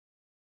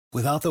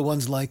Without the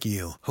ones like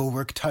you, who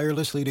work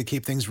tirelessly to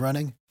keep things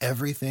running,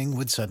 everything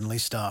would suddenly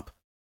stop.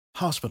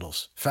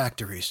 Hospitals,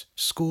 factories,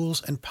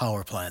 schools, and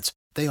power plants,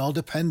 they all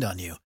depend on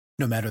you.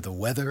 No matter the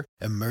weather,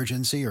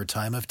 emergency, or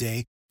time of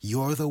day,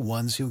 you're the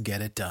ones who get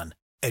it done.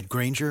 At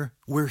Grainger,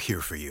 we're here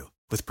for you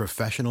with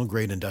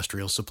professional-grade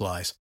industrial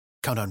supplies.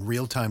 Count on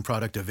real-time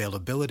product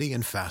availability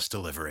and fast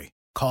delivery.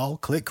 Call,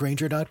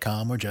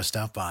 clickgrainger.com, or just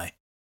stop by.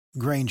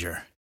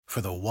 Grainger, for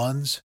the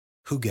ones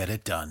who get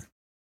it done.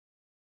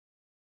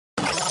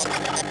 Open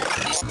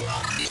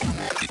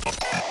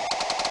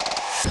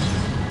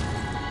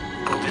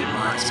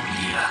Minds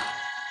Media.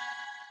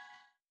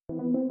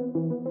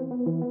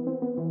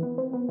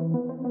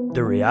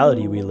 The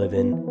reality we live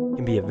in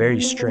can be a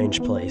very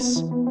strange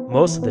place.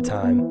 Most of the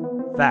time,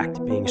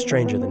 fact being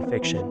stranger than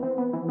fiction.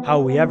 How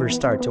will we ever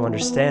start to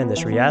understand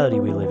this reality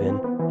we live in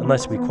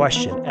unless we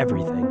question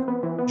everything?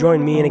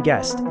 Join me and a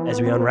guest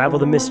as we unravel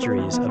the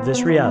mysteries of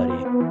this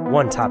reality,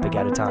 one topic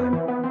at a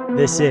time.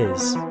 This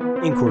is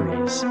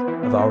Inquiries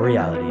of Our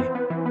Reality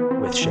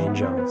with Shane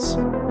Jones.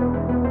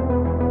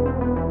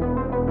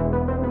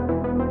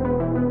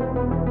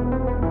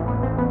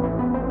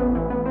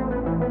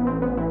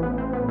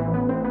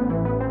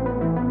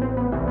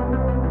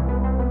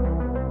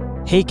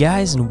 Hey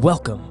guys, and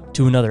welcome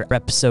to another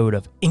episode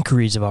of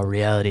Inquiries of Our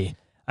Reality.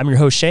 I'm your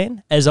host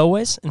Shane, as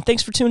always, and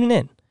thanks for tuning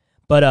in.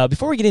 But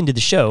before we get into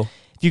the show,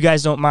 if you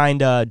guys don't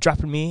mind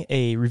dropping me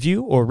a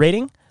review or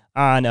rating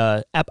on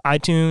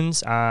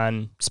iTunes,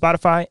 on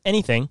Spotify,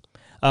 anything,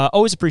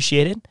 always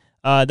appreciated.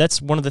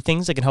 That's one of the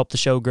things that can help the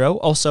show grow.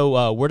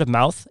 Also, word of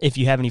mouth, if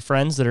you have any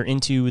friends that are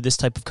into this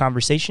type of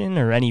conversation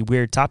or any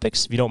weird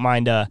topics, if you don't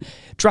mind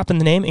dropping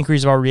the name,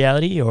 Inquiries of Our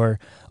Reality, or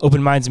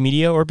Open Minds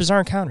Media, or Bizarre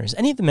Encounters,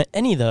 any of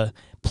the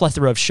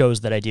plethora of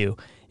shows that I do,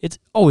 it's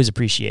always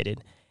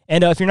appreciated.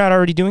 And if you're not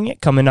already doing it,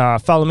 come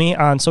and follow me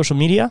on social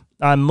media.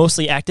 I'm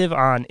mostly active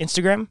on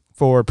Instagram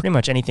for pretty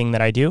much anything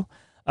that I do.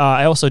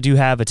 I also do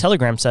have a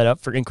Telegram set up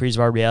for Inquiries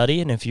of Our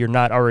Reality, and if you're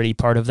not already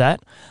part of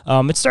that,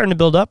 it's starting to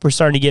build up. We're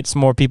starting to get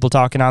some more people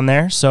talking on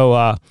there,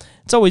 so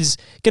it's always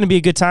going to be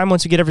a good time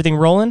once we get everything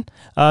rolling.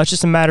 It's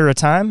just a matter of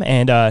time,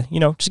 and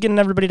just getting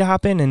everybody to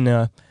hop in,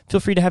 and feel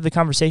free to have the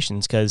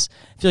conversations, because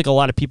I feel like a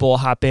lot of people will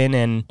hop in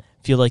and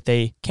feel like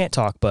they can't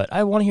talk, but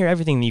I want to hear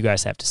everything that you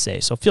guys have to say,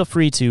 so feel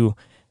free to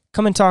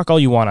come and talk all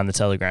you want on the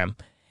Telegram.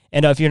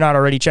 And if you're not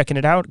already checking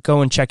it out,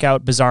 go and check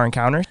out Bizarre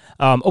Encounters.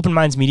 Open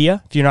Minds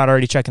Media, if you're not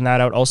already checking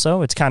that out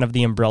also, it's kind of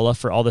the umbrella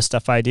for all the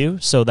stuff I do.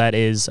 So that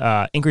is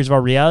Inquiries of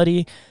Our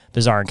Reality,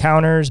 Bizarre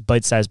Encounters,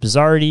 Bite-Sized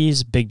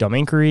Bizarrities, Big Dumb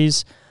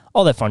Inquiries,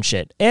 all that fun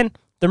shit. And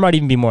there might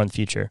even be more in the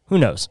future. Who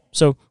knows?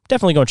 So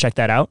definitely go and check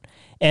that out.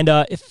 And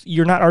if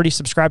you're not already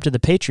subscribed to the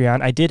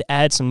Patreon, I did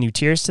add some new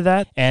tiers to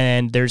that,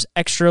 and there's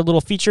extra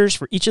little features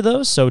for each of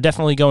those, so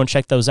definitely go and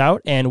check those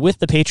out. And with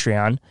the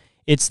Patreon,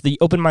 it's the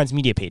Open Minds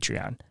Media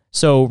Patreon.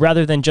 So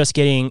rather than just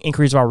getting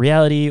Inquiries of Our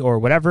Reality or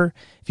whatever,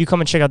 if you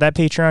come and check out that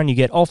Patreon, you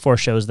get all 4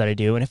 shows that I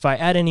do. And if I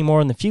add any more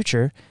in the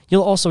future,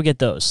 you'll also get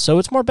those. So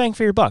it's more bang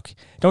for your buck.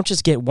 Don't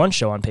just get one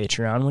show on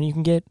Patreon when you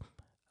can get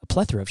a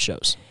plethora of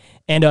shows.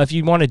 And if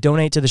you want to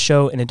donate to the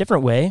show in a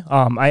different way,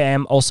 I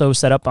am also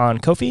set up on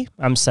Ko-fi.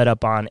 I'm set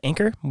up on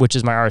Anchor, which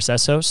is my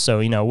RSS host.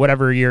 So,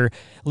 whatever you're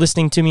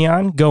listening to me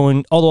on,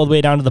 going all the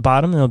way down to the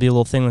bottom, there'll be a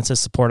little thing that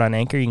says support on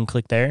Anchor. You can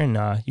click there and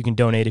you can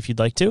donate if you'd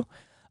like to.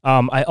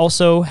 I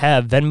also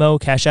have Venmo,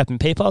 Cash App, and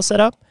PayPal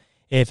set up.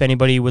 If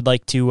anybody would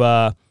like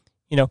to,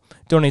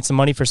 donate some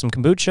money for some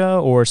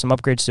kombucha or some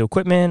upgrades to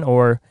equipment,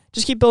 or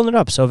just keep building it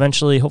up. So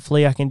eventually,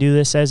 hopefully, I can do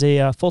this as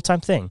a full-time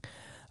thing.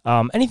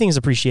 Anything is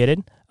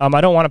appreciated.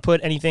 I don't want to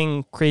put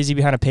anything crazy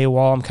behind a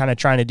paywall. I'm kind of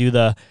trying to do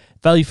the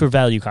value for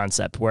value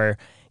concept where,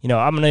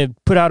 I'm going to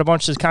put out a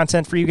bunch of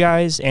content for you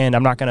guys, and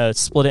I'm not going to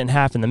split it in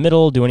half in the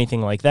middle, do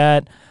anything like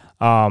that.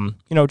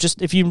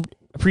 Just if you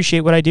appreciate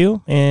what I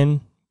do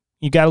and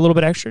you got a little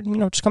bit extra,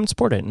 just come and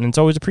support it, and it's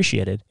always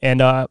appreciated.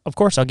 And, of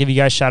course, I'll give you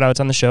guys shout-outs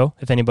on the show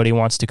if anybody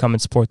wants to come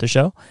and support the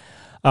show.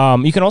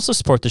 You can also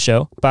support the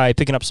show by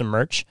picking up some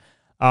merch.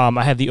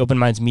 I have the Open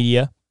Minds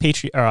Media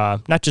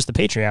Patreon, not just the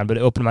Patreon, but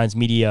Open Minds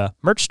Media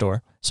merch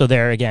store. So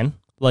there, again,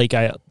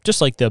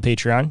 just like the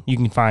Patreon, you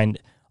can find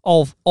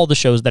all the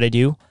shows that I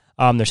do.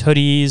 There's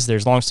hoodies,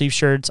 there's long sleeve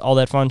shirts, all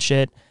that fun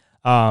shit.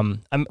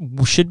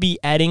 We should be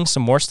adding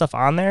some more stuff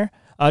on there.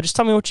 Just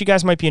tell me what you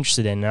guys might be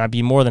interested in, and I'd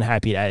be more than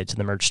happy to add it to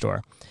the merch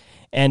store.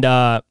 And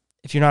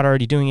if you're not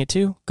already doing it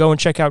too, go and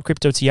check out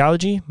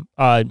Cryptotheology.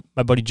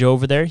 My buddy Joe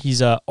over there,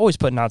 he's always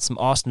putting out some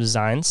awesome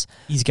designs.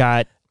 He's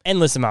got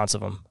endless amounts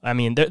of them. I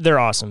mean, they're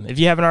awesome. If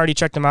you haven't already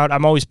checked them out,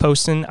 I'm always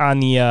posting on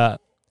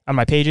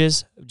my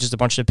pages just a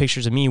bunch of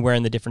pictures of me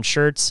wearing the different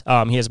shirts.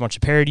 He has a bunch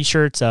of parody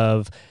shirts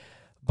of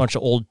a bunch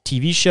of old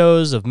TV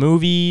shows, of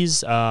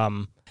movies, a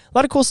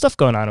lot of cool stuff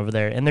going on over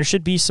there, and there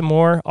should be some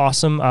more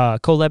awesome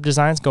collab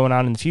designs going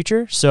on in the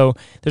future. So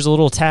there's a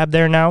little tab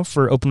there now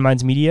for Open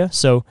Minds Media.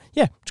 So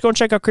yeah, just go and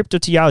check out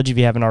Cryptotheology if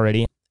you haven't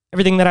already.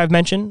 Everything that I've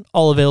mentioned,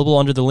 all available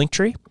under the link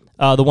tree.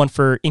 The one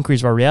for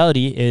Inquiries of Our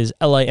Reality is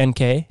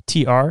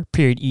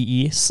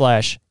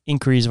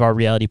linktr.ee/Inquiries of Our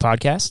Reality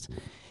podcast.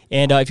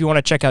 And if you want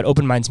to check out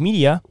Open Minds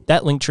Media,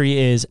 that link tree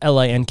is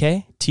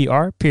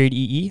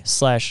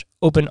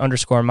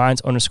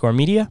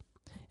linktr.ee/open_minds_media.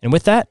 And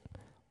with that,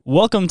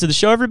 welcome to the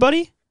show,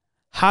 everybody.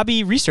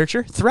 Hobby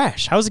researcher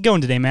Thrash. How's it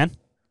going today, man?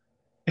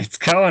 It's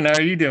going. How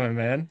are you doing,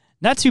 man?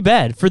 Not too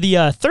bad for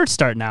the third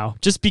start now,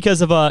 just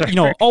because of,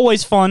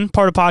 always fun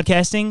part of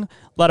podcasting, a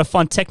lot of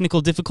fun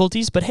technical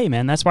difficulties. But hey,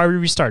 man, that's why we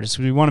restarted.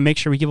 So we want to make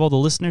sure we give all the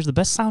listeners the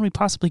best sound we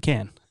possibly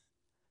can.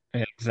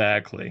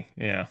 Exactly.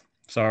 Yeah.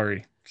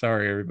 Sorry,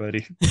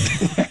 everybody.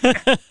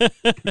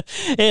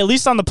 Hey, at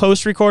least on the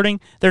post recording,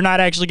 they're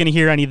not actually going to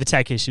hear any of the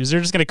tech issues. They're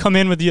just going to come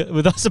in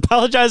with us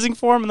apologizing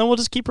for them, and then we'll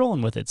just keep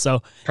rolling with it.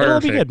 So it'll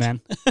be good,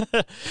 man.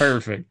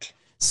 Perfect.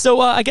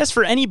 So I guess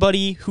for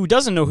anybody who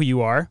doesn't know who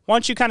you are, why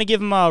don't you kind of give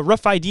them a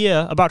rough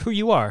idea about who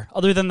you are,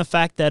 other than the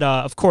fact that,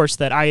 of course,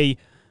 that I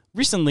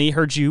recently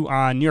heard you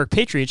on New York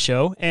Patriots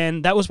show,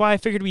 and that was why I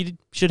figured we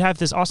should have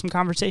this awesome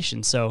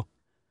conversation. So,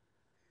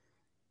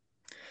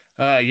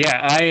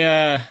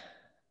 I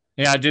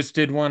just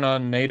did one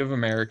on Native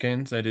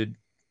Americans.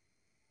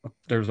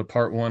 There's a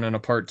part 1 and a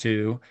part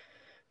 2.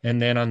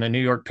 And then on the New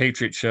York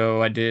Patriots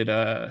show, I did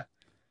a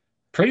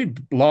pretty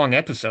long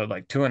episode,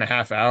 like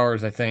 2.5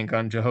 hours, I think,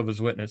 on Jehovah's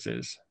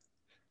Witnesses.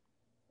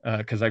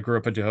 Because I grew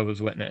up a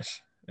Jehovah's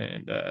Witness.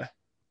 And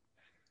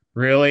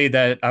really,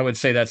 I would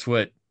say that's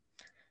what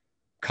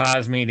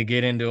caused me to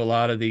get into a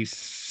lot of these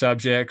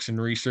subjects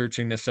and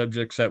researching the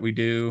subjects that we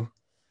do.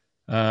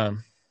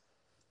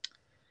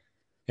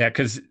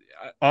 Because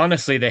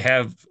honestly, they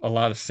have a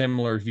lot of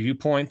similar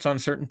viewpoints on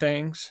certain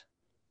things.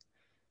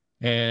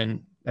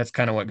 And that's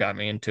kind of what got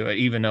me into it,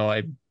 even though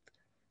I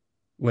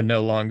would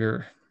no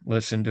longer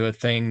listen to a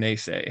thing they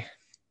say.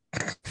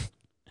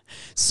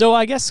 So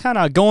I guess kind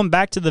of going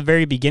back to the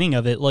very beginning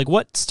of it, like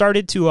what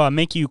started to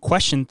make you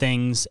question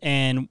things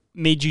and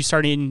made you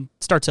start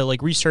to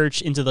like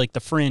research into like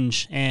the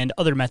fringe and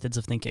other methods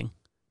of thinking?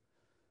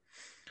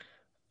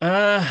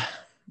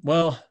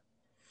 Well,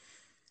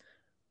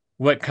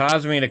 what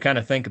caused me to kind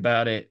of think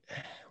about it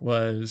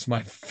was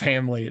my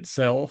family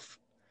itself.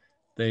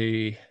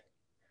 They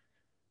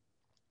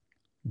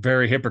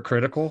very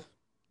hypocritical.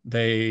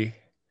 They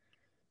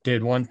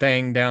did one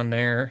thing down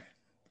there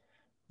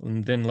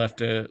and then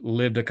lived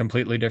a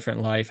completely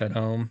different life at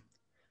home.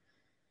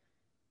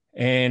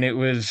 And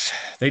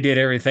they did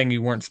everything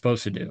you weren't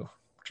supposed to do.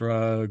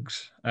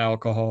 Drugs,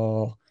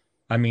 alcohol,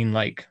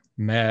 like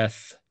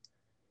meth,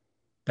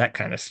 that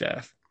kind of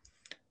stuff.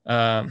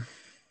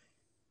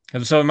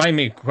 And so it made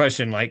me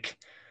question, like,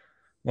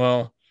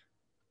 well,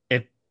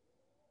 if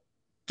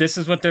this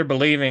is what they're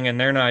believing and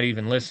they're not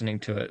even listening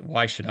to it,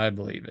 why should I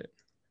believe it?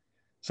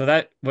 So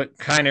that what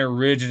kind of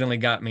originally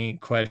got me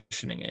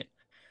questioning it.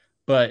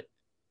 But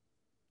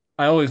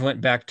I always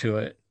went back to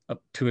it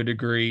up to a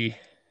degree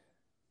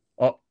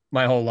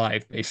my whole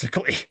life,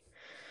 basically.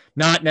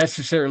 Not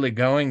necessarily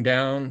going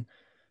down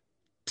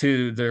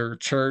to their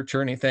church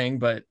or anything,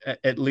 but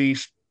at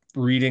least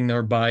reading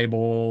their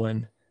Bible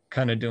and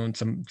kind of doing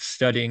some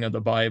studying of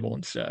the Bible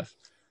and stuff.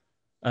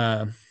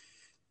 But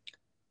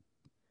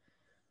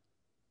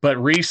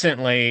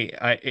recently,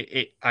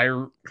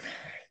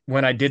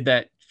 when I did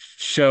that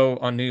show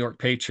on New York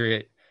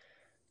Patriot,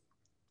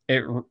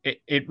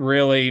 it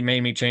really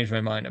made me change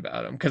my mind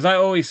about them, because I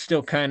always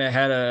still kind of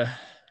had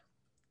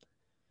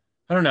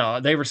I don't know,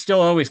 they were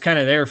still always kind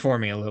of there for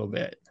me a little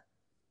bit.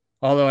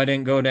 Although I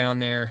didn't go down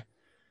there,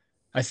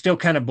 I still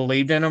kind of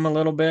believed in them a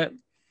little bit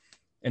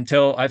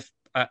until I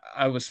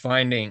was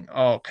finding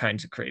all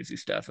kinds of crazy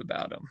stuff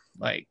about them,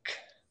 like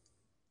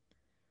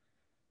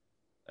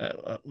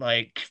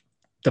the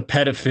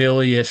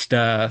pedophilia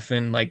stuff,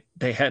 and like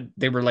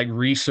they were like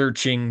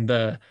researching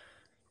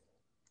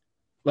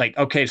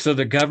okay, so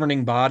the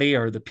governing body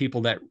are the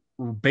people that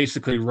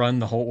basically run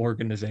the whole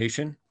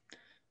organization.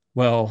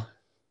 Well,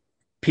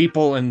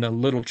 people in the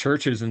little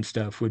churches and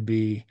stuff would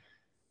be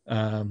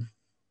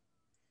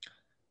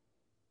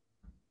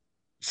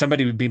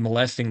somebody would be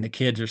molesting the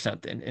kids or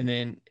something, and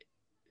then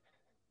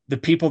the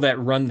people that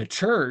run the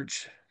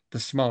church, the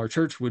smaller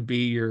church, would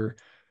be your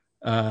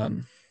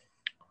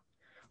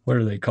what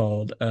are they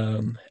called?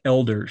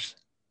 Elders.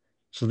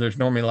 So there's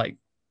normally like,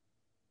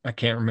 I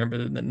can't remember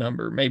the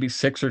number, maybe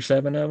 6 or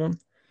 7 of them.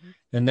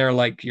 And they're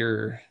like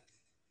the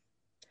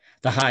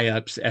high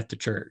ups at the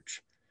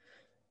church.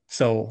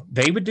 So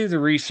they would do the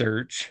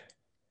research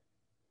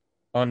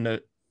on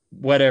the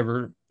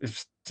whatever,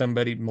 if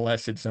somebody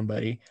molested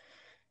somebody.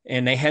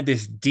 And they had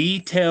this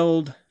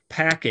detailed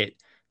packet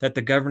that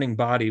the governing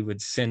body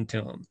would send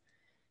to them.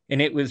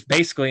 And it was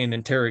basically an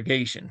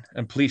interrogation,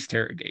 a police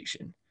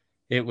interrogation.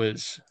 It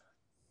was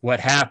what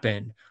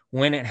happened,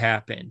 when it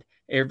happened,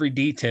 every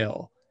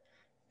detail.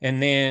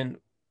 And then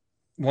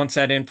once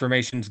that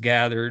information's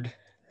gathered,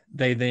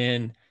 they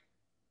then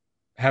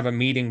have a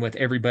meeting with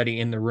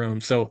everybody in the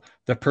room. So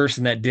the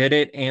person that did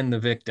it and the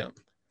victim.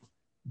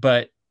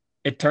 But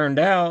it turned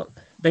out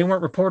they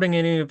weren't reporting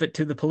any of it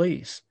to the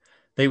police.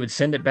 They would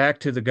send it back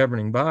to the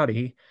governing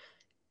body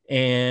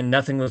and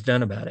nothing was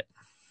done about it.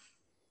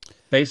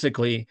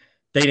 Basically,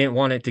 they didn't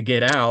want it to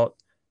get out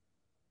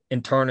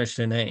and tarnish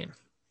the name.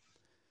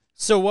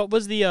 So what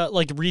was the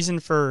like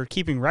reason for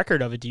keeping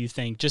record of it, do you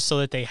think? Just so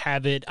that they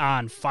have it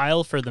on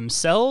file for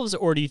themselves,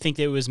 or do you think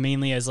that it was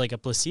mainly as like a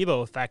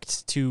placebo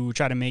effect to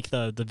try to make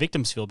the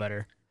victims feel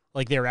better?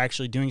 Like they were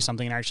actually doing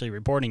something and actually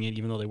reporting it,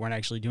 even though they weren't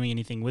actually doing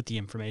anything with the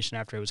information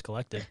after it was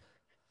collected.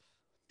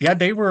 Yeah,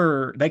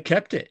 they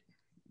kept it.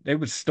 They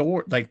would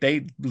store, like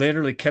they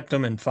literally kept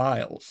them in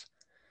files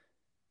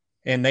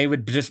and they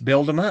would just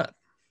build them up.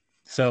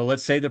 So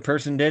let's say the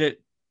person did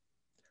it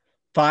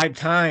 5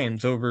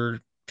 times over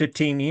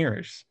 15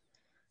 years.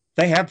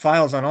 They have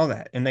files on all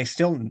that and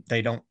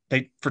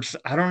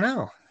I don't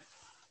know.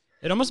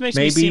 It almost makes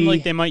me seem like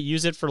Maybe, they might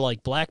use it for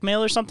like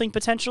blackmail or something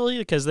potentially,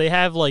 because they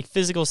have like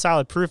physical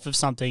solid proof of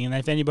something, and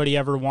if anybody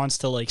ever wants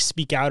to like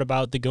speak out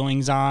about the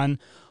goings on,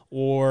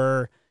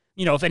 or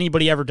if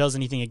anybody ever does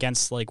anything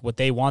against like what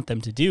they want them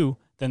to do,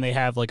 then they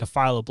have like a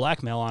file of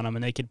blackmail on them,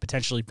 and they could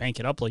potentially bank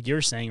it up like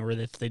you're saying, or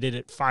if they did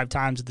it 5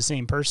 times with the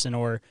same person,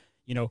 or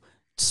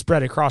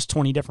spread across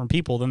 20 different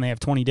people, then they have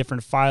 20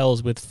 different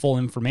files with full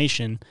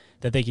information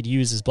that they could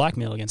use as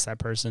blackmail against that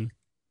person.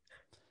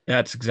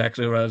 that's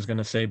exactly what I was going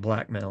to say,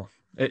 blackmail.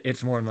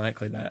 It's more than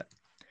likely that.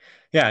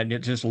 Yeah, and it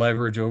just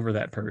leverage over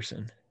that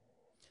person.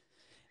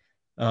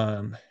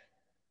 Um,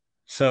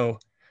 so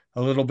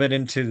a little bit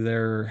into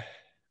their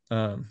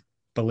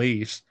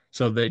beliefs.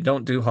 So they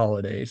don't do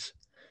holidays,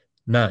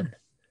 none.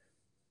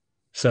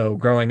 So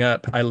growing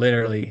up, I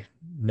literally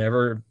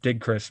never did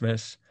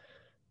Christmas,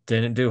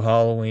 didn't do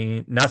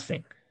Halloween,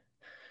 nothing.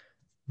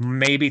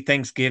 Maybe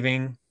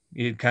Thanksgiving,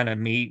 you'd kind of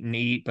meet and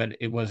eat, but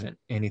it wasn't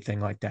anything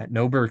like that.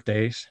 No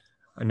birthdays.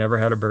 I never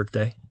had a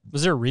birthday.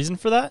 Was there a reason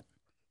for that?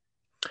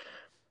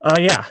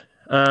 Yeah.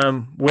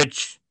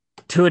 Which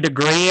to a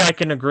degree, I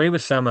can agree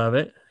with some of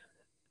it.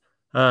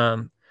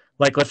 Um,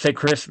 like let's say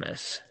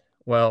Christmas.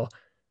 Well,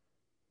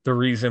 the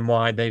reason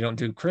why they don't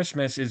do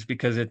Christmas is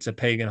because it's a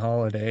pagan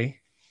holiday,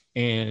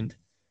 and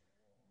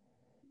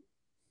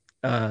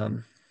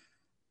um,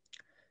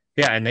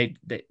 yeah, and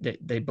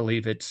they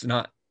believe it's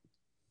not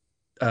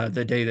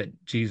the day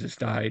that Jesus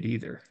died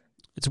either.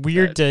 It's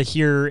weird That to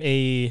hear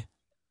a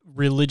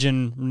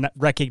religion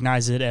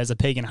recognize it as a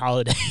pagan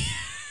holiday.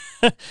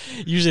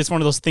 Usually it's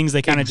one of those things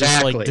they kind of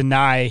just like exactly.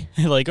 deny,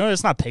 like, oh,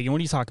 it's not pagan. What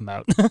are you talking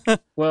about?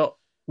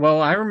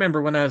 Well, I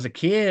remember when I was a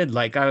kid,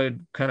 like I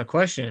would kind of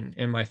question,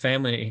 and my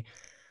family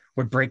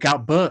would break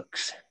out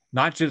books,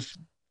 not just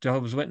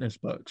Jehovah's Witness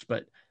books,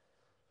 but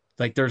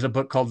like there's a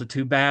book called The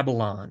Two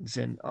Babylons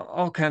and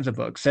all kinds of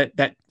books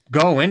that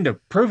go into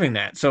proving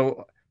that.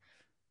 So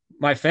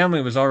my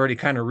family was already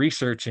kind of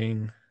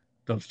researching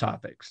those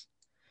topics.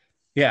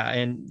 Yeah,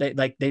 and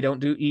they don't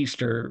do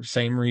Easter,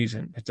 same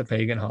reason. It's a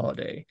pagan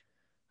holiday.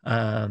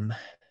 Um,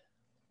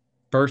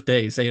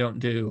 Birthdays they don't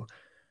do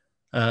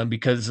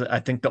because I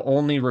think the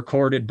only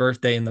recorded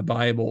birthday in the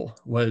Bible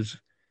was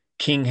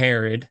King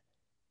Herod,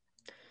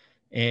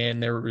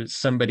 and there was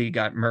somebody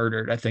got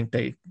murdered. I think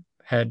they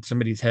had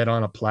somebody's head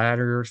on a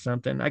platter or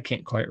something. I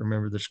can't quite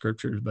remember the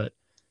scriptures, but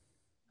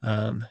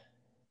um,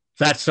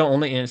 that's the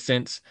only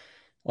instance.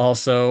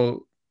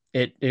 Also,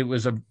 it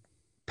was a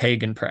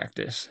pagan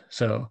practice,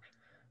 so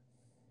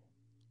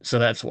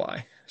that's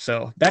why.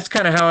 So that's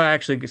kind of how I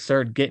actually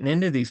started getting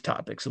into these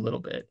topics a little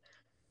bit.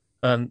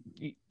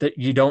 That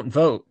you don't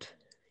vote,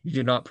 you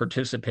do not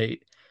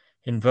participate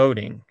in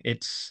voting.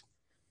 It's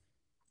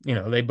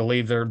they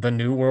believe they're the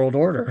new world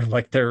order,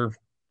 like they're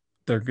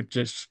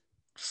just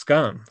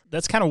scum.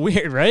 That's kind of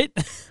weird, right?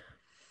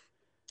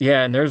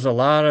 Yeah, and there's a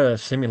lot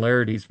of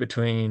similarities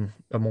between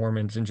the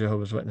Mormons and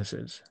Jehovah's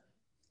Witnesses,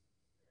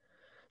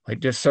 like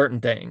just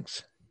certain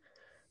things.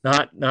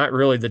 Not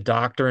really the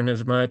doctrine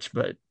as much,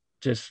 but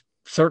just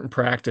certain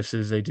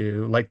practices they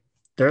do. Like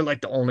they're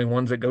like the only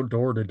ones that go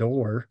door to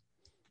door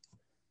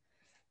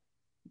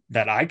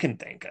that I can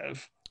think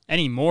of.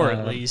 Anymore, at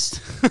Um,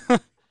 least.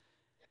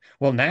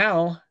 well,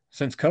 now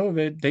since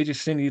COVID, they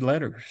just send you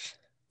letters,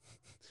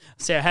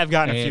 See, I have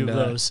gotten a few and of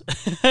those.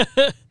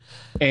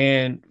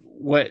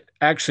 what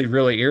actually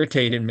really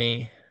irritated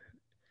me,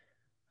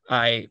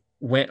 I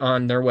went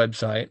on their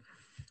website.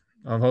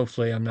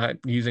 Hopefully, I'm not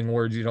using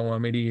words you don't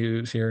want me to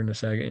use here in a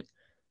second.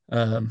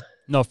 Um,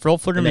 No, full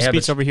freedom and of they have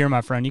speech over here,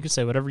 my friend. You can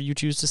say whatever you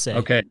choose to say.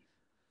 okay,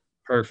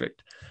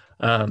 perfect.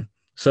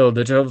 So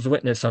the Jehovah's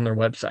Witness on their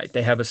website,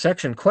 they have a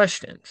section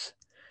questions,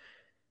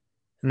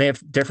 and they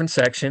have different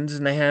sections,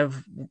 and they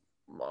have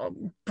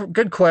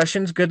good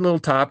questions, good little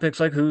topics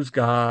like who's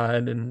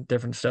God and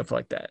different stuff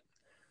like that.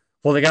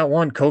 Well, they got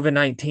one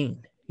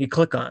COVID-19. You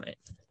click on it,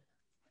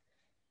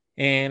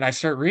 and I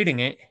start reading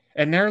it,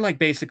 and they're like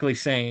basically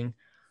saying,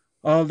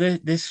 "Oh,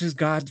 this is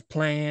God's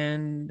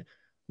plan.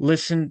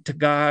 Listen to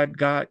God.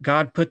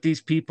 God put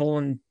these people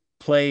in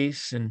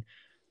place, and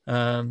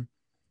um,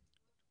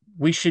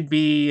 we should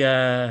be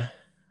uh,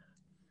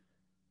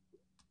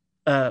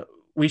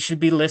 we should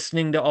be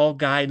listening to all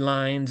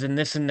guidelines and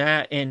this and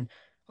that." And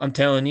I'm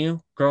telling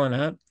you, growing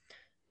up,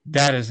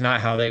 that is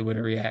not how they would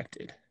have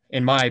reacted,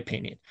 in my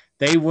opinion.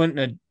 They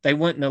wouldn't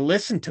have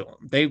listened to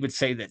them. They would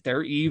say that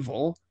they're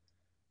evil,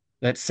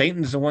 that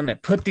Satan's the one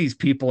that put these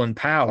people in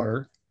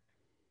power,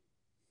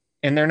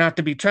 and they're not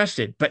to be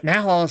trusted. But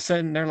now all of a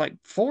sudden they're like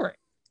for it.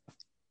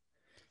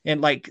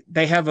 And like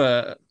they have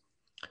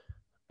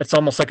it's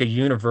almost like a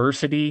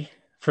university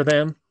for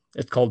them.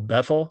 It's called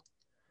Bethel.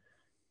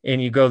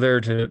 And you go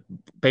there to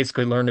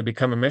basically learn to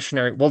become a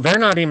missionary. Well, they're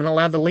not even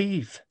allowed to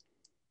leave.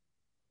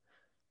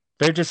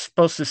 They're just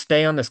supposed to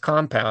stay on this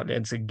compound.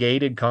 It's a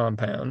gated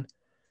compound.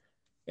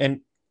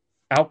 And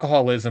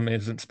alcoholism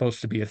isn't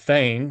supposed to be a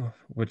thing,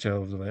 which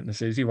Jehovah's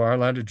Witnesses, you are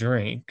allowed to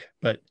drink,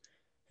 but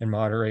in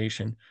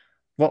moderation.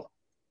 Well,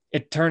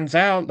 it turns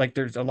out like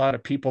there's a lot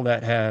of people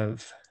that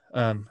have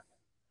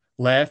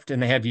left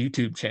and they have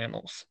YouTube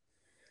channels.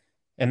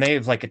 And they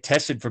have like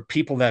attested for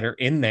people that are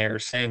in there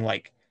saying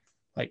like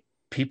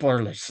people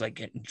are just like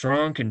getting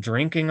drunk and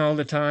drinking all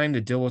the time to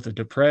deal with the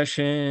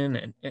depression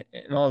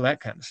and all that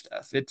kind of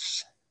stuff.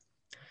 It's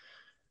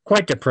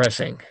quite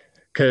depressing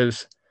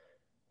because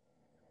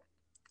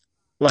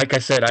like I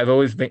said, I've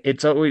always been,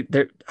 it's always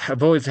there.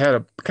 I've always had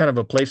a kind of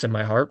a place in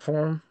my heart for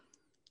them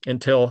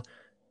until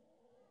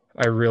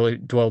I really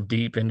dwelled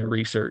deep into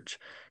research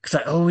because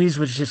I always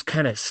was just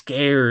kind of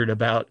scared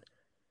about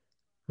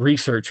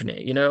researching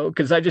it,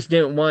 because I just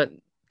didn't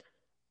want,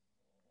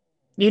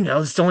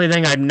 it's the only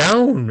thing I've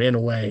known in a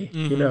way,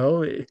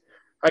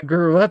 I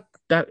grew up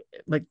that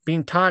like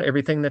being taught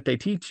everything that they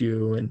teach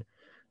you and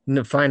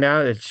to find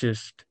out it's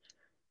just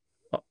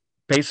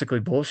basically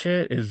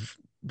bullshit is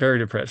very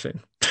depressing.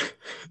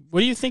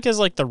 What do you think is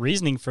like the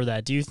reasoning for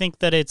that? Do you think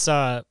that it's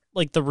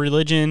like the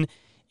religion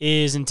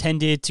is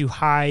intended to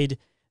hide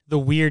the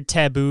weird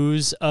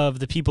taboos of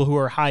the people who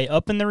are high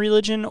up in the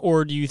religion,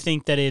 or do you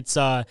think that it's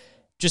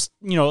just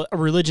a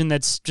religion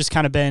that's just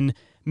kind of been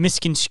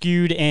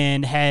misconstrued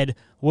and had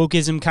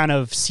wokeism kind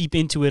of seep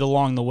into it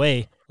along the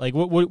way? Like,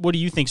 what do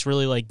you think's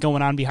really like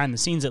going on behind the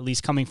scenes, at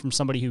least coming from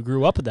somebody who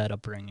grew up with that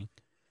upbringing?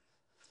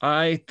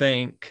 I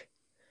think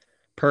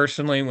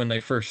personally, when they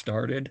first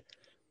started,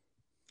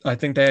 I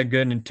think they had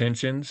good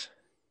intentions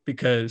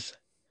because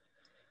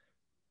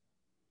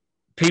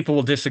people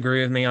will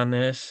disagree with me on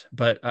this,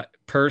 but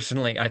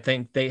personally, I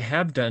think they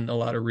have done a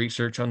lot of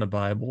research on the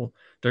Bible.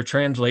 Their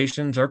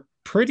translations are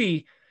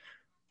pretty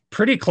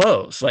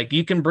close. Like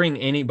you can bring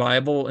any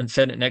Bible and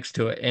set it next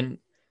to it, and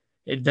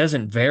it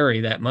doesn't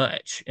vary that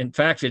much. In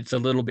fact, it's a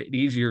little bit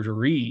easier to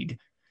read.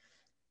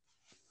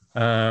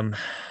 Something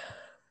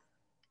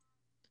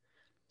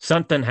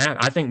happened.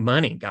 I think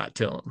money got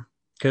to them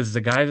because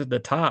the guys at the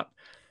top,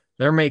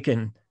 they're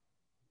making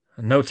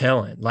no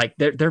telling. Like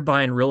they're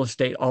buying real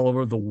estate all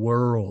over the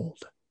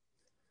world.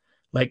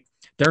 Like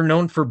they're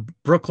known for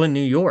Brooklyn, New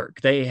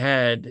York. They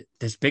had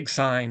this big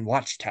sign,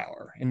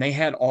 Watchtower, and they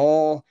had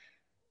all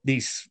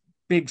these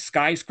big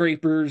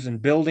skyscrapers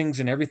and buildings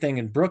and everything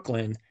in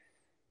Brooklyn,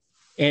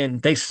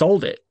 and they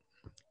sold it,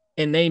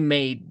 and they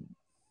made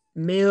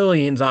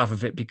millions off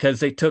of it because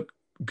they took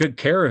good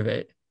care of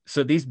it.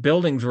 So these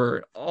buildings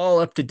were all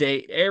up to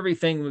date.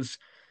 Everything was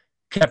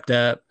kept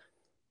up.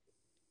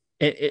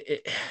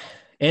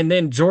 And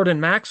then Jordan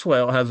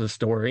Maxwell has a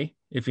story,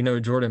 if you know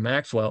Jordan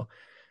Maxwell,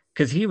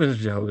 because he was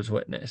a Jehovah's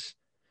Witness.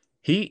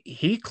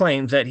 He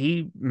claims that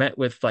he met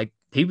with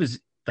he was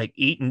like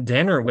eating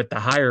dinner with the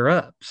higher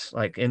ups,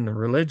 like in the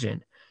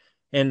religion,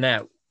 and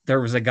that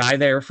there was a guy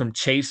there from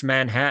Chase,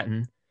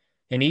 Manhattan,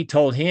 and he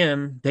told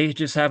him they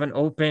just have an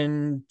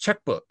open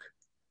checkbook.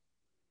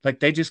 Like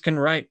they just can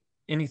write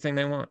anything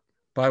they want,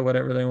 buy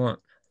whatever they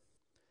want.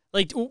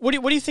 Like, what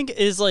do you think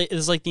is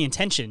like the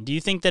intention? Do you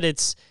think that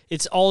it's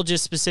all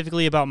just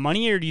specifically about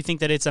money, or do you think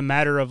that it's a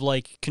matter of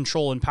like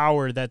control and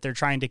power that they're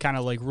trying to kind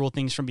of like rule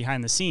things from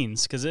behind the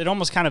scenes? Because it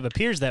almost kind of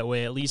appears that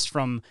way, at least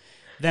from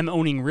them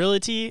owning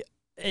realty.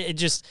 It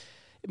just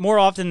more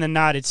often than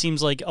not, it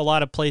seems like a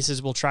lot of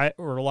places will try,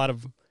 or a lot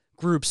of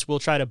groups will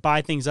try to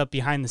buy things up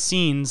behind the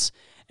scenes,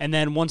 and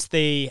then once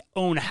they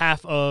own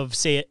half of,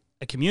 say,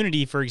 a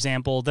community, for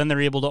example, then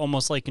they're able to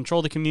almost like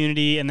control the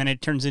community, and then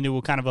it turns into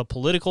a kind of a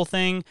political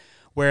thing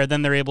where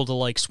then they're able to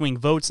like swing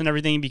votes and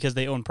everything because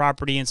they own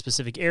property in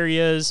specific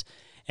areas.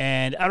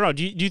 And I don't know,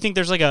 do you think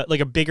there's like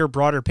a bigger,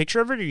 broader picture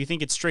of it, or do you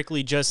think it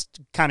strictly just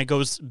kind of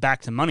goes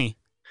back to money?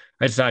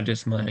 It's not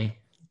just money.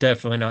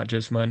 Definitely not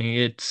just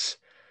money. It's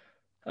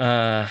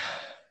well,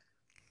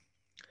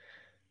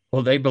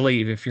 they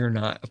believe if you're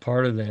not a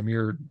part of them,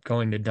 you're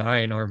going to die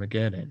in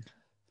Armageddon.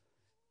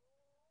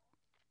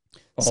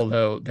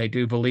 Although they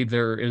do believe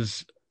there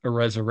is a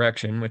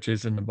resurrection, which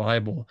is in the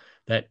Bible,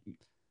 that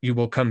you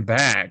will come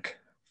back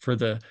for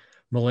the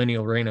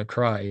millennial reign of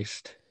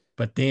Christ.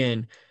 But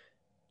then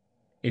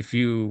if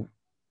you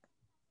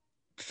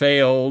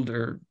failed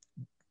or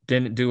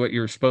didn't do what you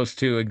were supposed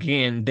to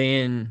again,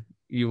 then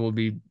you'll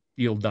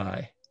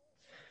die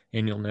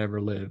and you'll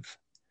never live.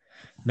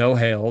 No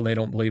hell. They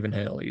don't believe in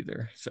hell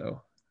either.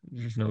 So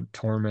there's no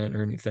torment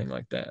or anything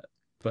like that.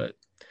 But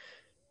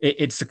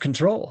it's the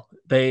control.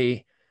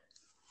 They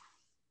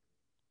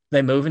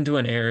move into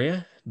an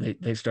area,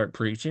 they start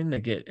preaching, they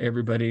get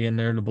everybody in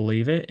there to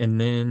believe it, and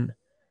then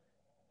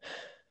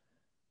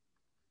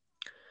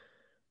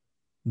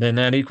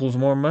that equals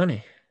more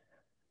money.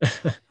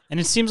 And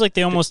it seems like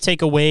they almost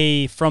take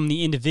away from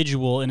the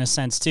individual in a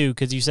sense too,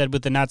 because you said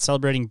with the not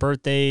celebrating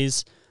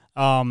birthdays,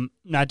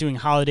 not doing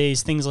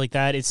holidays, things like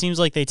that. It seems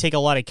like they take a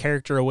lot of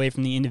character away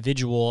from the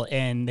individual,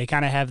 and they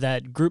kind of have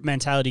that group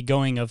mentality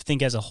going of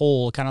think as a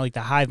whole, kind of like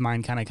the hive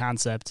mind kind of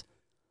concept.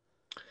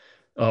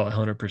 Oh,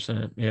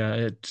 100%. Yeah,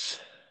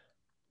 it's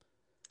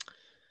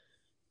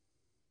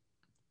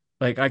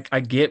like I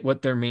get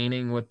what they're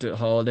meaning with the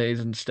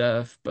holidays and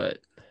stuff, but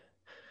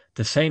at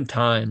the same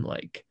time,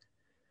 like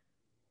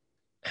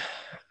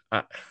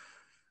I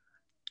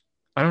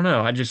I don't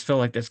know. I just feel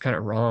like that's kind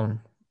of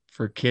wrong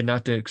for a kid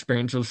not to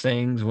experience those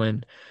things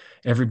when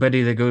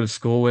everybody they go to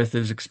school with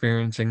is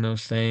experiencing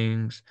those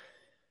things.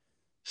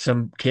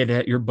 Some kid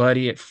at your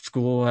buddy at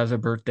school has a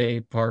birthday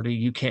party,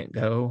 you can't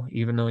go,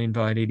 even though he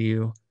invited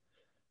you.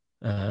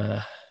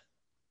 Uh,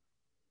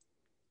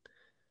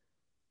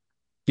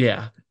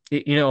 yeah,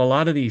 a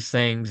lot of these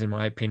things, in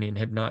my opinion,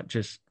 have not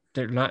just,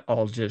 they're not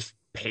all just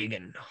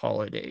pagan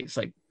holidays.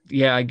 Like,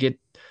 yeah, I get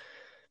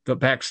the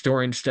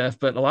backstory and stuff,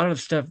 but a lot of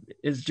the stuff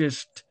is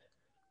just,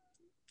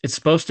 it's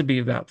supposed to be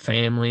about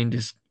family and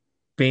just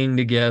being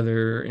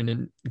together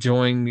and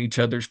enjoying each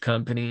other's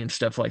company and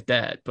stuff like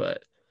that.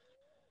 But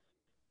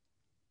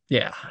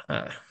yeah,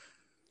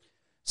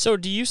 So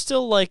do you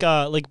still like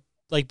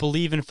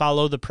believe and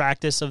follow the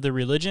practice of the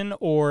religion,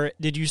 or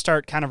did you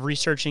start kind of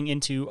researching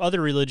into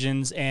other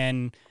religions?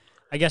 And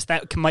I guess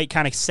that might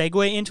kind of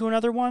segue into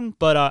another one,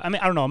 but I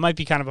mean, I don't know, it might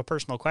be kind of a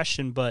personal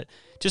question, but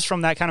just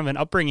from that kind of an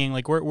upbringing,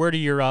 like where do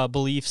your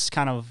beliefs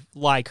kind of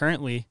lie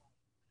currently?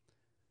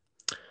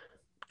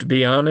 to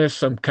be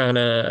honest, I'm kind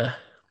of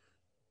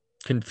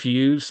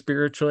confused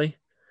spiritually.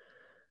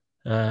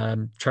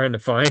 I'm trying to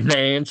find the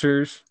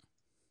answers.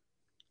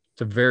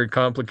 It's a very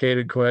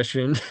complicated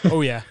question.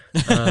 Oh yeah.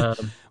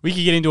 um, We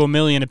could get into a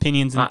million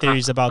opinions and I,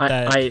 theories about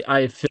that.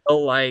 I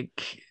feel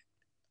like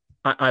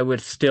I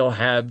would still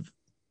have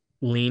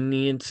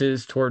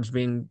leniences towards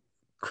being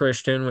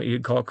Christian, what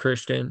you'd call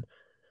Christian.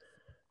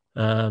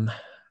 Um,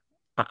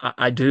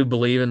 I do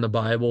believe in the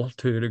Bible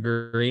to a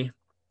degree,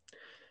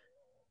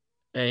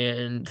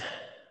 and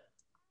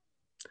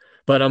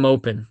but I'm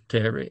open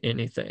to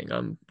anything.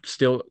 I'm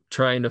still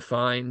trying to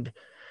find.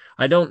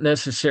 I don't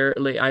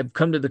necessarily. I've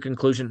come to the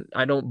conclusion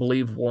I don't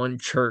believe one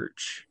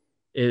church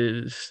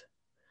is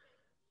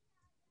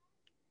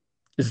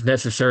is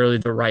necessarily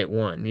the right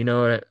one.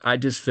 I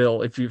just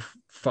feel if you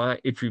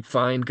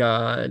find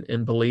God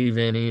and believe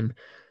in Him,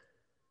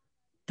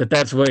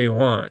 that's what He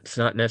wants,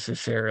 not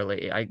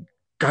necessarily I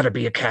got to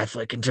be a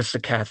Catholic and just a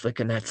Catholic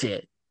and that's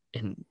it,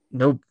 and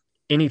no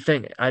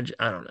anything. I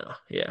don't know.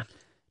 Yeah.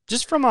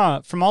 Just from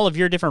all of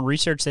your different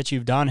research that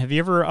you've done, have you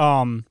ever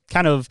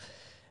kind of,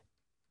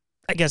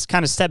 I guess,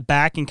 kind of stepped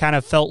back and kind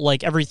of felt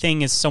like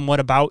everything is somewhat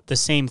about the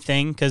same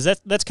thing? Because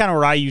that's kind of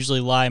where I usually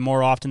lie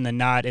more often than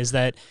not, is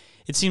that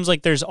it seems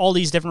like there's all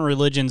these different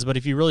religions, but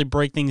if you really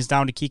break things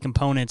down to key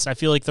components, I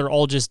feel like they're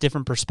all just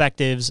different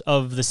perspectives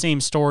of the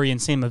same story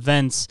and same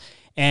events.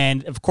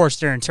 And of course,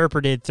 they're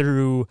interpreted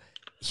through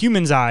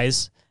humans'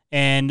 eyes,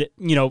 and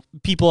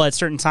people at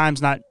certain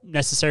times not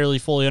necessarily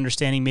fully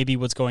understanding maybe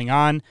what's going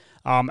on.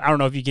 I don't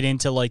know if you get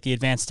into like the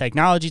advanced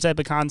technology type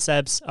of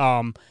concepts,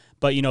 but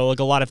like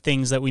a lot of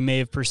things that we may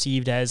have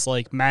perceived as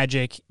like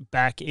magic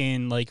back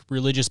in like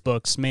religious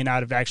books may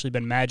not have actually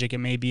been magic. It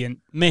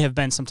may have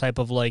been some type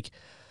of like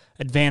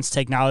advanced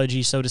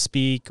technology, so to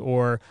speak,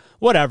 or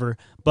whatever.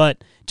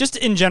 But just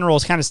in general,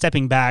 it's kind of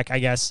stepping back, I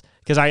guess,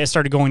 because I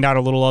started going down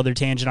a little other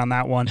tangent on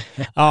that one.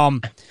 I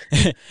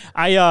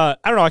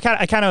don't know.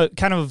 I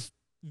kind of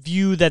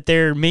view that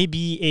there may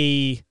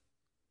be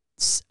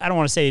I don't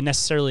want to say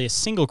necessarily a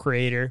single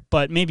creator,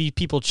 but maybe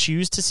people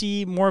choose to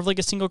see more of like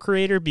a single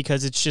creator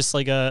because it's just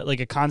like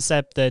a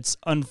concept that's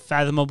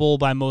unfathomable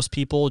by most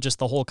people, just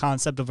the whole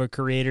concept of a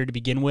creator to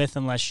begin with,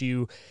 unless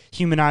you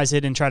humanize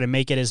it and try to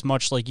make it as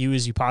much like you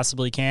as you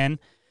possibly can.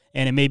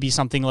 And it may be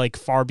something like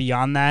far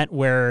beyond that,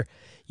 where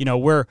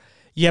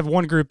you have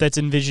one group that's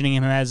envisioning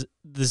him as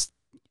this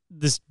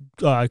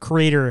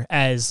creator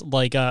as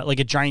like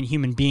a giant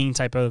human being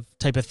type of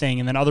thing,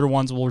 and then other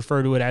ones will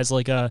refer to it as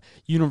like a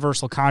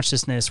universal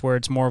consciousness, where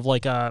it's more of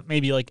like a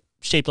maybe like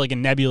shaped like a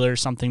nebula or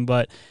something.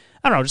 But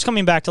I don't know, just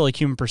coming back to like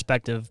human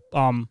perspective,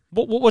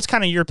 what's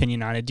kind of your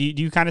opinion on it? Do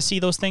you kind of see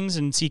those things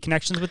and see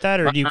connections with that,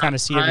 or do you kind of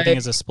see everything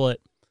as a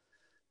split?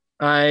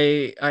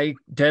 I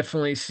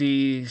definitely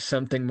see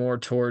something more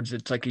towards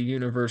it's like a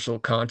universal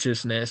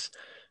consciousness,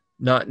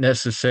 not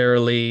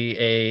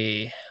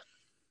necessarily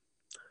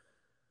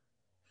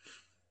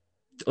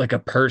like a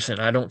person.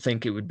 I don't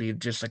think it would be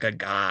just like a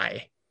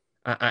guy.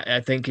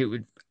 I think it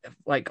would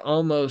like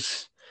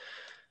almost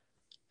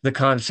the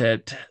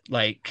concept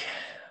like,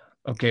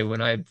 okay, when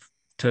I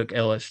took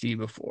LSD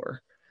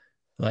before,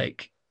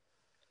 like,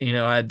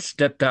 I'd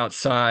stepped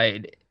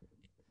outside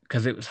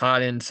because it was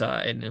hot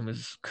inside and it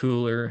was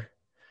cooler.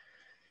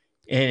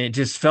 And it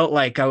just felt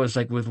like I was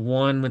like with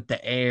the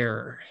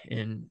air.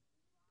 And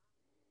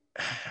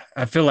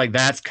I feel like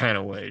that's kind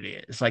of what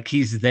it is. Like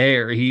he's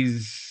there.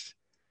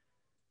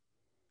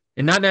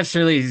 And not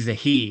necessarily he's a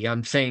he.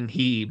 I'm saying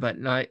he, but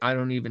not, I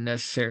don't even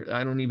necessarily.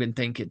 I don't even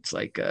think it's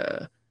like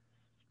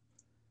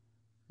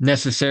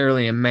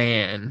necessarily a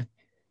man,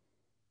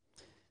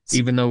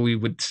 even though we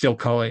would still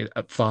call it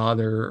a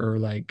father or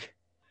like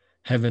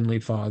heavenly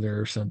father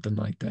or something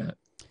like that.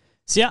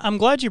 See, I'm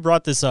glad you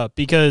brought this up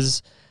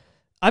because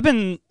I've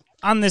been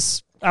on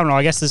this, I don't know,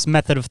 I guess this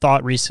method of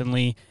thought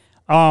recently.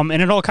 And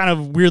it all kind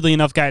of weirdly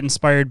enough got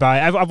inspired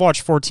by, I've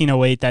watched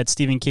 1408, that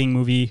Stephen King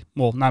movie.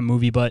 Well, not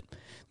movie, but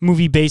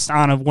movie based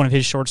on one of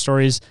his short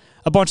stories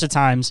a bunch of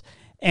times.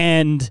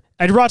 And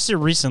I watched it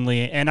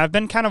recently, and I've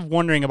been kind of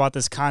wondering about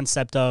this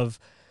concept of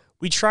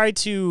we try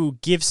to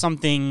give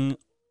something,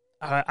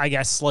 I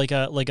guess, like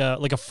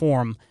a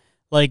form.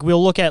 Like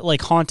we'll look at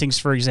like hauntings,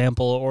 for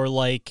example, or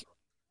like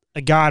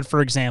a god,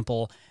 for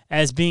example,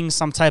 as being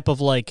some type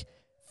of like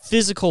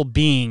physical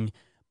being.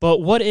 But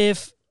what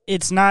if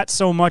it's not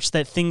so much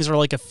that things are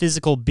like a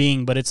physical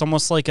being, but it's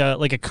almost like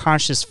a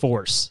conscious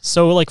force?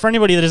 So like for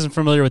anybody that isn't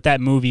familiar with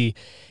that movie,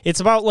 it's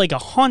about like a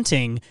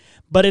haunting,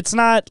 but it's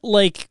not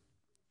like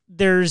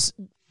there's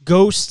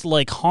ghosts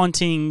like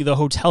haunting the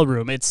hotel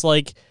room. It's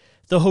like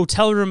the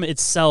hotel room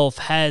itself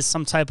has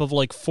some type of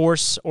like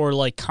force or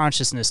like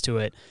consciousness to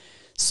it.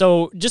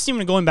 So just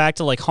even going back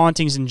to like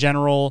hauntings in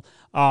general,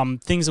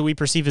 things that we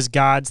perceive as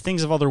gods,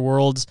 things of other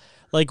worlds,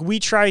 like we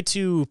try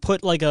to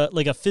put like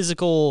a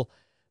physical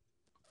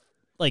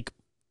like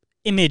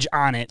image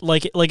on it,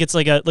 like it's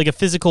like a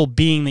physical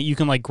being that you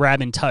can like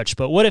grab and touch.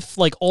 But what if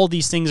like all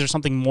these things are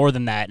something more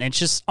than that, and it's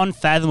just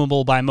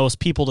unfathomable by most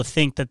people to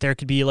think that there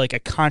could be like a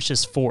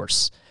conscious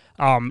force?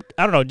 I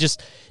don't know.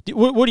 Just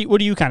what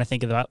do you kind of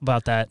think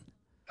about that?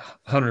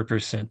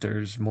 100%.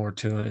 There's more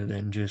to it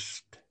than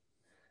just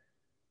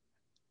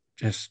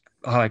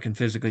oh, I can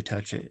physically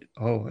touch it.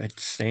 Oh,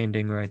 it's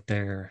standing right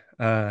there.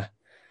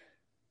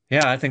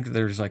 Yeah, I think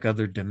there's like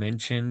other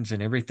dimensions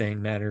and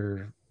everything that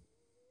are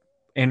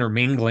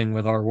intermingling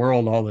with our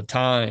world all the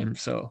time.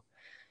 So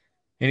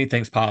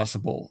anything's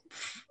possible.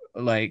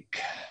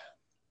 Like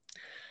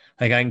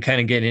I can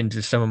kind of get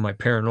into some of my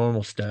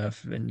paranormal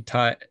stuff and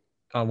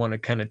I want to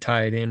kind of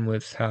tie it in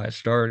with how I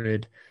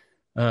started.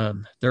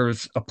 There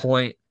was a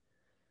point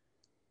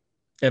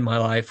in my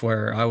life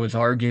where I was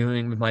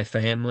arguing with my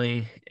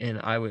family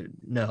and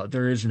no,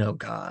 there is no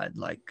God.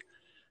 Like,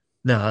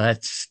 no,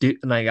 that's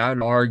stupid. Like, I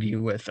would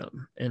argue with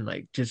them and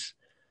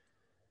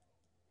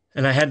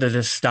and I had to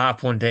just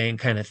stop one day and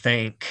kind of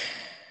think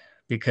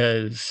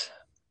because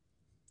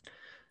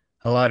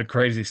a lot of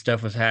crazy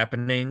stuff was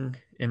happening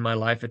in my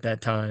life at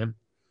that time.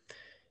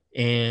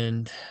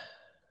 And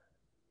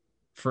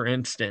for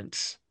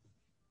instance,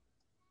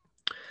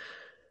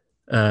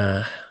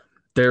 uh,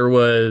 there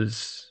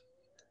was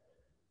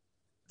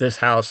this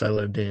house I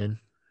lived in.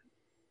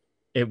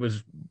 It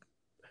was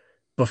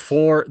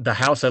before the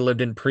house I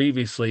lived in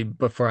previously,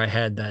 before I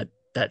had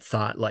that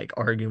thought, like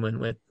arguing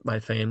with my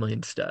family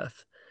and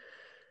stuff.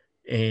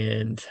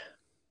 And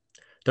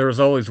there was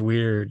always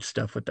weird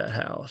stuff with that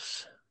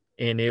house.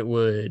 And you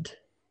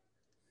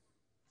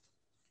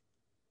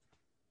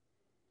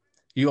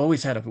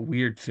always had a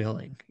weird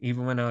feeling,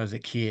 even when I was a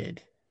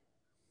kid.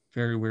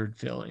 Very weird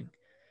feeling.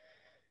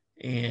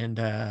 And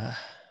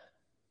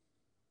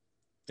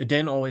it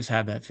didn't always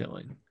have that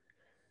feeling.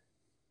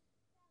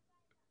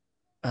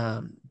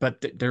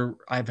 But there,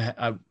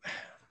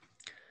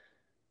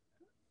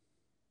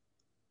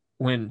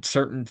 when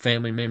certain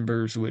family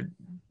members would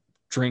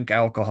drink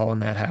alcohol in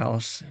that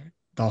house,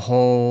 the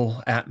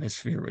whole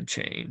atmosphere would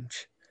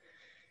change.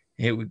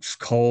 It was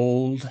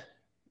cold.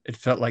 It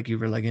felt like you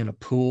were like in a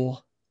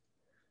pool.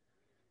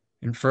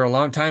 And for a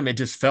long time, it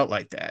just felt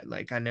like that.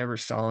 Like I never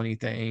saw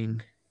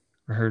anything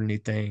or heard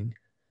anything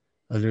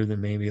other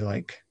than maybe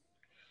like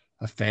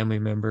a family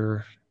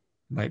member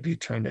might be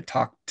trying to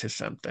talk to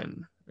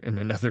something in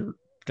another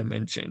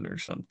dimension or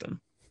something.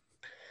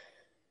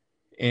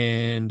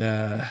 And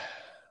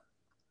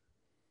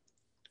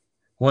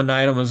one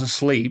night I was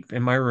asleep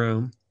in my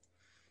room,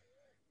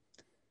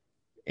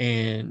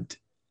 and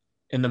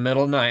in the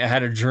middle of the night, I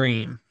had a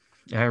dream.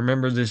 I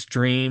remember this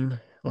dream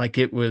like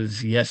it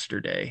was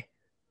yesterday.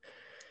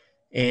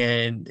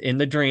 And in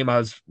the dream, I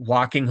was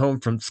walking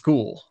home from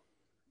school.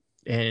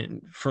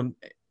 And from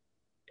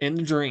in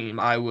the dream,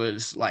 I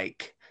was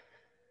like,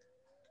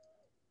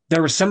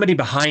 there was somebody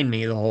behind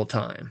me the whole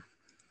time,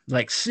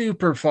 like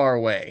super far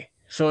away.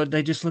 So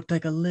they just looked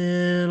like a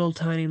little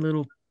tiny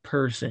little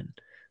person,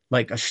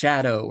 like a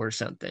shadow or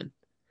something.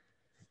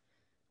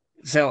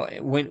 So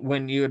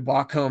when you would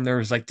walk home, there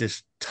was like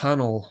this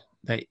tunnel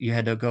that you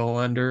had to go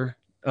under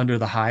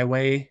the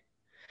highway.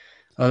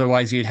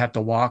 Otherwise, you'd have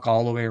to walk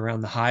all the way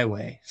around the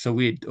highway. So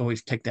we'd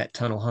always take that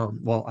tunnel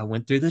home. Well, I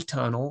went through the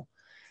tunnel,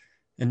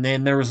 and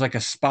then there was like a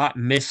spot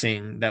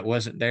missing that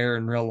wasn't there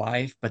in real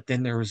life. But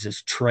then there was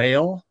this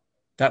trail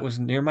that was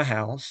near my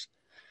house.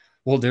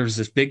 Well, there was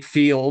this big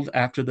field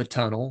after the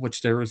tunnel,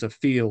 which there was a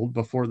field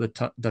before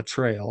the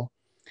trail.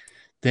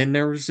 Then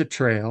there was the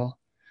trail.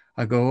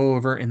 I go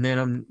over, and then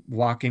I'm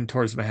walking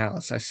towards my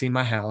house. I see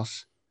my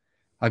house.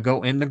 I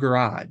go in the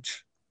garage.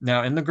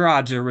 Now, in the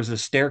garage, there was a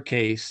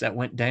staircase that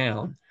went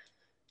down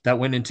that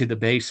went into the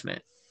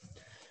basement.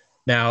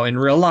 Now, in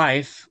real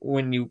life,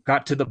 when you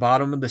got to the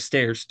bottom of the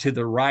stairs, to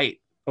the right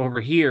over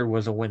here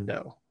was a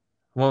window.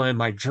 Well, in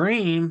my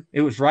dream,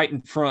 it was right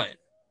in front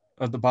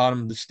of the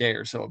bottom of the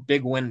stairs, so a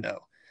big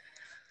window.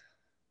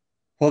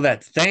 Well,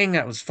 that thing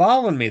that was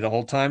following me the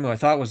whole time, who I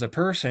thought was a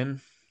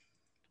person,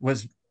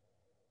 was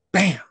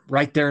bam,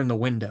 right there in the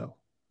window.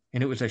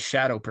 And it was a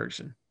shadow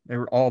person. They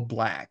were all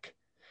black.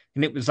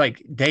 And it was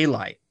like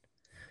daylight.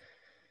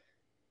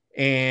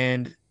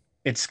 And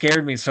it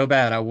scared me so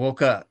bad. I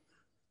woke up,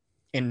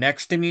 and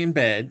next to me in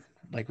bed,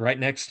 like right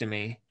next to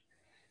me,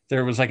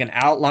 there was like an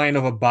outline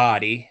of a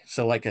body.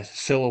 So like a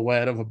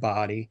silhouette of a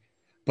body.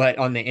 But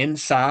on the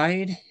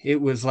inside, it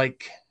was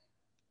like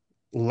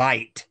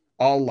light,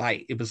 all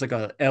light. It was like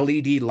a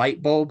LED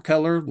light bulb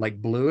color,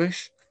 like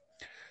bluish,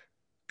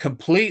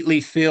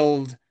 completely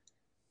filled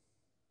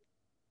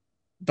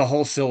the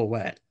whole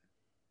silhouette.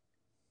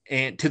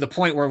 And to the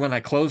point where when I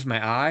closed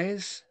my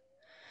eyes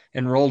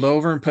and rolled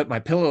over and put my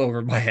pillow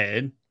over my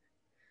head,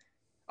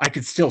 I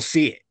could still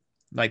see it.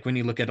 Like when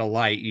you look at a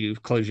light, you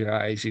close your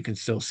eyes, you can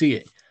still see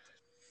it.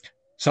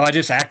 So I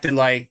just acted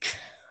like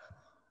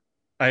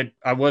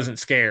I wasn't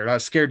scared. I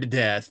was scared to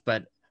death,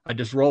 but I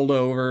just rolled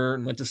over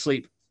and went to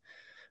sleep.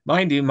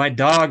 Mind you, my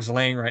dog's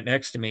laying right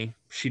next to me.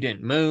 She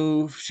didn't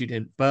move. She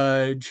didn't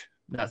budge.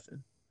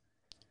 Nothing.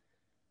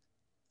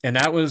 And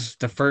that was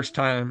the first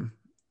time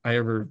I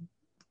ever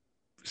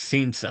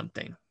seen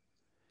something.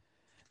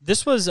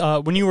 This was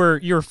when you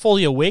were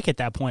fully awake at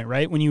that point,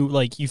 right? When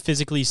you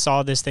physically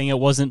saw this thing, it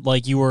wasn't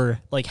like you were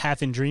like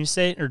half in dream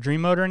state or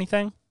dream mode or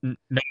anything?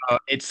 No,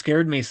 it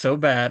scared me so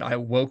bad. I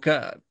woke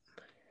up.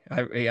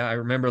 I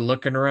remember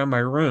looking around my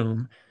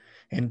room,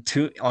 and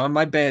on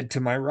my bed to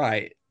my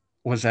right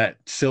was that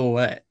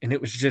silhouette, and it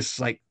was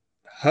just like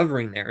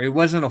hovering there. It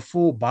wasn't a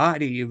full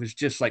body. It was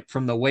just like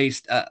from the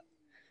waist up,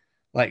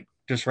 like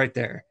just right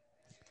there.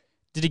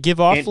 Did it give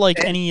off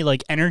any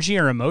like energy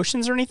or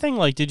emotions or anything?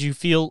 Like, did you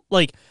feel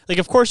like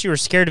of course you were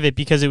scared of it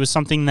because it was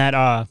something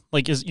that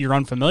you're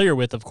unfamiliar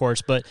with, of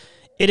course, but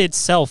it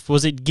itself,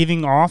 was it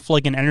giving off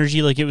like an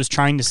energy like it was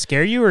trying to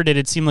scare you, or did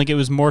it seem like it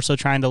was more so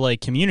trying to like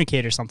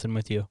communicate or something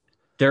with you?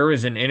 There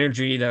was an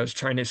energy that was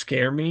trying to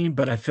scare me,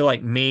 but I feel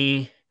like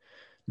me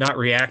not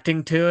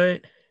reacting to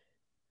it.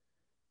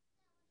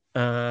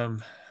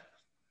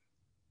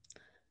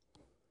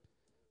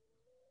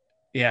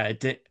 Yeah, it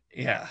did.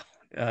 Yeah.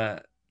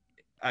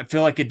 I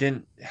feel like it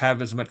didn't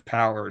have as much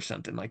power or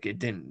something. Like it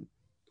didn't,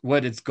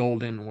 what its goal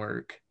didn't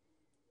work.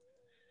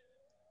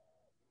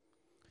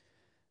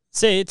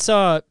 Say it's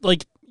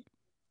like,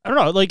 I don't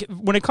know, like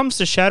when it comes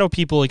to shadow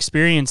people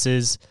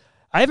experiences,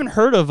 I haven't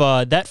heard of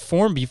that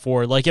form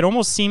before. Like it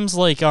almost seems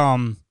like I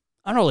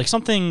don't know, like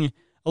something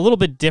a little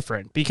bit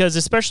different, because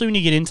especially when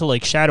you get into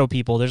like shadow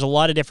people, there's a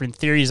lot of different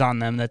theories on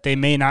them that they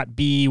may not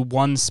be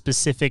one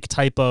specific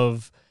type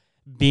of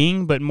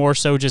being, but more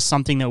so just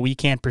something that we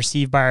can't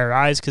perceive by our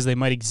eyes because they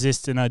might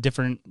exist in a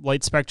different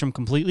light spectrum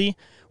completely,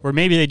 or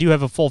maybe they do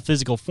have a full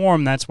physical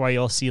form. That's why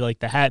you'll see like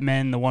the Hat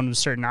Men, the one with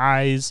certain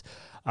eyes,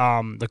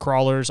 the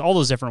crawlers, all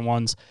those different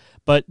ones.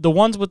 But the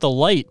ones with the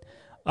light,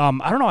 I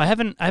don't know. I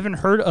haven't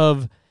heard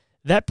of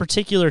that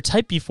particular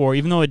type before,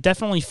 even though it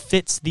definitely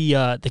fits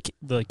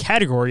the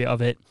category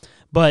of it.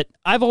 But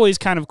I've always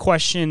kind of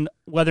questioned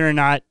whether or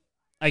not,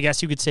 I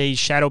guess you could say,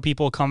 shadow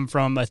people come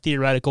from a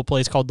theoretical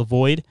place called the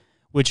void,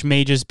 which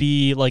may just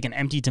be like an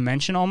empty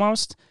dimension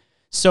almost.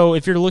 So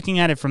if you're looking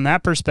at it from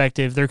that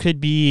perspective, there could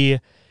be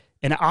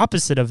an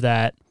opposite of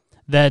that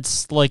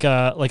that's like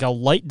a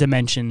light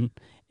dimension,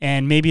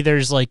 and maybe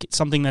there's like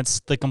something that's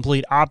the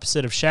complete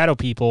opposite of shadow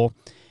people,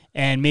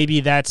 and maybe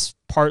that's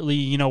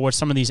partly, what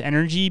some of these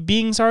energy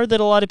beings are that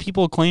a lot of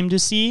people claim to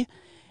see,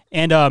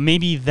 and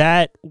maybe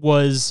that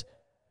was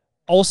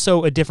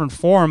also a different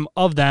form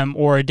of them,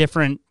 or a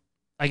different,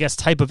 I guess,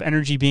 type of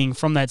energy being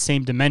from that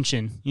same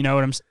dimension. You know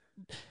what I'm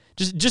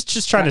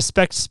just trying to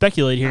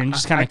speculate here and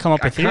just kind of come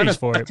up with theories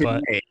for it.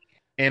 But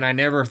and I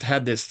never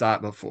had this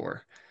thought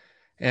before,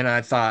 and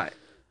I thought,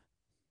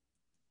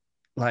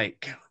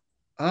 like,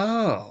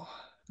 oh,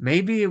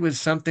 maybe it was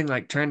something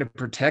like trying to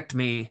protect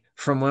me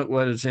from what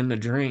was in the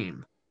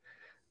dream,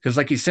 because,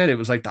 like you said, it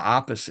was like the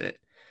opposite.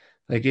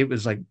 Like it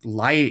was like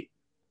light.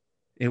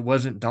 It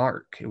wasn't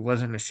dark. It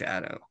wasn't a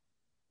shadow.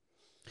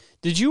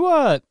 Did you?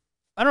 I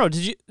don't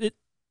know.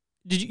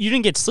 You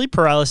didn't get sleep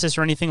paralysis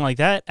or anything like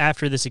that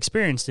after this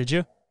experience, did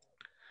you?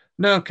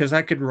 No, because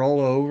I could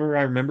roll over.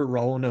 I remember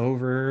rolling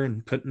over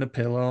and putting a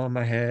pillow on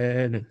my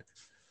head. And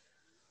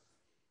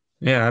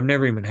yeah, I've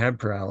never even had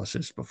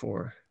paralysis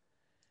before.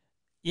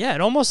 Yeah, it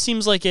almost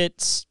seems like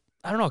it's,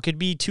 I don't know, it could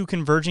be two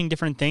converging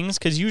different things,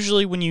 because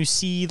usually when you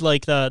see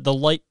like the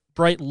light,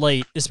 bright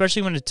light,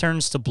 especially when it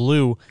turns to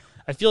blue,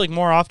 I feel like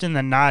more often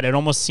than not, it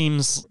almost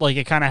seems like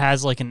it kind of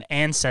has like an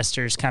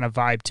ancestors kind of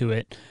vibe to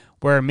it,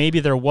 where maybe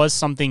there was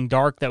something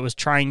dark that was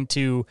trying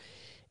to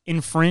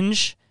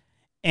infringe,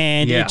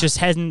 and it just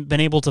hasn't been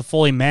able to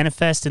fully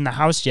manifest in the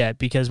house yet.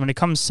 Because when it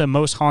comes to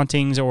most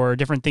hauntings or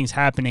different things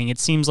happening, it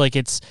seems like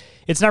it's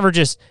never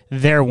just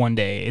there one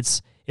day.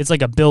 It's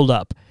like a build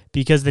up.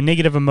 because the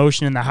negative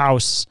emotion in the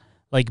house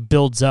like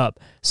builds up.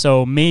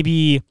 So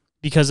maybe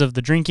because of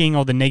the drinking,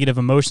 all the negative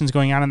emotions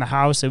going on in the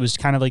house, it was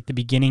kind of like the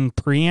beginning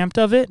preempt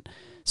of it.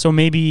 So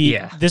maybe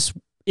this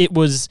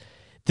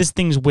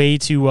thing's way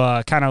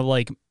to kind of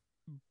like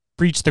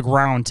breach the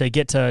ground to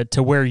get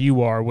to where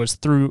you are was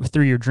through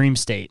your dream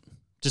state.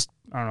 Just,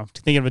 I don't know,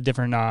 think of a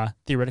different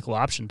theoretical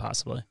option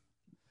possibly.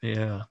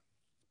 Yeah.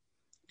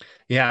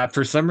 Yeah,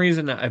 for some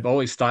reason, I've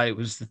always thought it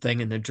was the thing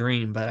in the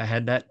dream, but I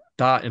had that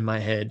thought in my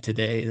head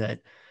today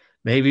that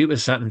maybe it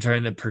was something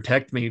trying to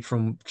protect me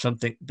from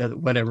something, that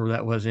whatever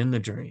that was in the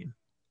dream.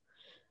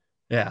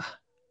 Yeah.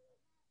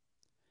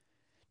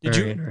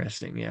 Very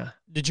interesting. Yeah.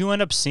 Did you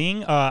end up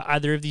seeing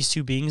either of these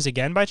two beings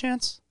again by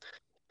chance?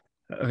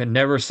 I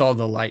never saw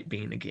the light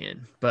being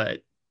again,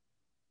 but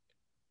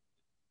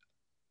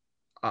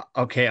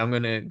okay, I'm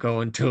going to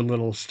go into a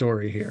little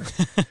story here.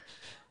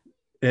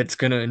 It's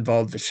going to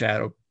involve the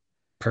shadow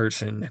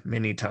person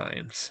many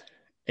times.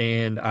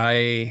 And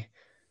I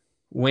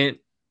went,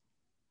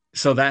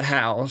 so that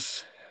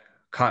house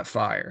caught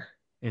fire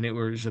and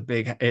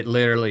it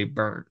literally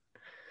burnt.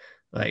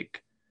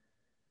 Like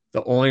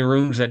the only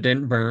rooms that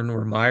didn't burn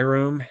were my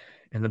room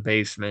and the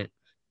basement.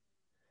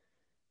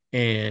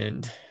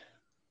 And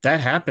that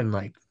happened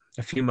like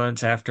a few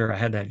months after I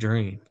had that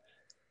dream.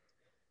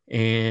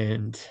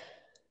 And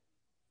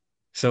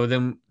so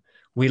then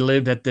we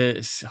lived at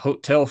this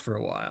hotel for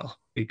a while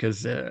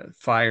because the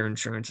fire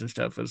insurance and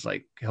stuff was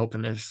like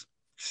helping us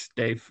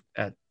stay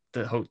at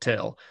the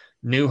hotel,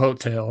 new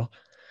hotel.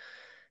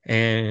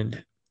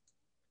 And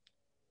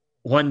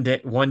one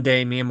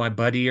day, me and my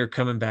buddy are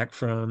coming back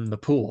from the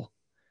pool,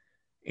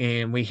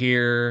 and we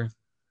hear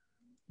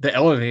the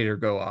elevator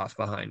go off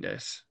behind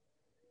us.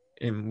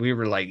 And we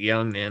were like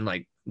young then,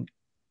 like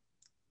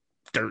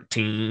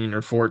 13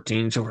 or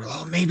 14. So we're,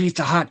 oh, maybe it's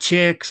a hot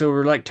chick. So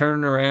we're like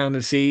turning around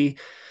to see.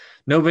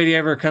 Nobody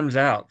ever comes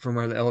out from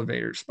where the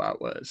elevator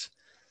spot was.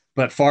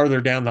 But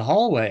farther down the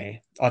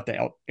hallway at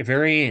the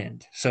very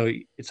end, so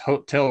it's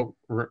hotel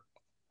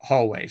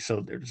hallway.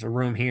 So there's a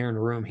room here and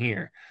a room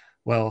here.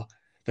 Well,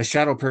 the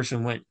shadow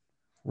person went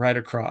right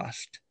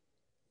across.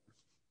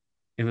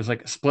 It was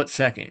like a split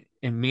second,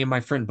 and me and my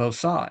friend both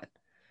saw it.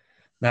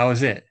 That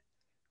was it.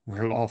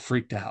 We're all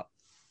freaked out.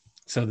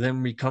 So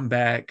then we come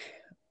back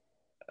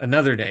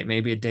another day,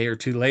 maybe a day or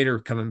two later,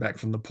 coming back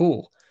from the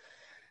pool.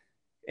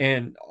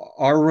 And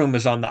our room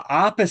was on the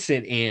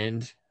opposite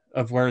end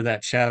of where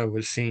that shadow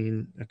was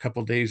seen a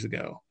couple days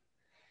ago.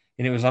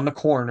 And it was on the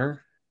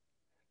corner.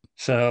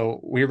 So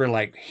we were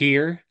like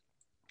here.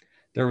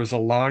 There was a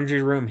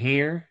laundry room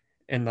here,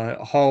 and the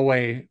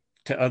hallway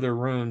to other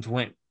rooms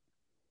went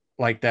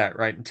like that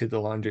right into the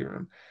laundry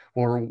room.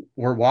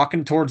 We're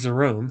walking towards the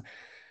room.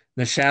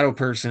 The shadow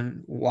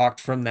person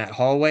walked from that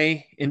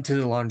hallway into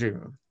the laundry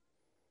room.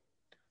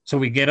 So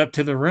we get up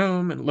to the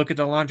room and look at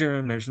the laundry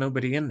room. There's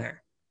nobody in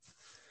there.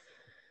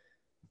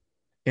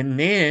 And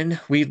then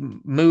we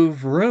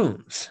move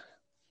rooms.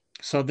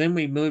 So then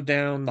we moved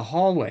down the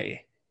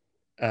hallway,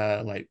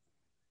 like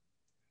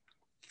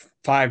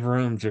 5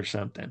 rooms or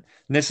something.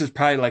 And this is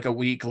probably like a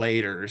week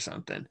later or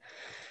something.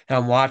 And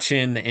I'm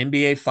watching the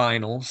NBA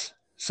finals.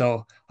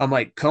 So I'm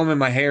like combing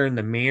my hair in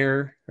the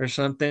mirror or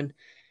something.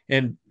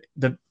 And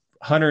the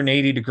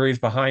 180 degrees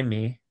behind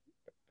me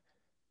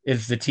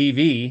is the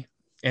TV.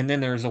 And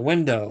then there's a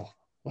window,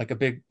 like a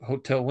big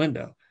hotel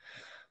window.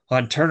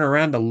 Well, I turn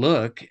around to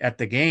look at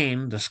the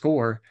game, the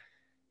score,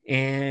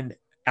 and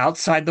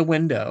outside the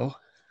window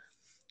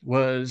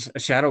was a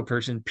shadow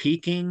person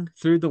peeking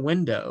through the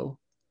window,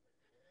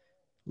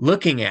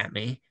 looking at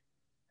me,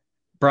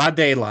 broad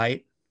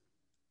daylight.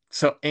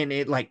 So, and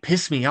it like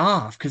pissed me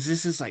off because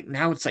this is like,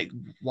 now it's like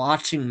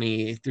watching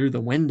me through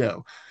the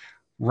window.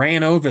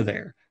 Ran over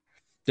there.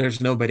 There's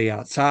nobody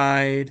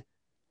outside.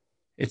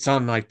 It's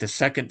on like the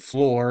second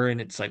floor and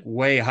it's like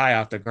way high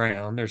off the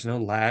ground. There's no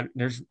ladder.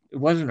 It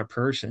wasn't a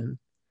person.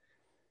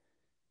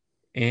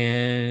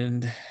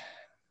 And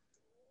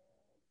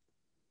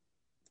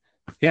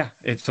yeah,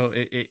 it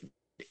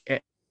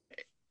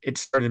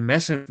started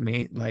messing with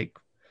me like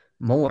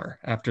more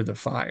after the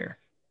fire.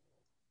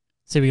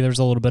 See, there's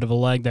a little bit of a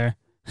lag there.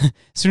 As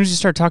soon as you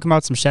start talking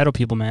about some shadow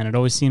people, man, it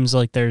always seems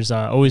like there's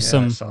always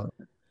some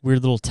weird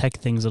little tech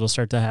things that'll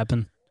start to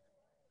happen.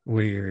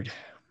 Weird.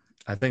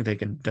 I think they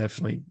can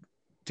definitely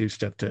do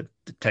stuff to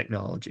the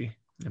technology,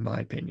 in my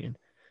opinion.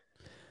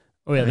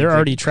 Oh yeah, they're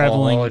already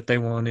traveling if they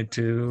wanted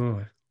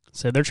to.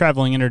 So they're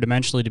traveling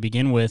interdimensionally to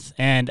begin with,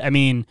 and I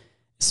mean,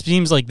 it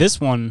seems like this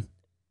one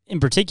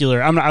in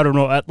particular. I don't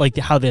know like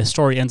how the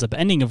story ends up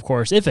ending, of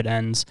course, if it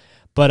ends,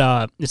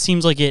 but it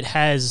seems like it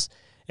has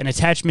an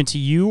attachment to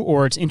you,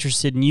 or it's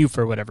interested in you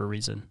for whatever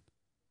reason.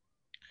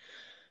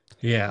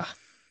 Yeah.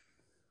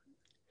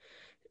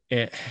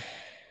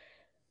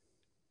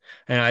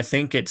 And I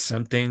think it's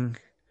something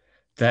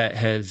that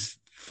has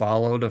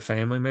followed a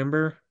family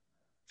member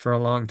for a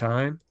long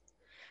time.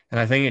 And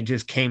I think it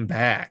just came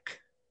back,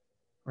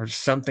 or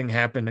something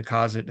happened to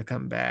cause it to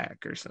come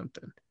back or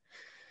something.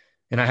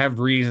 And I have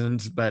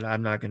reasons, but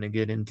I'm not going to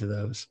get into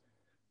those.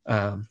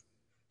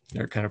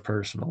 They're kind of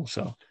personal.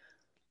 So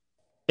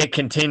it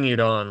continued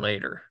on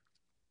later.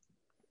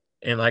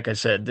 And like I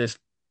said, this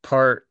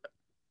part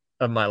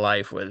of my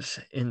life was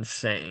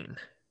insane,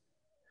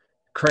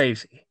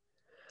 crazy.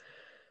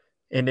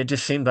 And it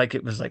just seemed like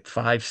it was like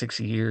 5, 6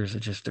 years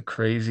of just the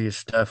craziest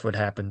stuff would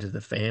happen to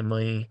the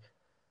family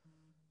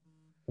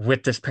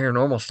with this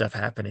paranormal stuff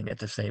happening at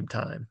the same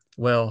time.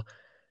 Well,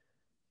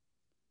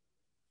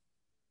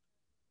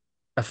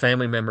 a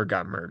family member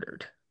got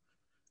murdered.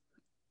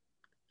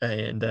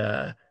 And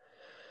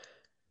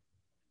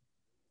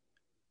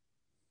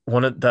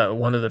one of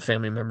the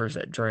family members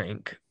that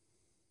drank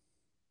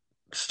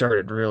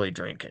started really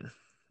drinking.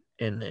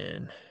 And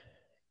then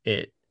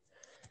it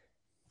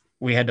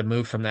we had to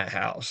move from that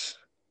house.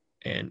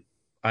 And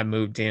I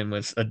moved in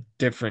with a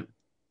different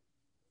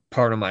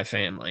part of my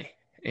family.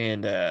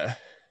 And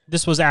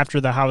This was after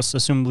the house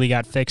assumably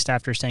got fixed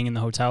after staying in the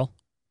hotel.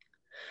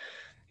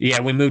 yeah,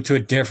 we moved to a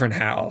different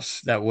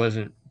house that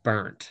wasn't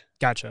burnt.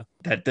 Gotcha.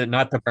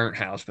 Not the burnt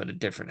house, but a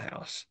different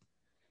house.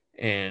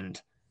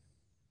 And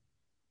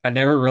I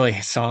never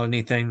really saw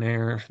anything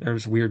there. There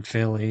was weird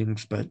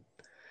feelings, but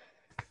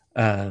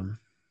um,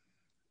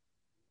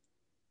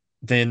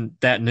 then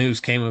that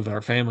news came of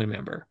our family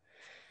member,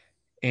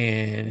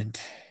 and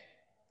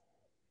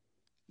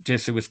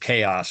just it was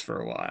chaos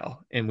for a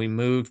while. And we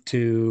moved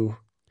to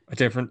a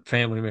different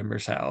family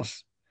member's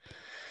house,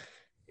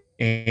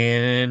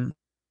 and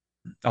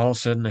all of a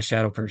sudden, a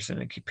shadow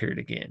person appeared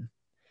again.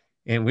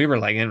 And we were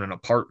like in an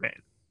apartment,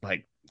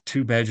 like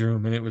 2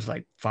 bedroom, and it was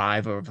like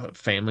five of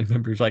family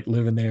members like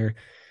living there.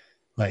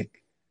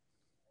 Like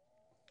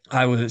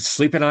I was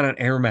sleeping on an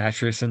air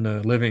mattress in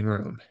the living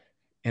room,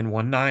 and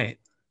one night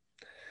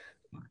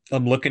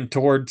I'm looking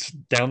towards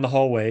down the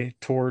hallway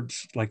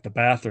towards like the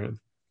bathroom,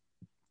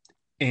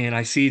 and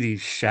I see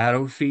these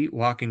shadow feet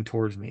walking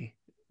towards me.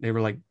 They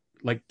were like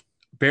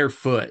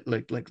barefoot,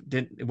 like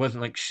didn't it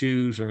wasn't like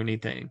shoes or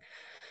anything.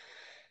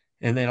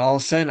 And then all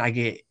of a sudden I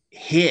get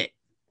hit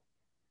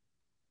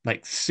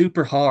like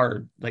super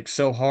hard, like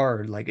so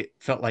hard, like it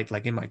felt like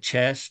in my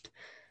chest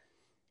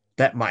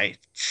that my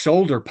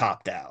shoulder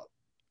popped out.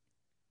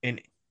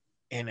 And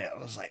and it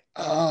was like,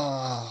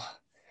 oh.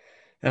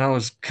 And I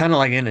was kind of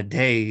like in a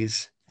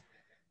daze.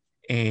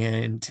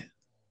 And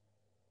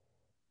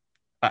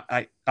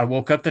I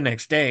woke up the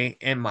next day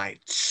and my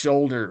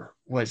shoulder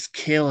was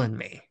killing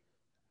me.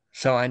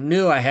 So I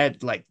knew I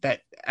had like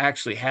that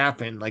actually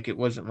happened, like it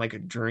wasn't like a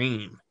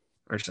dream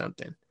or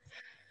something.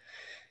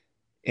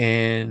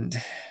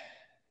 And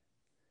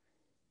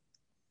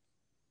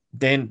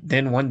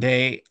then one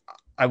day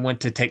I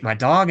went to take my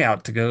dog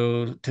out to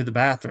go to the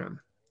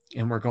bathroom,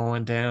 and we're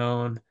going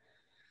down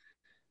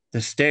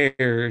the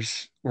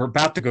stairs. We're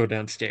about to go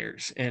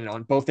downstairs, and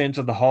on both ends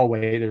of the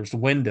hallway there's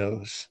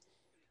windows.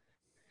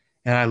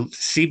 And I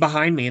see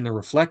behind me in the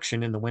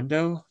reflection in the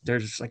window,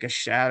 there's like a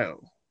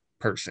shadow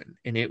person.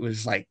 And it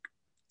was like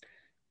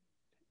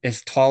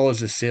as tall as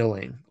the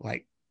ceiling,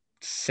 like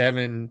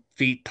 7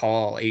 feet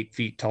tall, 8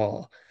 feet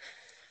tall.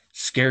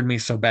 Scared me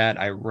so bad,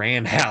 I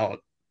ran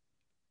out.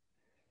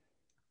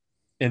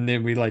 And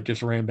then we like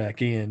just ran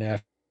back in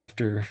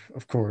after,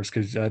 of course,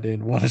 because I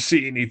didn't want to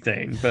see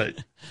anything. But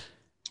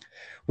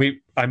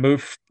I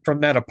moved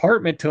from that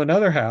apartment to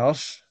another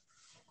house,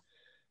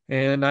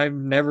 and I've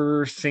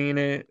never seen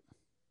it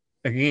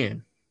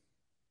again.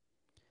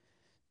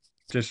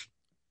 Just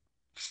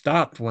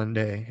stopped one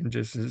day and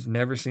just has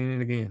never seen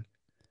it again.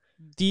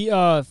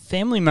 The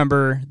family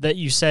member that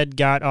you said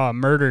got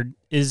murdered,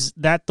 is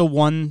that the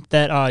one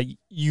that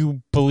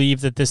you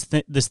believe that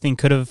this thing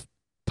could have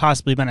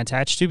possibly been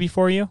attached to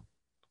before you?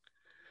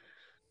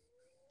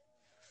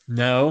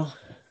 No,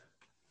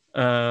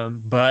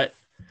 but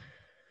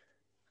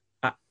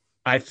I,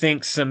 I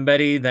think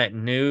somebody that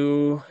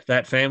knew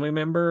that family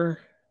member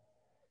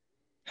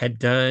had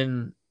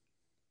done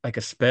like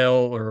a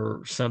spell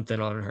or something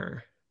on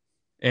her,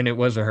 and it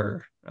was a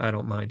her. I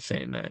don't mind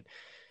saying that.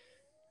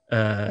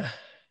 Uh,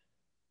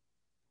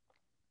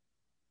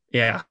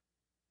 yeah,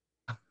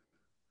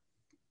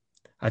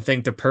 I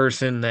think the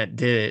person that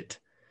did it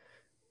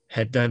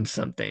had done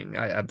something.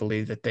 I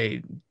believe that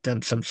they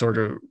done some sort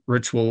of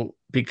ritual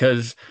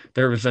because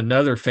there was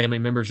another family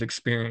member's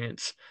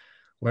experience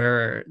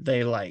where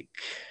they were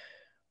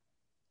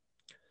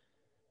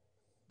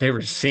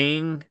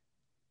seeing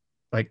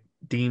like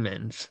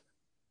demons.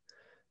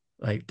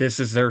 Like this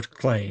is their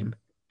claim,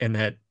 and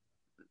that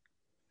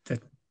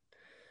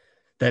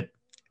that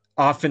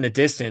off in the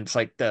distance,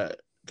 like the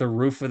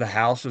roof of the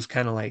house was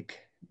kind of like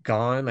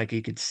gone, like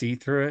you could see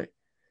through it,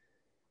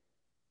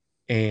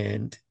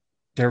 and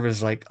there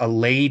was like a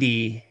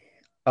lady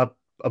up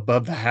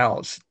above the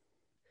house,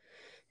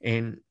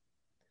 and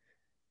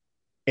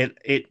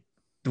it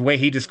the way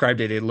he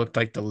described it, it looked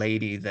like the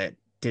lady that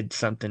did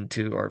something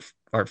to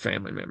our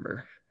family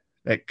member,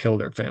 that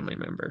killed our family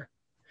member.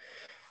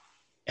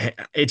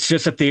 It's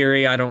just a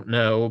theory, I don't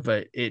know,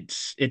 but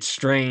it's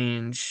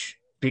strange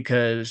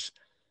because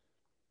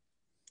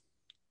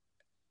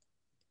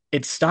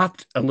it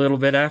stopped a little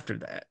bit after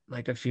that,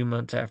 like a few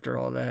months after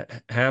all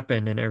that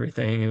happened and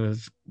everything, it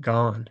was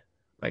gone.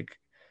 Like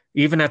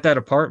even at that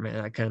apartment,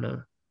 I kind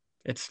of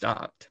it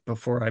stopped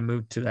before I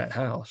moved to that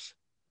house.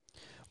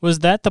 Was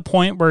that the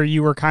point where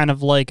you were kind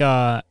of like,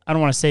 I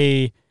don't want to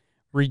say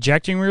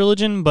rejecting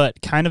religion,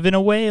 but kind of in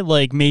a way,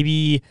 like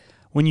maybe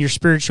when your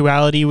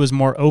spirituality was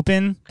more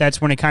open, that's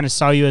when it kind of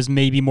saw you as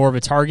maybe more of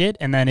a target.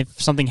 And then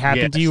if something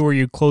happened to Yes. you where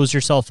you closed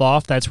yourself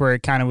off, that's where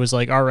it kind of was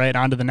like, all right,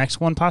 on to the next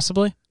one,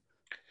 possibly.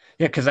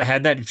 Yeah, because I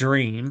had that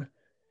dream,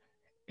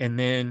 and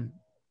then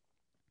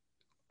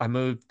I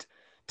moved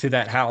to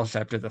that house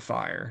after the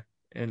fire,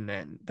 and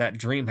then that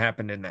dream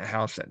happened in that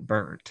house that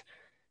burnt.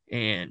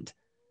 And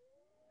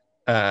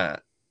uh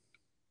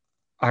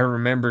I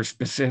remember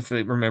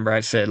I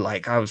said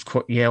like I was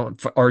yelling,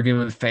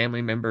 arguing with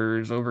family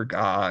members over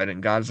God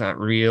and God's not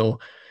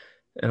real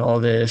and all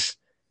this.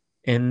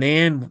 And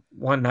then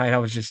one night I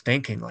was just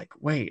thinking like,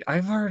 wait,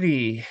 I've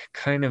already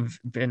kind of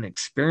been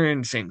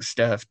experiencing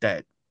stuff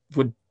that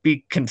would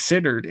be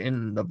considered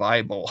in the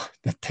Bible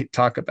that they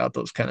talk about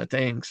those kind of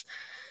things.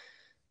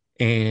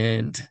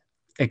 And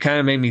it kind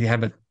of made me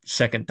have a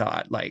second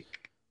thought, like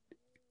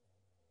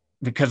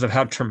because of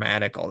how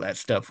traumatic all that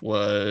stuff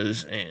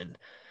was, and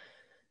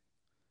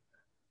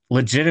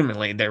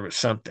legitimately there was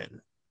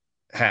something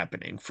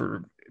happening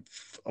for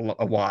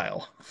a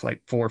while, for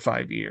like 4 or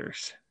 5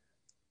 years.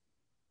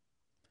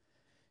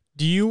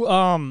 Do you,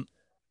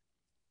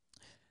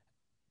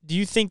 do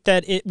you think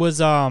that it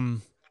was, I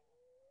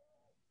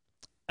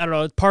don't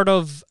know, part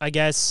of, I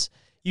guess,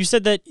 you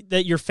said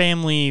that your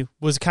family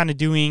was kind of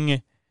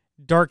doing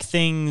dark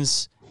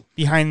things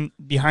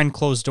behind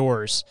closed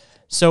doors.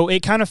 So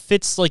it kind of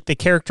fits like the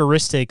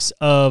characteristics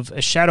of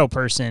a shadow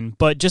person,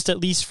 but just at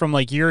least from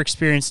like your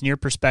experience and your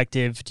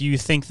perspective, do you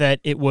think that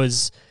it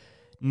was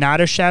not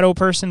a shadow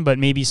person, but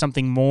maybe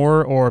something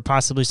more, or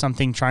possibly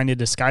something trying to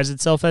disguise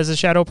itself as a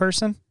shadow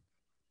person?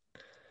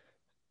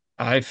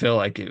 I feel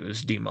like it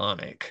was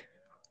demonic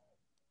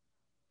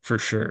for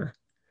sure.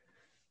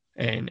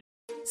 And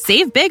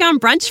Save big on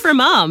brunch for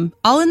mom,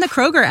 all in the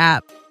Kroger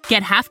app.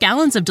 Get half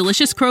gallons of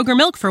delicious Kroger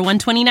milk for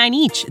 $1.29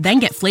 each. Then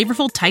get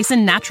flavorful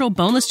Tyson natural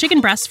boneless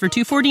chicken breasts for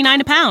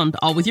 $2.49 a pound,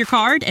 all with your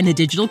card and a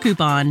digital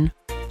coupon.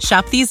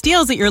 Shop these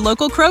deals at your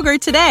local Kroger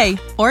today,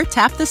 or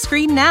tap the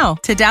screen now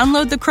to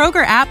download the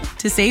Kroger app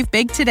to save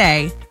big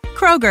today.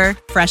 Kroger,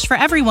 fresh for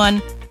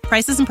everyone.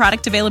 Prices and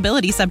product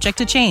availability subject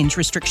to change.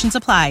 Restrictions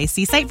apply.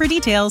 See site for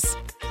details.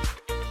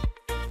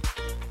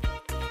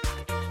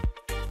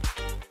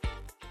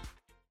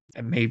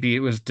 maybe it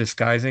was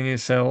disguising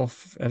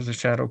itself as a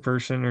shadow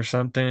person or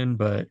something,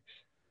 but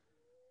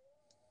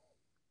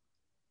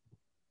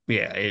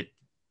yeah,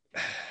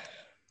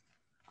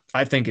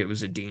 I think it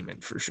was a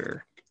demon for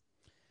sure.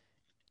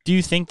 Do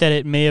you think that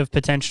it may have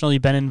potentially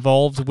been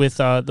involved with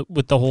the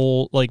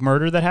whole like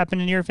murder that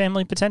happened in your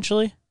family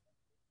potentially?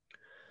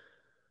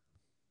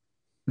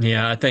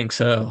 Yeah, I think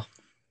so.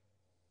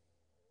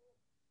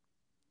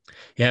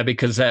 Yeah,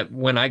 because that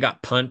when I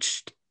got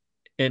punched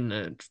in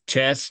the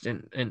chest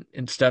and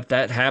stuff,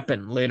 that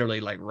happened literally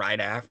like right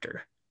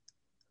after.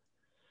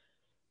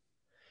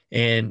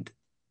 And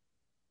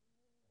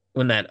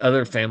when that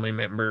other family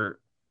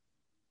member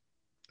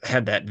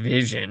had that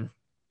vision,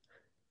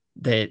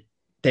 that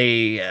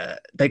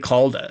they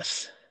called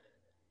us,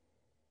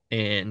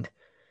 and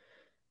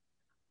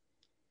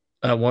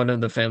one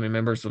of the family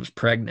members was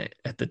pregnant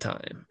at the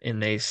time,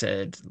 and they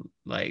said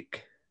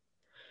like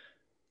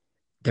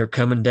they're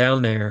coming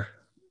down there,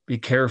 be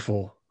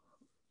careful.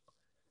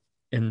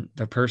 And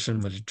the person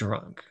was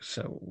drunk,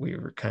 so we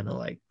were kind of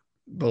like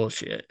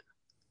bullshit.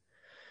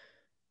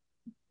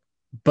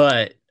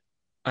 But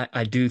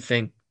I do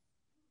think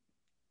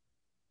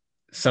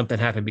something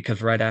happened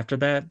because right after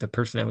that, the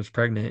person that was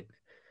pregnant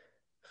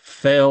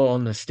fell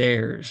on the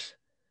stairs,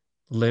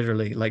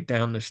 literally like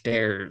down the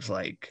stairs,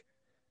 like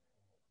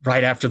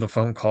right after the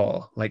phone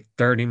call, like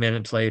 30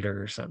 minutes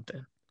later or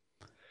something.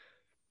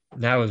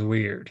 That was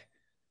weird.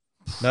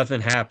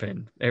 Nothing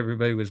happened.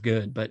 Everybody was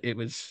good, but it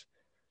was,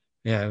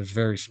 yeah, it was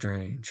very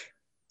strange.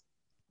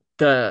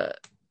 The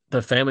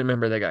the family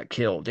member that got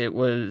killed, it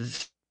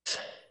was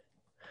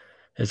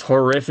as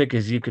horrific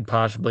as you could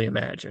possibly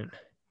imagine.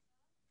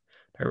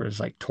 There was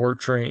like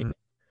torturing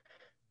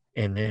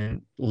and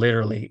then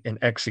literally an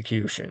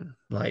execution.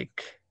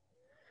 Like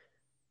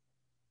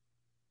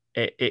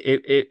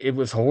it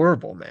was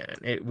horrible, man.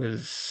 It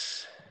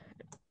was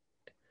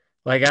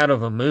like out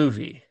of a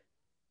movie.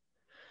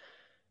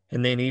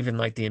 And then even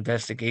like the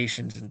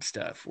investigations and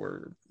stuff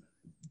were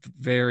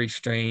very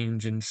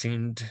strange and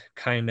seemed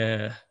kind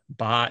of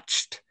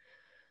botched.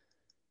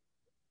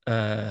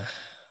 Uh,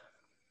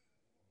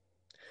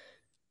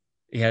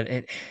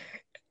 yeah,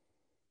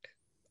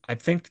 I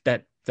think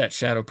that that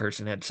shadow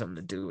person had something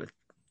to do with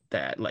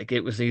that. Like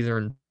it was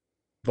either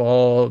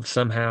involved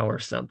somehow or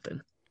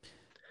something.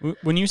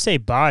 When you say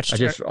botched, I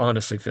just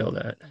honestly feel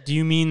that. do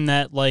you mean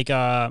that like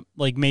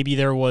maybe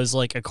there was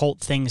like occult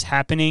things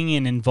happening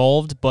and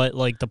involved, but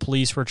like the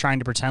police were trying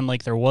to pretend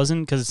like there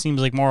wasn't? Because it seems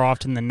like more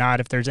often than not,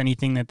 if there's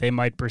anything that they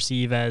might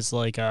perceive as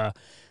like I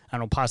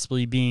don't know,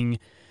 possibly being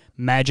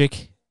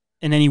magic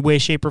in any way,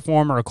 shape, or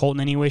form, or occult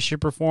in any way,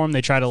 shape, or form,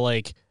 they try to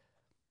like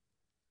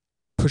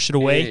push it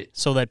away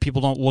so that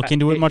people don't look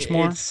into it much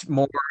more? It's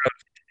more of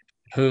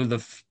who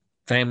the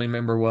family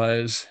member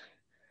was.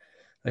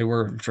 They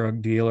were a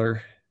drug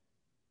dealer.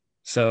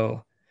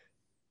 So,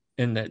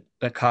 and that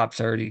the cops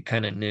already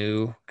kind of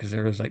knew because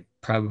there was like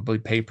probably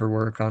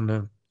paperwork on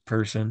the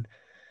person.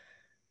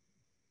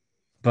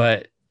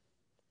 But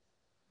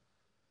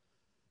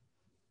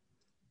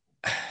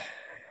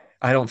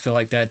I don't feel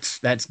like that's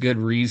good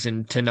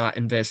reason to not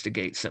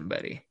investigate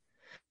somebody.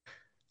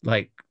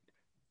 Like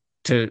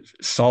to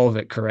solve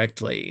it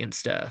correctly and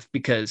stuff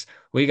because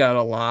we got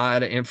a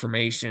lot of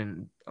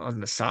information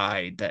on the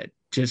side that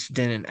just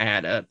didn't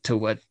add up to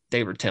what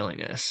they were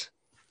telling us.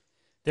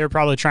 They were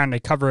probably trying to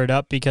cover it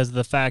up because of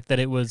the fact that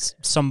it was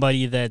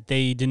somebody that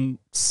they didn't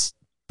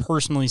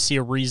personally see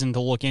a reason to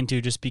look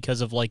into just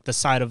because of like the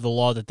side of the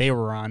law that they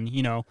were on,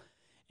 you know.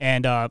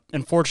 And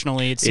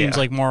unfortunately, it seems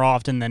like more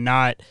often than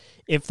not,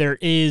 if there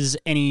is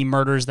any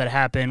murders that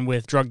happen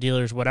with drug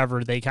dealers,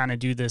 whatever, they kind of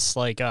do this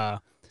like, I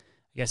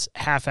guess,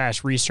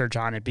 half-ass research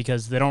on it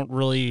because they don't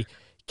really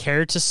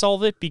care to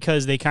solve it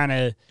because they kind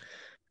of,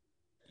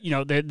 you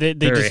know, they very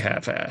just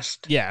half-assed.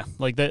 Yeah,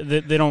 like they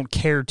don't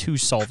care to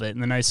solve it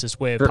in the nicest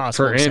way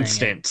possible. For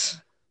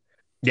instance,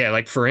 yeah,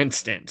 like for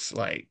instance,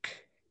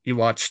 like you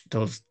watch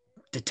those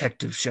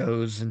detective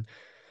shows and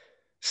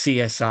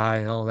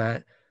CSI and all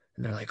that.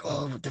 And they're like,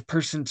 oh, the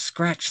person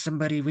scratched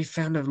somebody. We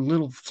found a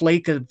little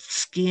flake of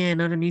skin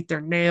underneath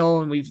their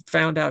nail, and we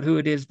found out who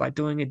it is by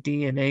doing a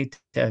DNA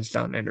test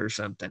on it or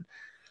something.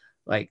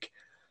 Like,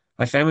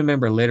 my family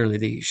member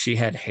literally, she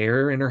had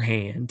hair in her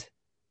hand.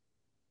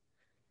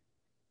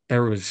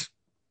 There was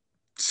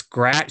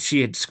she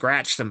had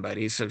scratched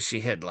somebody, so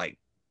she had, like,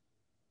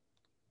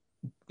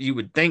 you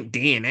would think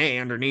DNA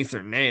underneath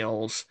her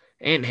nails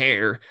and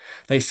hair.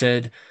 They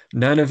said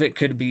none of it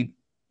could be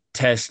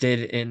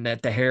tested and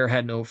that the hair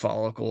had no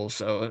follicles,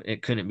 so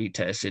it couldn't be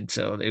tested.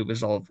 So it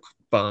was all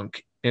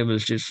bunk. It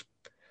was just,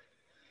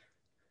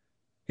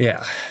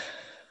 yeah,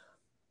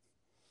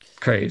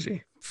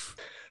 crazy.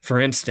 For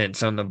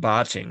instance, on the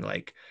botching,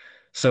 like,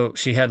 so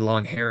she had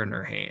long hair in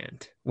her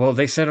hand. Well,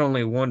 they said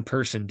only one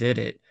person did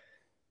it.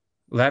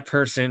 That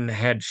person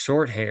had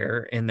short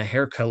hair and the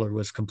hair color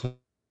was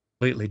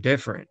completely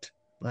different.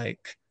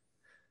 Like,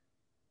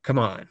 come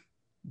on.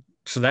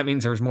 So that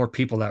means there's more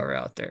people that were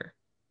out there.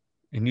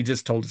 And you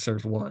just told us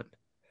there's one.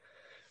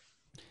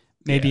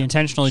 Maybe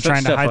intentionally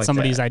trying to hide like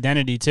somebody's that.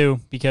 identity too,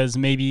 because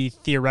maybe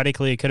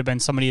theoretically it could have been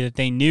somebody that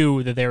they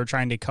knew that they were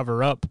trying to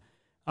cover up.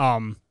 I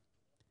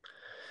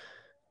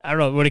don't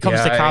know. When it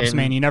comes to cops,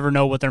 man, you never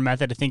know what their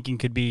method of thinking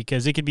could be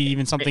because it could be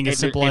even something as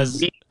simple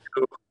as.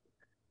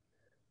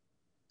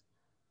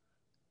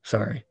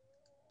 Sorry.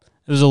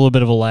 There's a little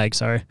bit of a lag.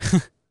 Sorry.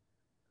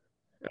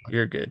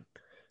 You're good.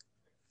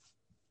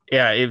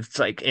 Yeah, it's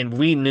like, and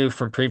we knew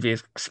from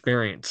previous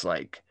experience,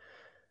 like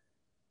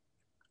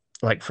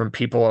from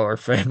people our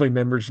family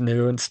members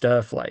knew and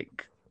stuff,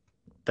 like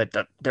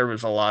that there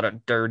was a lot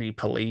of dirty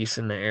police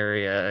in the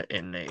area,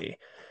 and they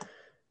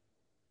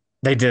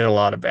did a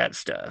lot of bad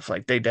stuff.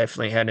 Like they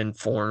definitely had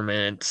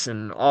informants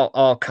and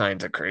all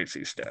kinds of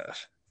crazy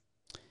stuff.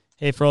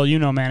 Hey, for all you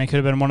know, man, it could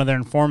have been one of their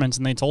informants,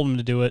 and they told them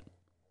to do it.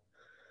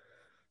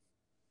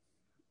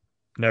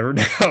 Never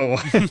know.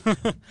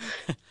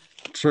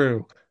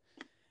 True.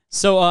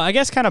 So I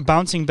guess kind of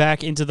bouncing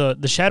back into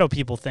the shadow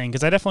people thing,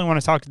 because I definitely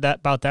want to talk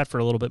about that for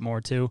a little bit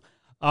more too.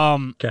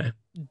 Okay.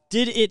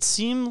 Did it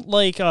seem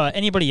like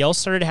anybody else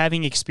started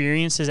having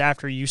experiences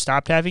after you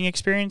stopped having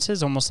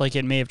experiences, almost like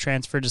it may have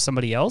transferred to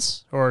somebody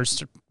else or,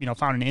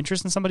 found an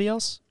interest in somebody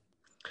else?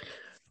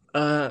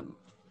 I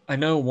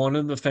know one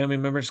of the family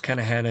members kind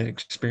of had an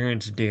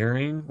experience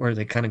daring where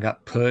they kind of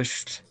got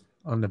pushed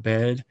on the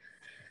bed,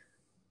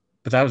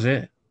 but that was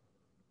it.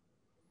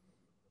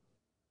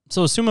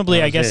 So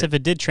assumably, I guess if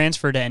it did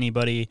transfer to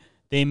anybody,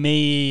 they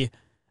may,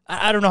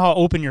 I don't know how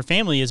open your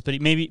family is,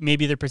 but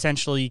maybe they're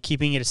potentially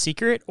keeping it a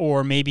secret,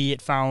 or maybe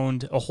it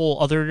found a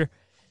whole other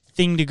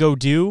thing to go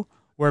do,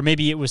 where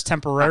maybe it was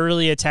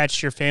temporarily attached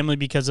to your family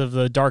because of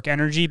the dark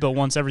energy, but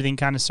once everything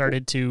kind of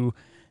started to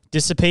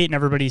dissipate and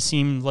everybody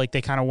seemed like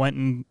they kind of went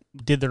and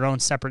did their own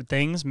separate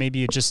things,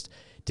 maybe it just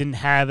didn't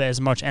have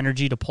as much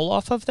energy to pull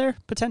off of there,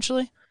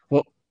 potentially?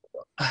 Well,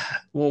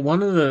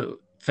 one of the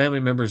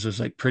family members was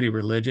like pretty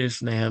religious,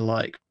 and they had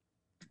like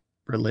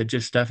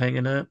religious stuff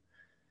hanging up.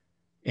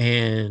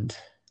 And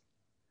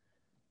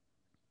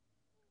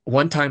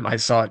one time I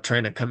saw it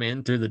trying to come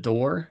in through the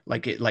door,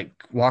 like it like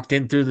walked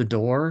in through the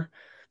door,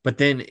 but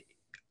then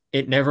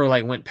it never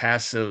like went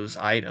past those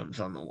items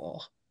on the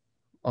wall.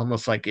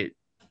 Almost like it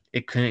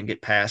couldn't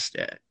get past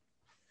it.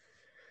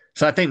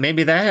 So I think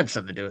maybe that had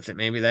something to do with it.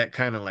 Maybe that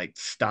kind of like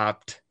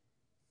stopped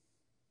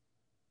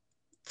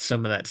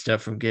some of that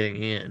stuff from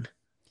getting in.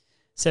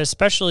 So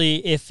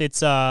especially if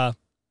it's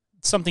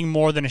something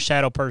more than a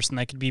shadow person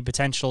that could be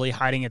potentially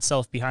hiding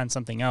itself behind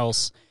something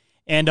else.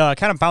 And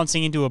kind of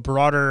bouncing into a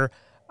broader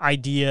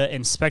idea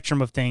and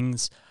spectrum of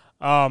things,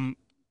 I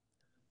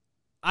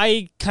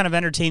kind of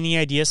entertain the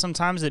idea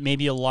sometimes that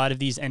maybe a lot of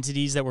these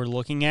entities that we're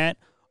looking at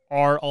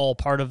are all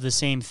part of the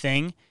same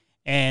thing.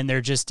 and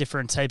they're just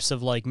different types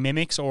of like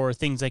mimics or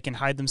things that can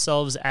hide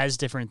themselves as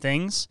different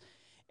things.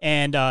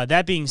 And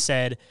that being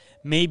said,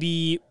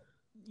 maybe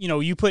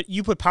you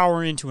put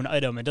power into an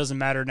item. It doesn't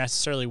matter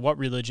necessarily what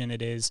religion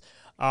it is,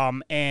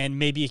 and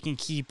maybe it can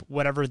keep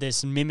whatever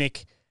this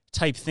mimic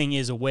type thing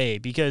is away.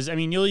 Because I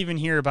mean, you'll even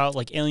hear about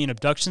like alien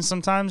abduction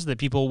sometimes, that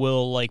people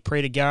will like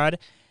pray to God,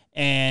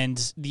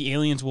 and the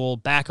aliens will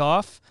back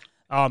off.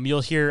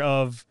 You'll hear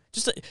of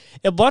just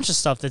a bunch of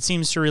stuff that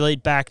seems to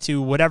relate back to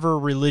whatever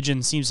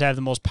religion seems to have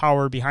the most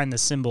power behind the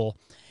symbol,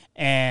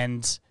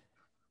 and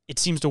it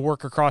seems to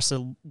work across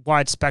a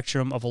wide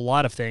spectrum of a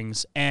lot of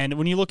things. And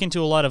when you look into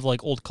a lot of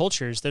like old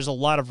cultures, there's a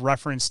lot of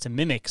reference to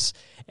mimics,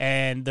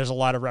 and there's a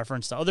lot of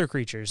reference to other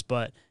creatures.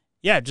 But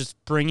yeah, just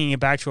bringing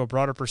it back to a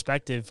broader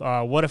perspective,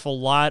 what if a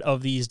lot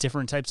of these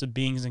different types of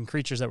beings and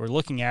creatures that we're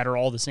looking at are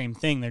all the same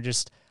thing? They're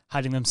just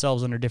hiding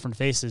themselves under different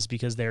faces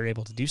because they're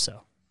able to do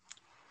so.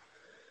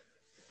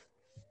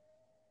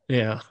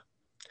 Yeah.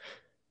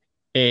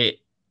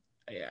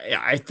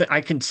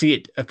 I can see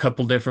it a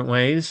couple different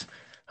ways.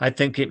 I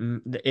think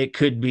it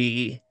could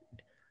be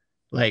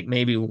like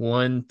maybe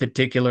one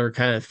particular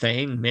kind of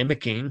thing,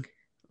 mimicking,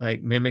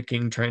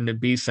 trying to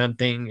be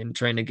something and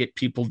trying to get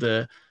people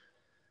to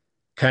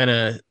kind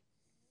of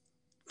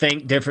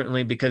think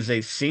differently because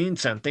they've seen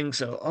something.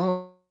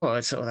 So,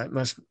 so that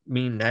must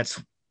mean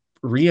that's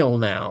real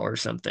now or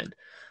something.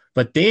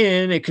 But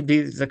then it could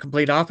be the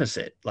complete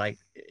opposite. Like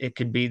it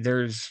could be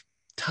there's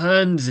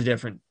tons of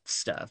different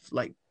stuff,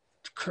 like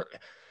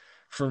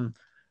from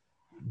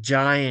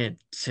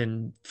giants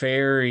and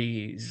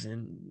fairies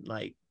and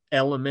like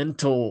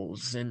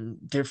elementals and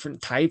different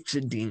types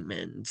of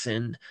demons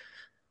and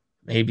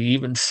maybe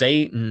even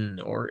Satan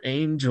or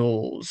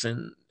angels.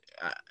 And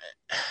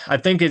I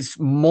think it's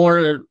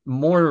more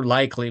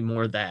likely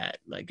more that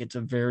like it's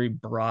a very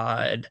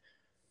broad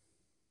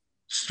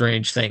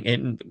strange thing,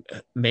 and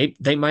maybe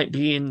they might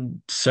be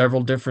in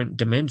several different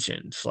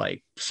dimensions,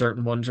 like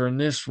certain ones are in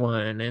this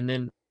one and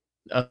then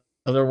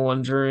other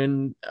ones are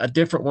in a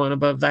different one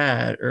above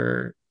that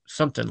or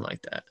something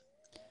like that.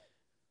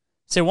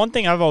 So one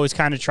thing I've always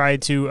kind of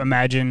tried to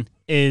imagine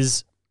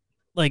is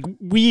like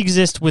we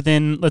exist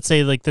within, let's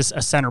say, like this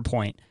a center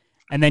point,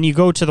 and then you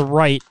go to the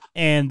right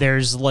and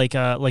there's like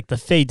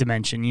the fade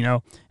dimension,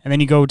 and then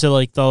you go to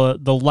like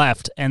the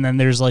left and then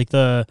there's like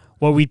the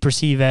what we'd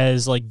perceive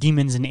as like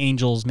demons and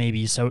angels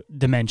maybe so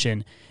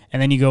dimension,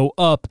 and then you go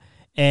up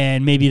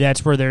and maybe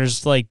that's where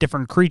there's like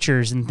different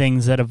creatures and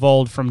things that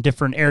evolved from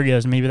different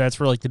areas. Maybe that's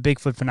where like the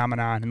Bigfoot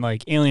phenomenon and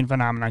like alien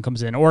phenomenon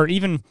comes in, or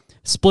even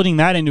splitting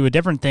that into a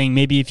different thing.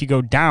 Maybe if you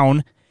go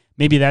down,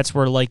 maybe that's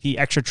where like the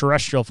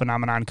extraterrestrial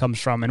phenomenon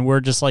comes from, and we're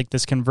just like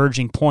this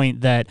converging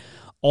point that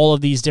all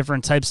of these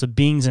different types of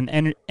beings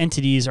and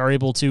entities are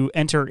able to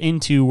enter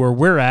into where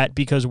we're at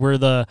because we're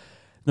the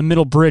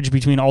middle bridge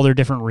between all their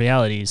different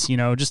realities.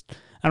 Just,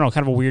 I don't know,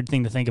 kind of a weird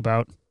thing to think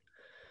about.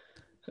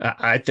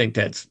 I think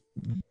that's,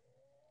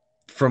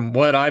 from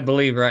what I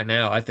believe right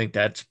now, I think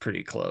that's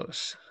pretty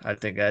close. I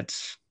think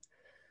it's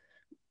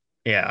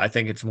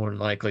more than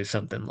likely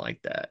something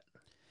like that.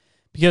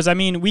 Because, I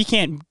mean,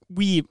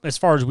 as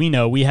far as we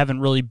know, we haven't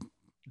really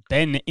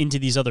been into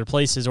these other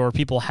places, or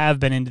people have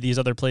been into these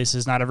other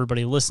places. Not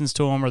everybody listens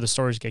to them, or the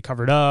stories get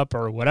covered up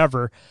or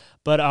whatever.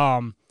 But,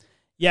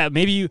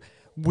 maybe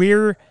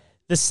we're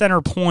the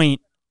center point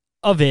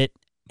of it,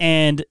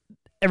 and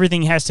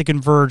everything has to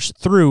converge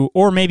through,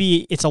 or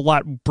maybe it's a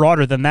lot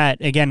broader than that.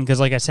 Again,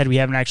 because like I said, we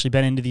haven't actually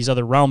been into these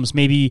other realms.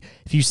 Maybe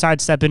if you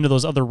sidestep into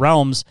those other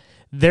realms,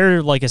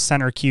 they're like a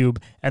center cube,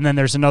 and then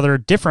there's another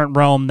different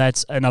realm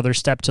that's another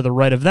step to the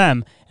right of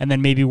them, and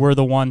then maybe we're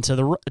the one to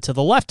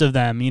the left of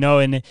them,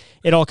 and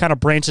it all kind of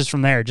branches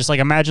from there. Just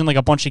like imagine like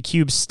a bunch of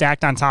cubes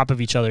stacked on top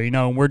of each other,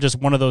 and we're just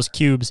one of those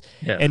cubes,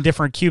 and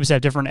different cubes have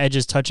different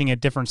edges touching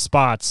at different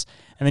spots,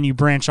 and then you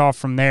branch off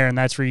from there, and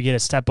that's where you get a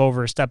step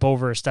over, a step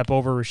over, a step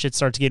over, where shit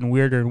starts getting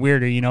weirder and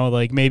weirder,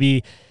 like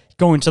maybe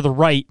going to the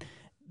right,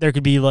 there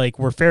could be like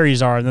where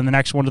fairies are, and then the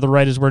next one to the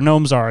right is where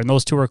gnomes are, and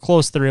those two are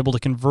close. They're able to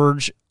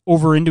converge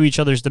over into each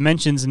other's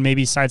dimensions and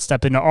maybe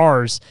sidestep into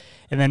ours.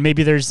 And then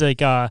maybe there's like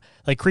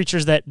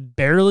creatures that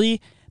barely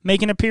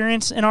make an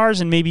appearance in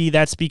ours, and maybe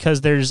that's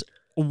because there's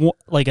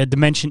like a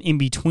dimension in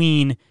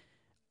between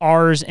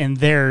ours and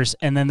theirs,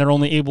 and then they're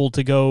only able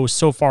to go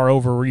so far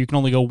over, where you can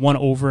only go one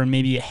over and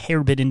maybe a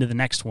hair bit into the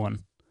next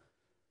one.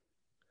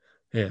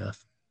 Yeah.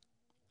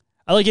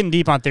 I like getting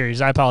deep on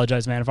theories. I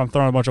apologize, man, if I'm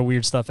throwing a bunch of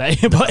weird stuff at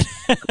you, but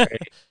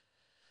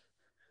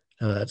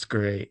Oh, that's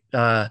great.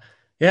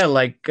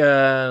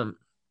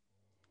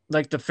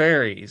 Like the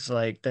fairies,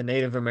 like the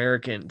Native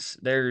Americans.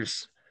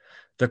 There's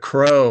the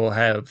Crow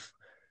have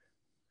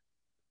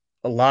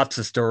lots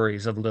of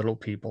stories of little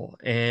people,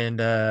 and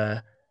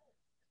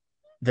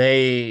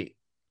they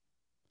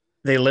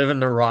live in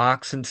the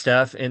rocks and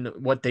stuff. And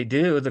what they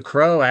do, the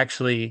Crow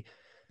actually,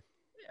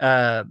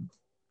 uh,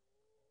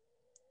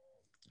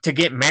 to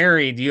get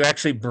married, you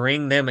actually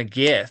bring them a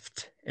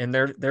gift, and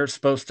they're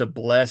supposed to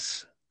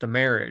bless the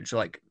marriage,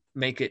 like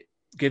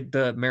give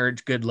the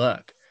marriage good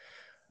luck.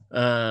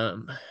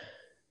 Um,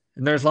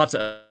 And there's lots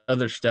of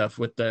other stuff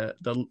with the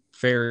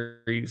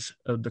fairies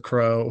of the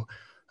crow.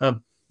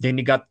 Then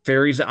you got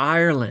fairies of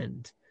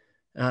Ireland.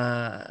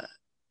 Uh,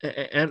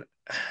 and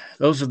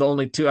those are the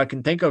only two I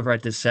can think of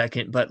right this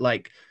second. But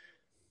like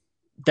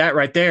that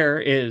right there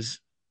is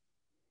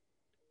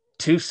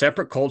two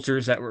separate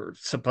cultures that were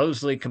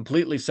supposedly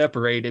completely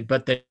separated,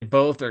 but they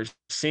both are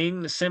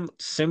seeing the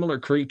similar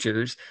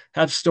creatures,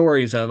 have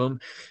stories of them,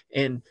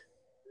 and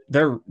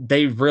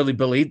they really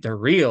believe they're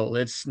real.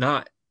 It's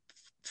not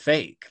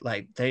fake.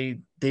 Like they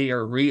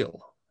are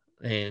real,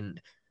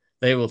 and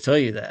they will tell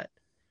you that.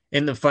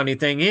 And the funny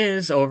thing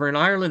is, over in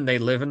Ireland, they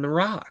live in the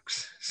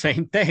rocks.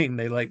 Same thing.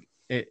 They like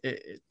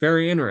it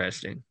very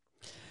interesting.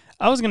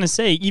 I was gonna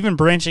say, even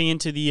branching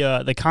into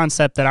the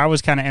concept that I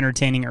was kind of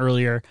entertaining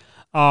earlier.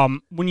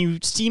 When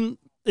it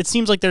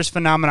seems like there's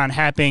phenomenon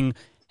happening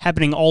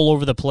all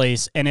over the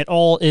place, and it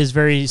all is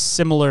very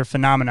similar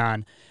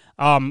phenomenon.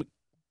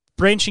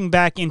 Branching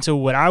back into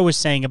what I was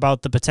saying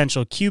about the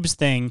potential cubes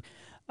thing,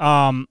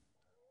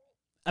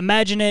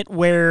 imagine it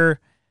where,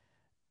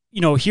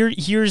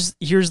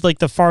 here's like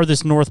the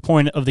farthest north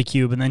point of the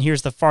cube, and then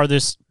here's the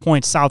farthest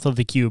point south of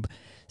the cube.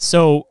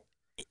 So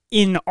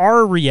in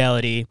our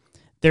reality,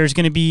 there's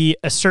going to be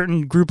a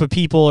certain group of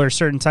people or a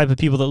certain type of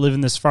people that live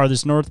in this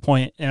farthest north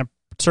point, and a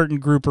certain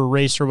group or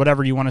race or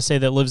whatever you want to say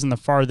that lives in the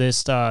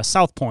farthest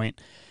south point.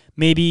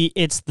 Maybe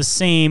it's the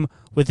same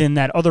within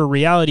that other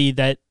reality,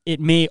 that it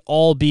may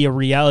all be a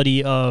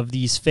reality of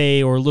these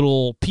fae or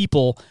little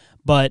people,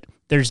 but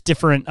there's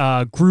different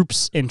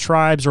groups and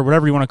tribes or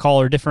whatever you want to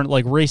call it, or different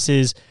like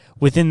races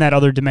within that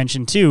other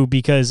dimension too,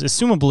 because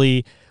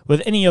assumably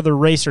with any other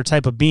race or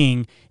type of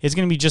being, it's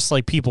going to be just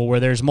like people, where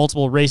there's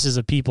multiple races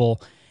of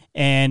people,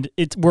 and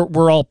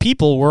we're all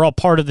people, we're all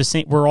part of the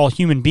same, we're all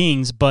human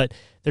beings, but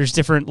there's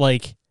different,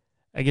 like,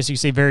 I guess you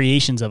say,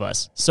 variations of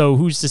us. So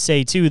who's to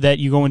say too that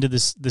you go into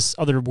this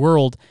other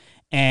world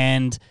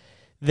and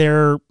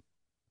they're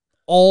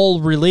all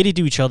related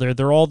to each other,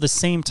 they're all the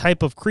same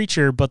type of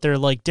creature, but they're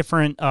like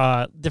different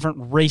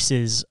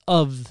races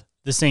of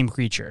the same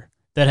creature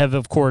that have,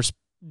 of course,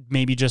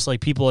 maybe just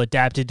like people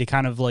adapted to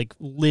kind of like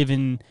live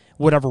in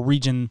whatever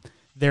region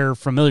they're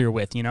familiar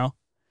with,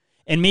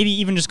 And maybe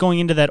even just going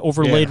into that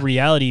overlaid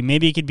reality,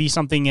 maybe it could be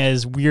something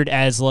as weird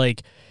as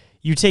like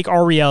you take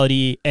our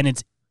reality and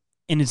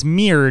it's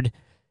mirrored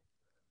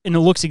and it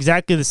looks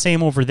exactly the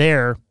same over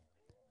there,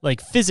 like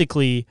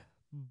physically,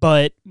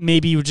 but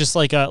maybe just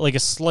like a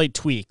slight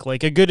tweak.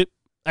 Like a good,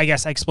 I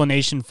guess,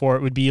 explanation for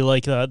it would be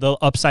like the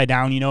upside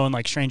down, and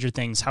like Stranger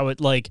Things, how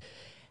it like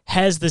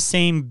has the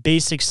same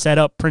basic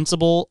setup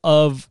principle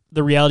of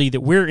the reality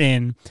that we're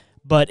in,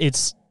 but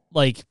it's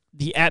like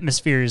the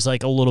atmosphere is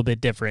like a little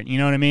bit different. You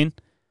know what I mean?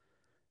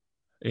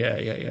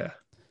 Yeah.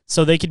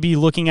 So they could be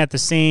looking at the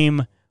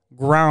same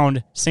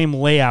ground, same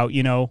layout,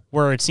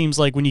 where it seems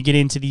like when you get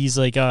into these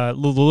like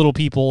little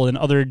people and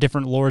other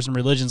different lores and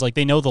religions, like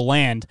they know the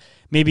land.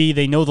 Maybe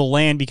they know the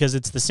land because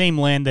it's the same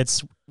land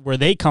that's where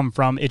they come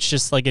from. It's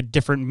just like a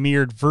different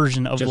mirrored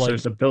version of just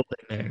there's a building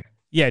there.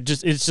 Yeah,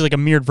 it's just like a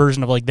mirrored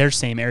version of like their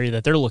same area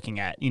that they're looking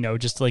at,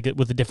 just like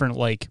with a different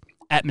like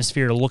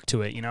atmosphere look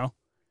to it,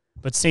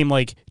 but same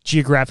like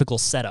geographical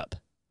setup.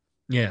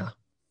 Yeah.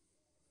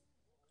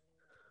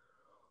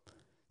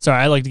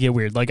 Sorry, I like to get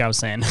weird, like I was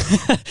saying.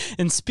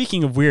 And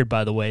speaking of weird,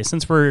 by the way,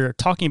 since we're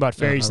talking about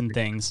fairies and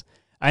things,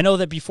 I know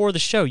that before the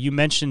show you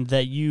mentioned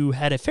that you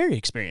had a fairy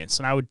experience,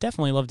 and I would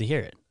definitely love to hear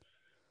it.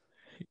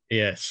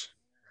 Yes.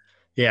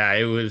 Yeah,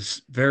 it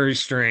was very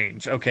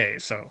strange. Okay,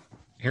 so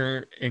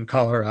here in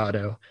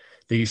Colorado,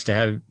 they used to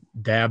have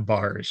dab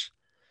bars,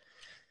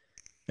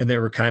 and they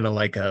were kind of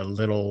like a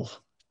little,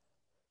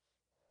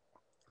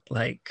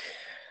 like,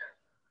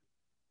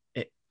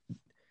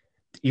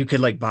 you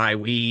could like buy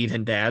weed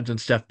and dabs and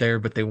stuff there,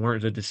 but they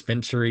weren't a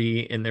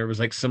dispensary. And there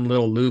was like some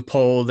little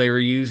loophole they were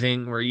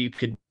using where you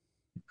could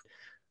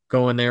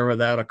go in there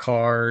without a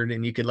card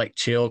and you could like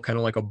chill kind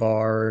of like a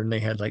bar. And they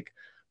had like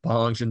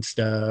bongs and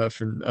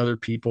stuff and other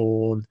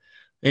people. And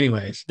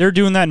anyways, they're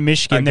doing that in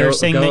Michigan. They're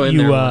saying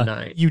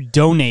that you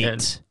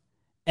donate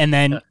and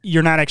then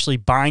you're not actually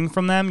buying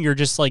from them. You're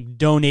just like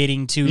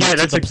donating to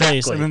the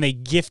place, and then they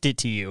gift it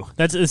to you.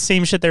 That's the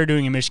same shit they were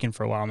doing in Michigan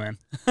for a while, man.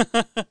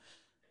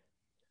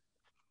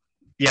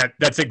 Yeah,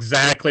 that's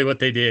exactly what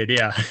they did.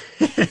 Yeah.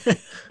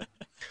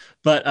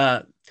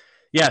 But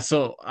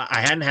so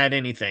I hadn't had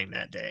anything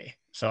that day.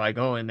 So I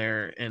go in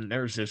there and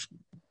there's this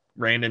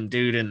random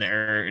dude in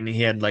there and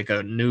he had like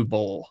a new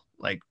bowl,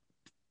 like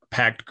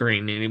packed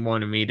green, and he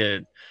wanted me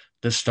to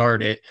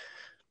start it.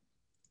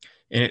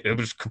 And it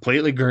was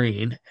completely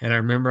green. And I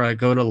remember I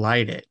go to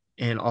light it,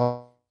 and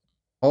all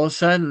of a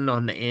sudden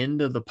on the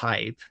end of the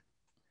pipe,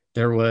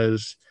 there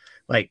was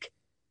like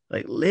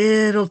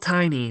little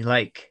tiny,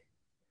 like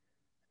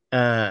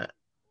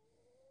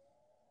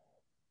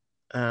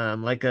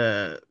like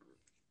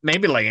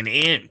maybe like an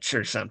inch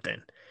or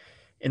something,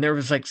 and there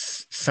was like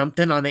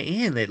something on the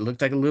end that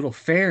looked like a little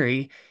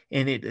fairy,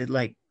 and it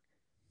like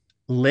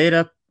lit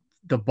up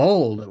the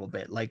bowl a little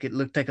bit. Like it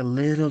looked like a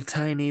little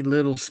tiny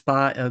little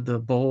spot of the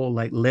bowl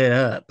like lit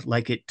up,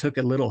 like it took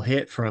a little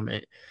hit from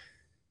it,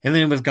 and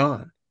then it was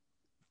gone.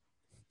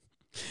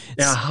 And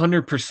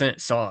 100%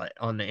 saw it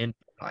on the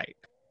input pipe.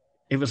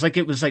 It was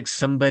like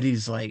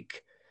somebody's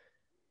like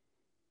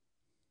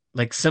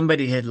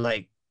somebody had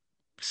like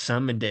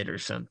summoned it or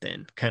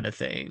something kind of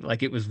thing.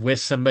 Like it was with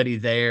somebody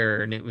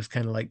there, and it was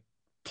kind of like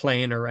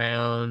playing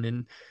around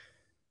and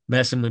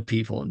messing with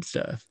people and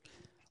stuff.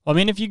 Well, I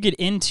mean, if you get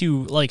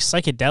into like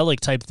psychedelic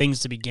type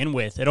things to begin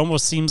with, it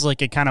almost seems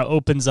like it kind of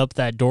opens up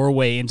that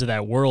doorway into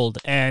that world.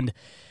 And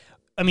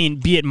I mean,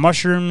 be it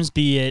mushrooms,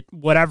 be it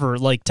whatever,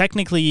 like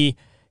technically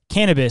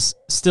cannabis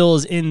still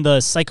is in the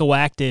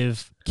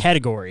psychoactive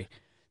category.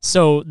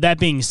 So that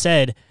being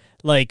said,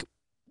 like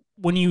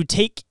when you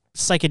take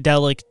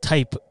psychedelic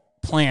type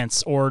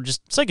plants or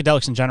just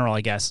psychedelics in general,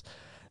 I guess,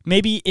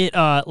 maybe it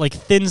like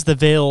thins the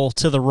veil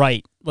to the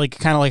right, like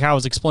kind of like how I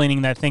was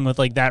explaining that thing with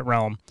like that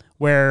realm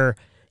where,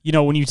 you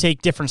know, when you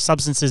take different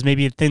substances,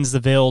 maybe it thins the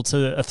veil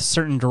to a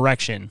certain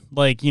direction.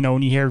 Like, you know,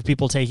 when you hear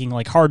people taking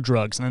like hard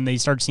drugs and then they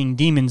start seeing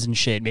demons and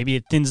shit, maybe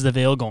it thins the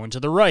veil going to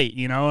the right.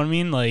 You know what I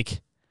mean?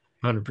 Like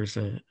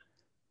 100%.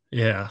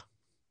 Yeah.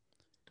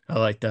 I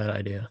like that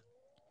idea.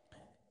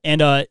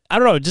 And I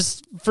don't know,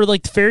 just for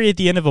like the fairy at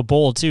the end of a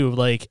bowl too.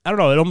 Like, I don't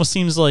know, it almost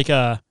seems like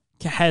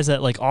has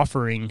that like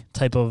offering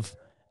type of.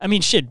 I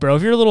mean, shit, bro.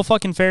 If you're a little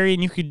fucking fairy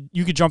and you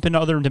could jump into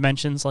other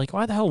dimensions, like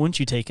why the hell wouldn't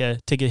you take a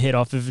hit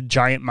off of a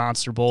giant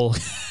monster bowl?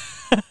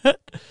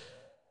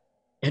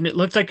 And it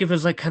looked like it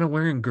was like kind of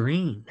wearing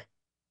green.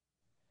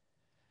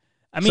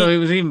 I mean, so it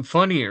was even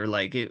funnier.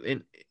 Like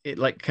it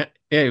like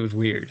yeah, it was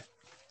weird.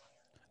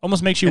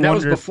 Almost makes you and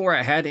wonder. That was before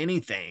I had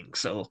anything.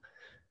 So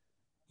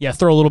yeah,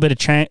 throw a little bit of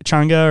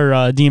changa or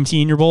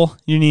DMT in your bowl.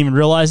 You didn't even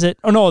realize it.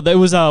 Oh no, that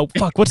was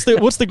fuck. What's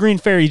the green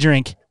fairy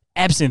drink?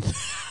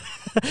 Absinthe.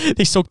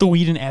 They soak the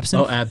weed in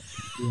absinthe.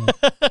 Oh,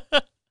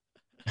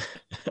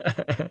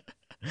 yeah.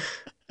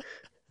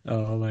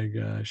 Oh my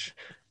gosh.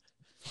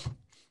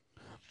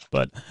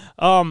 But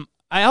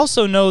I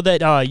also know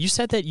that you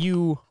said that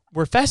you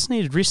were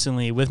fascinated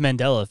recently with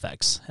Mandela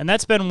effects, and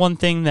that's been one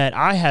thing that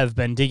I have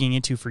been digging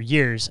into for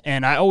years,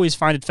 and I always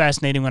find it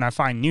fascinating when I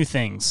find new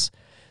things.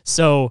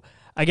 So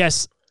I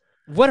guess,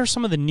 what are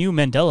some of the new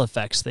Mandela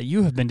effects that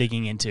you have been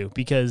digging into?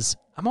 Because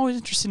I'm always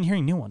interested in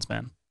hearing new ones,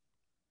 man.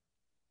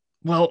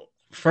 Well,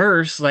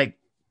 first, like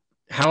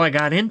how I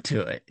got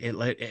into it.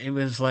 It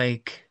was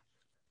like,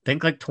 I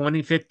think like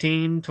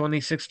 2015,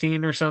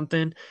 2016 or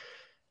something.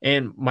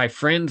 And my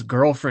friend's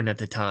girlfriend at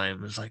the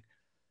time was like,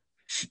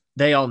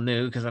 they all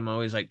knew because I'm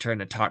always like trying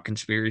to talk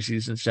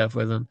conspiracies and stuff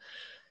with them.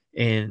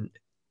 And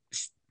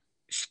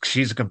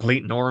she's a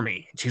complete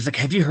normie. She's like,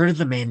 have you heard of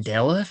the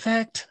Mandela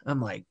effect?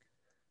 I'm like,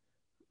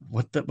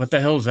 what the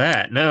hell's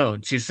that? No.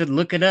 And she said,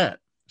 look it up.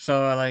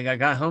 So I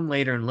got home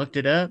later and looked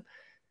it up.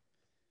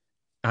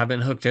 I've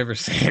been hooked ever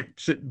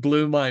since. It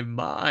blew my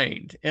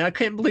mind. And I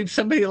couldn't believe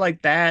somebody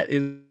like that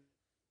is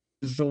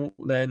the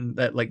one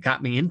that like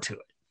got me into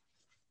it.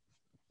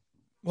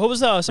 What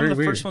was some of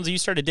the first ones that you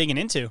started digging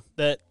into?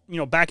 That, you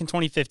know, back in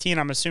 2015,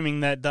 I'm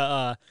assuming that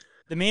the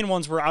main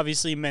ones were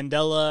obviously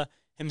Mandela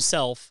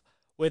himself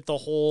with the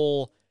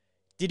whole,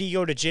 did he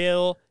go to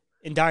jail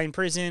and die in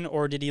prison,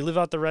 or did he live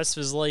out the rest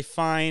of his life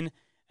fine?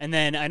 And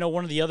then I know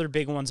one of the other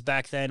big ones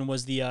back then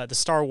was the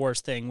Star Wars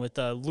thing with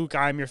Luke,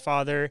 I'm your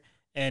father,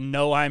 and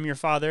No, I'm your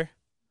father.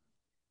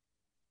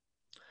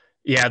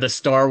 Yeah, the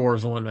Star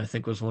Wars one I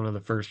think was one of the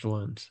first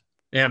ones.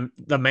 Yeah,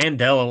 the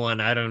Mandela one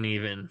I don't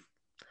even.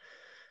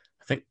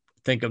 I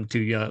think I'm too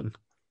young.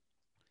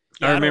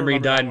 Yeah, I remember he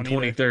died in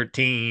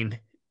 2013,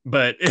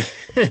 but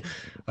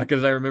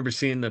because I remember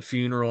seeing the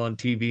funeral on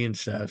TV and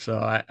stuff. So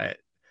I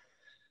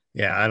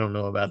don't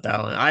know about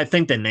that one. I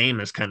think the name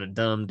is kind of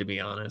dumb, to be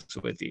honest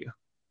with you.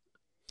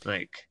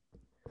 Like,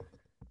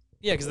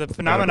 yeah, because the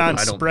phenomenon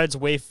spreads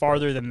way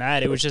farther than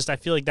that. It was just, I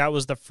feel like that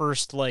was the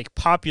first like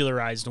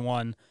popularized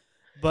one.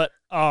 But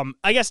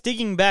I guess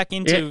digging back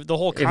into the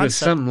whole concept. It was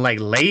some like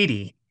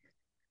lady.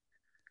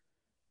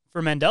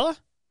 For Mandela?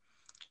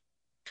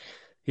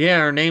 Yeah,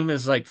 her name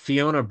is like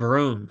Fiona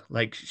Broom.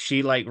 Like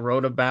she like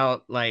wrote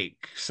about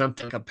like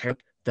something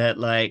that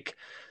like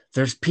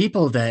there's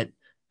people that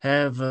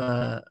have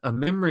a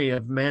memory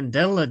of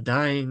Mandela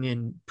dying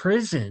in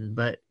prison,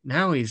 but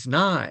now he's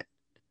not.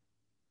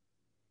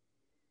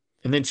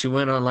 And then she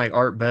went on like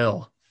Art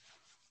Bell.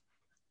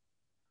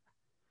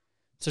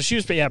 So she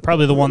was,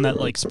 probably the one that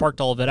like sparked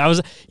all of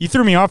it. You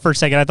threw me off for a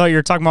second. I thought you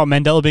were talking about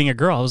Mandela being a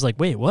girl. I was like,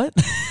 wait, what?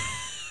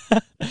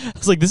 I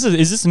was like, is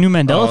this a new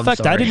Mandela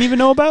effect I didn't even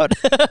know about?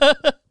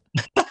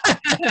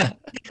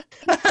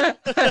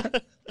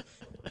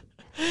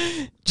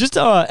 Just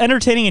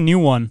entertaining a new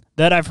one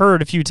that I've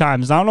heard a few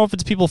times. I don't know if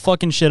it's people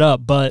fucking shit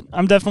up, but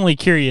I'm definitely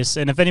curious.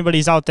 And if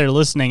anybody's out there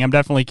listening, I'm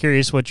definitely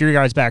curious what your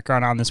guys'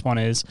 background on this one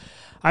is.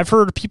 I've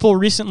heard people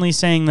recently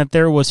saying that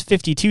there was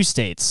 52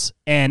 states,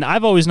 and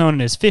I've always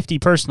known it as 50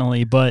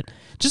 personally, but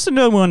just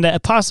another one to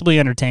possibly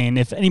entertain.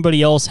 If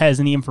anybody else has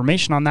any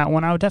information on that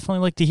one, I would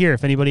definitely like to hear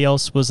if anybody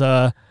else was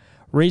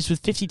raised with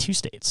 52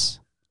 states.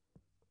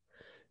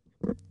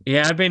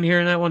 Yeah, I've been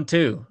hearing that one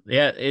too.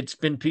 Yeah, it's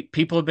been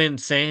people have been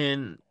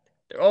saying,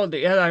 "Oh,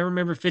 yeah, I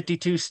remember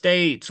 52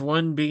 states,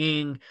 one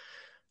being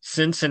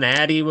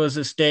Cincinnati was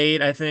a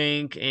state, I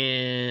think,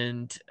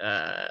 and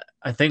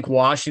I think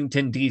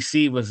Washington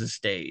D.C. was a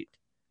state."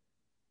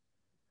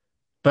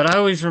 But I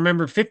always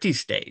remember 50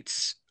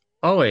 states.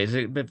 Always,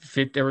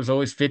 there was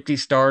always 50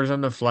 stars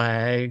on the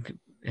flag.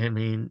 I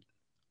mean,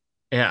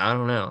 yeah, I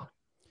don't know.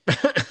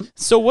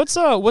 So what's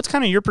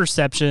kind of your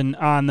perception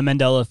on the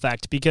Mandela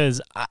effect?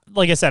 Because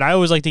like I said, I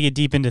always like to get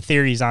deep into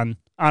theories on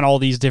all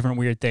these different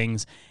weird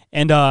things.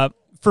 And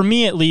for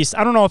me at least,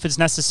 I don't know if it's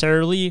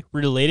necessarily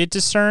related to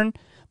CERN,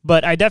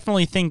 but I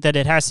definitely think that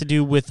it has to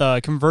do with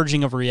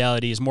converging of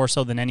realities more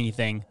so than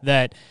anything.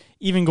 That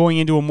even going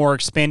into a more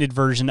expanded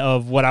version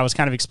of what I was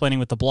kind of explaining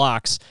with the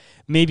blocks,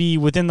 maybe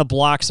within the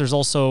blocks there's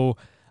also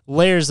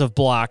layers of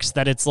blocks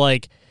that it's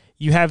like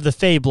you have the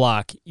Fey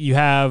block, you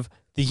have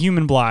the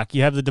human block,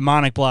 you have the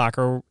demonic block,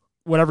 or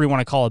whatever you want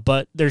to call it,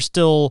 but there's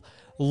still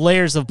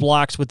layers of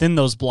blocks within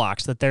those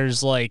blocks, that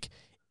there's like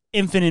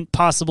infinite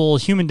possible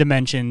human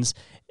dimensions,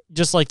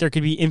 just like there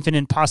could be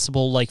infinite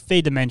possible like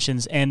Fey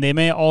dimensions, and they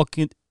may all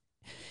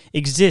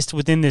exist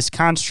within this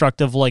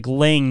construct of like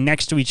laying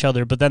next to each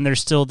other, but then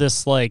there's still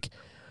this like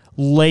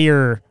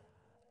layer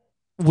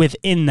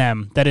within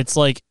them that it's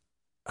like,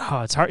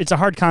 oh, it's hard. It's a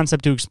hard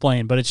concept to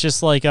explain, but it's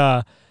just like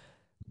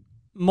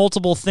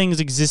multiple things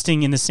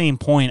existing in the same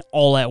point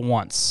all at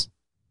once.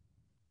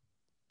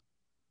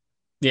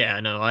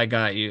 Yeah, no, I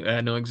got you. I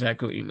know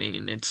exactly what you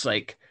mean. It's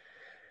like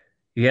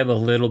you have a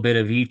little bit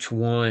of each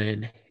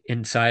one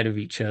inside of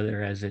each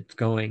other as it's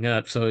going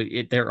up. So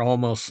they're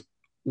almost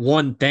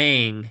one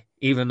thing,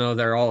 even though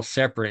they're all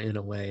separate in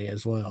a way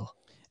as well.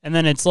 And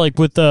then it's like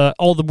with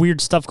all the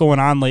weird stuff going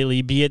on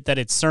lately, be it that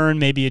it's CERN,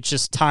 maybe it's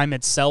just time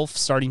itself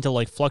starting to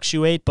like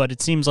fluctuate, but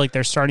it seems like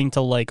they're starting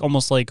to like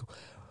almost like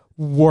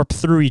warp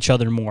through each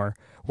other more,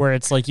 where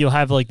it's like you'll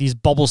have like these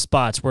bubble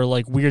spots where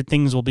like weird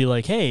things will be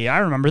like, hey, I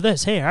remember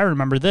this. Hey, I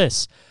remember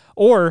this.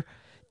 Or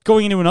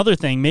going into another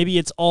thing, maybe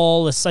it's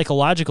all a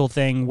psychological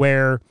thing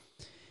where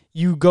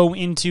you go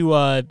into,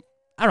 I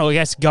don't know, I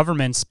guess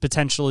governments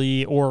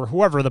potentially, or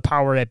whoever the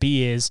power that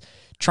be is,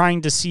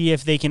 trying to see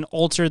if they can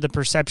alter the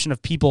perception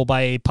of people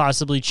by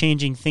possibly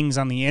changing things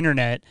on the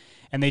internet.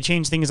 And they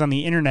change things on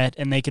the internet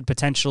and they could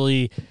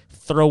potentially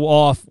throw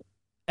off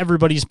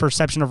everybody's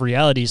perception of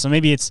reality. So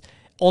maybe it's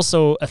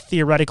also a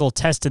theoretical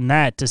test in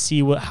that to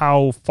see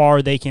how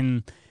far they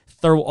can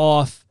throw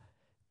off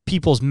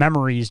people's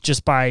memories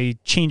just by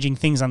changing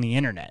things on the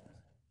internet.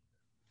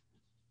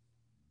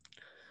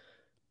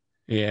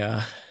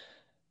 Yeah.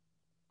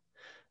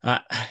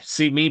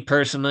 See, me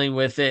personally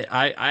with it,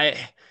 I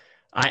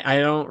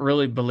don't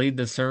really believe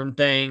the CERN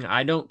thing.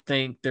 I don't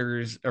think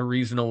there's a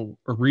reasonable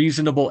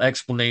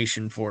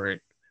explanation for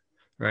it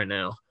right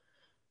now.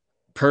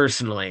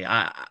 Personally,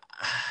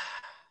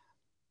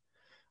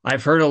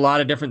 I've heard a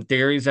lot of different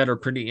theories that are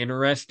pretty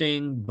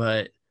interesting,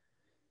 but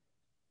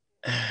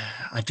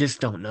I just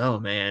don't know,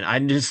 man.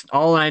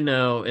 All I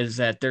know is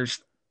that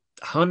there's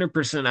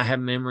 100% I have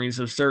memories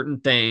of certain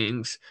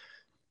things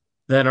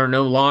that are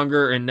no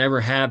longer and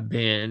never have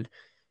been,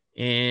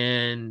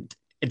 and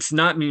it's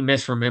not me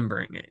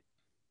misremembering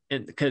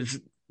it. Because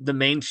the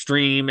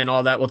mainstream and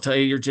all that will tell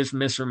you you're just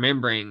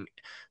misremembering.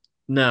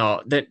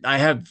 No, that I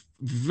have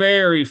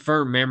very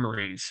firm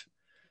memories,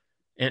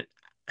 and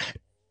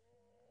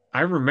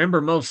I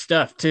remember most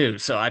stuff too.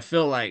 So I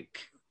feel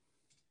like,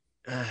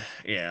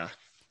 yeah.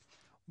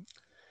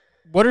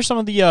 What are some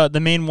of the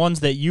main ones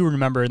that you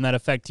remember and that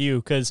affect you?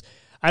 Because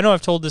I know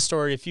I've told this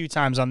story a few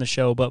times on the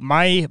show, but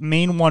my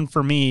main one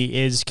for me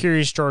is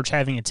Curious George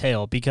having a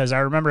tail, because I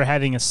remember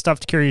having a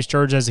stuffed Curious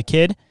George as a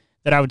kid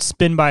that I would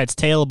spin by its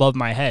tail above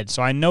my head.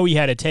 So I know he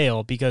had a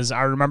tail because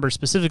I remember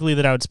specifically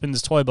that I would spin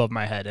this toy above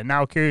my head, and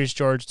now Curious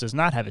George does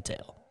not have a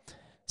tail.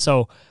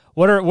 So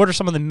what are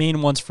some of the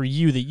main ones for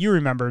you that you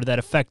remember that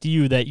affect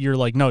you that you're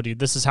like, no, dude,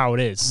 this is how it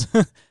is?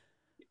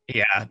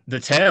 Yeah, the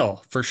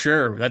tail for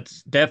sure.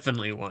 That's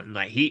definitely one.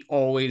 Like he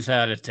always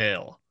had a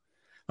tail.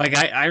 Like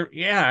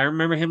yeah, I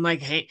remember him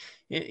like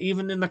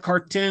even in the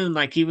cartoon,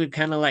 like he would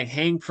kind of like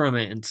hang from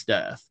it and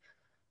stuff.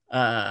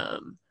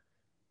 Um,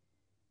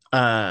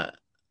 uh,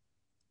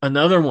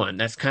 Another one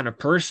that's kind of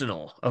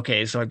personal.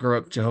 Okay, so I grew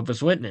up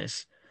Jehovah's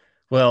Witness.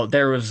 Well,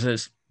 there was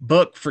this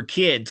book for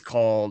kids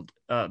called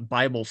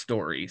Bible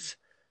Stories,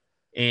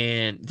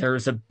 and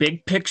there's a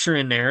big picture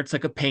in there. It's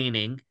like a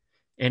painting,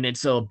 and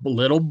it's a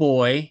little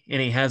boy,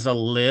 and he has a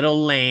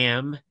little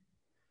lamb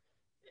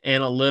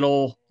and a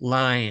little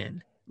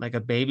lion, like a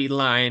baby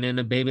lion and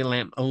a baby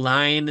lamb. A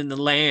lion and the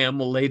lamb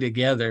will lay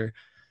together.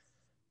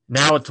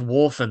 Now it's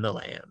wolf and the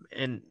lamb,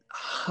 and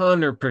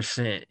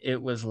 100% it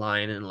was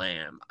lion and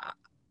lamb.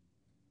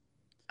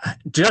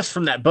 Just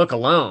from that book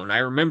alone, I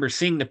remember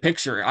seeing the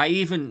picture. I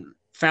even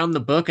found the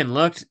book and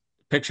looked,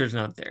 picture's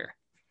not there.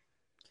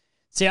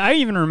 See, I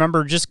even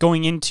remember just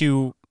going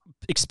into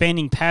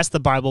expanding past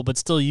the Bible, but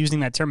still using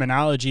that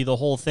terminology. The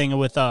whole thing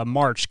with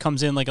March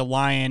comes in like a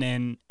lion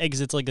and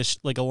exits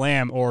like a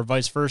lamb, or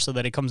vice versa,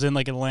 that it comes in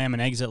like a lamb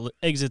and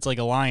exits like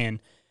a lion.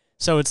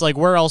 So it's like,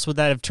 where else would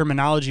that have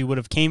terminology would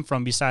have came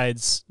from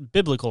besides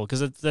biblical? Because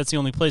that's the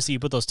only place that you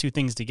put those two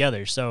things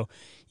together. So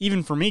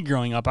even for me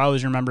growing up, I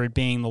always remember it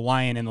being the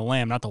lion and the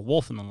lamb, not the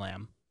wolf and the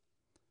lamb.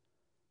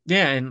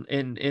 Yeah, and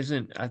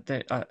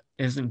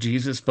isn't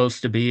Jesus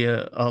supposed to be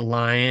a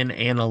lion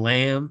and a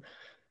lamb?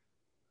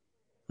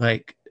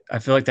 Like, I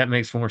feel like that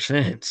makes more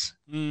sense.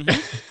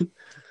 Mm-hmm.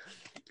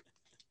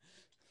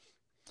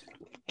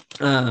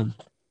 Um,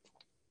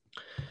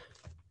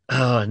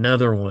 oh,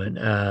 another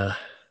one.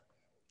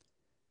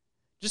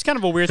 Just kind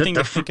of a weird The- thing the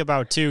to fr- think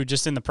about too,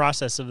 just in the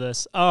process of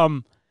this.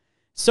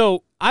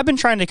 So I've been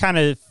trying to kind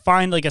of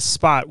find like a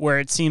spot where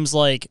it seems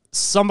like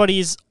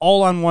somebody's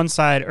all on one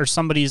side or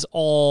somebody's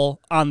all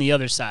on the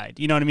other side.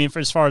 You know what I mean? For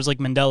as far as like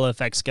Mandela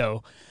effects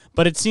go.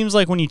 But it seems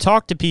like when you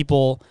talk to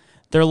people,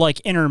 they're like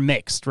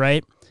intermixed,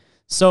 right?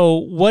 So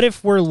what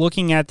if we're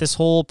looking at this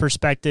whole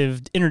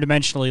perspective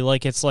interdimensionally,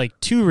 like it's like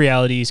two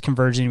realities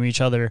converging to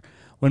each other,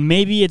 when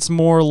maybe it's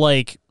more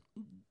like,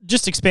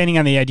 just expanding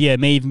on the idea, it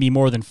may even be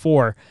more than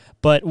four.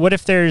 But what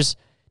if there's,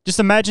 just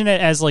imagine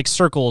it as like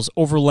circles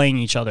overlaying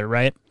each other,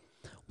 right?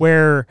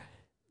 Where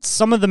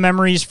some of the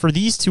memories for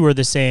these two are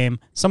the same,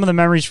 some of the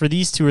memories for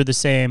these two are the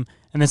same,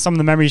 and then some of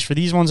the memories for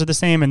these ones are the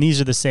same, and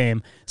these are the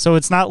same. So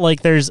it's not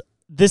like there's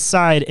this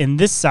side and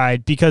this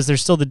side, because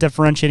there's still the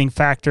differentiating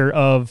factor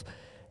of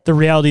the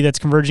reality that's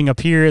converging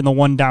up here and the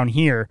one down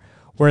here,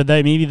 where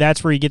maybe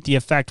that's where you get the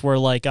effect where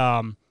like,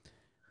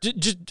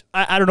 just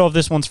I don't know if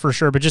this one's for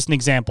sure, but just an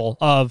example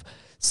of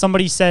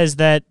somebody says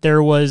that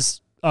there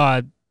was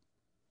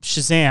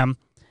Shazam,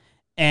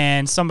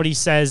 and somebody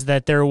says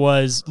that there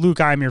was Luke,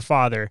 I'm your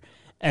father,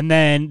 and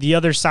then the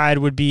other side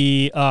would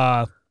be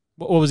what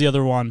was the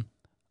other one?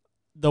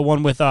 The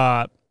one with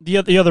the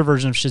other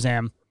version of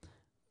Shazam,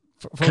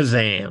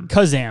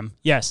 Kazam,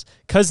 yes,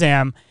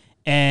 Kazam,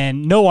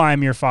 and no,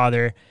 I'm your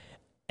father,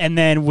 and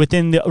then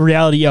within the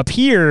reality up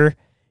here,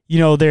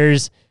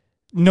 there's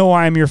no,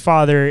 I'm your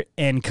father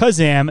and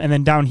Kazam, and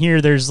then down here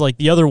there's like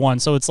the other one.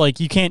 So it's like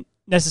you can't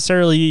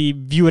necessarily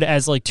view it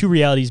as like two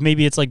realities.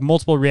 Maybe it's like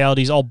multiple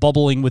realities all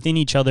bubbling within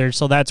each other.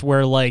 So that's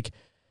where like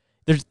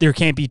there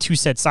can't be two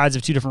set sides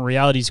of two different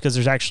realities, because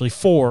there's actually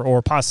four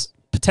or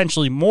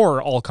potentially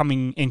more all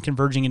coming and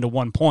converging into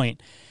one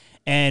point.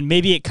 And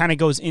maybe it kind of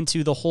goes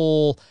into the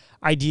whole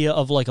idea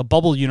of like a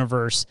bubble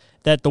universe,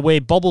 that the way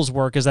bubbles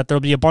work is that there'll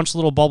be a bunch of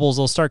little bubbles,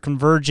 they'll start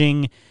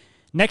converging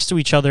next to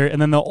each other,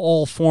 and then they'll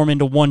all form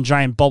into one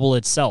giant bubble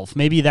itself.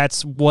 Maybe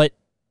that's what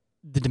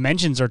the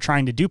dimensions are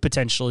trying to do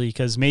potentially,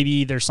 because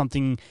maybe there's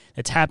something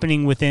that's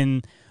happening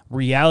within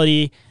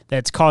reality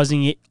that's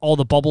causing all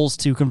the bubbles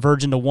to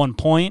converge into one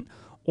point,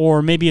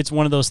 or maybe it's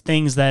one of those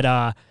things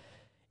that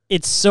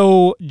it's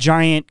so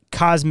giant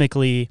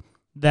cosmically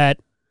that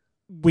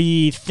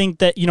we think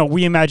that,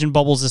 we imagine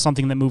bubbles as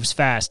something that moves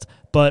fast.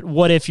 But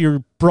what if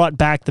you brought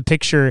back the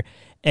picture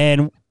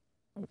and,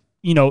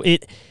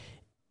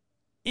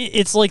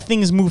 it's like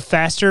things move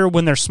faster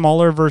when they're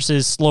smaller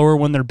versus slower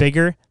when they're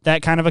bigger,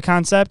 that kind of a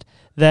concept,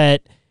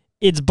 that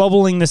it's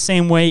bubbling the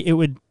same way it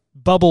would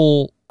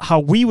bubble how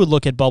we would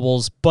look at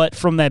bubbles, but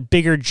from that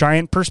bigger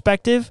giant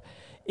perspective,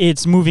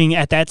 it's moving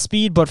at that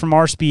speed, but from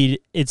our speed,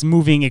 it's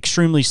moving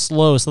extremely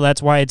slow. So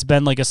that's why it's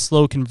been like a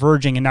slow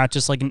converging and not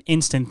just like an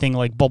instant thing,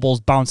 like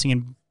bubbles bouncing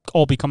and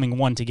all becoming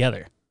one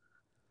together.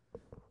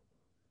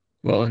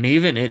 Well, and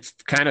even it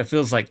kind of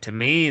feels like to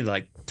me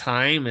like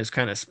time is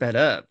kind of sped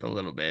up a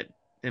little bit,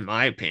 in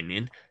my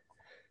opinion.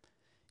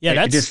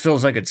 Yeah, It just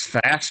feels like it's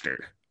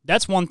faster.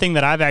 That's one thing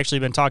that I've actually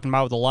been talking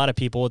about with a lot of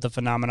people with the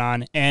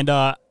phenomenon. And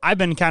I've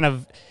been kind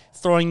of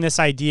throwing this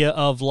idea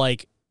of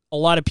like, a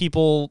lot of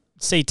people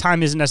say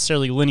time isn't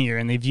necessarily linear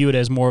and they view it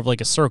as more of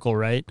like a circle,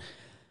 right?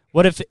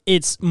 What if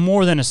it's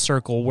more than a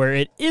circle, where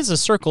it is a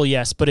circle,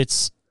 yes, but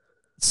it's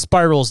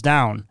spirals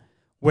down,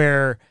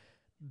 where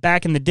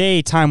back in the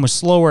day, time was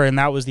slower and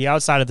that was the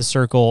outside of the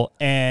circle,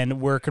 and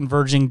we're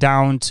converging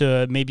down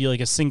to maybe like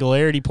a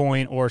singularity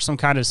point or some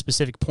kind of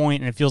specific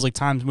point, and it feels like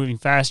time's moving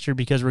faster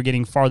because we're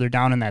getting farther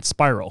down in that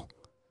spiral.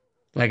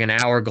 Like an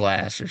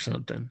hourglass or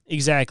something.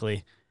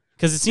 Exactly.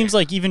 Because it seems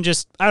like even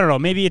just, I don't know,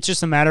 maybe it's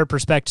just a matter of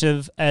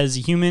perspective as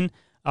a human,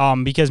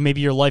 because maybe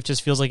your life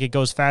just feels like it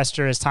goes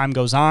faster as time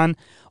goes on,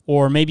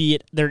 or maybe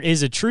there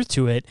is a truth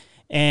to it.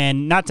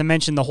 And not to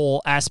mention the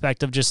whole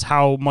aspect of just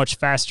how much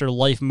faster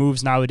life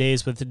moves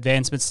nowadays with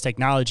advancements in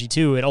technology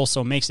too. It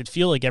also makes it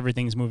feel like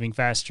everything's moving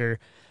faster.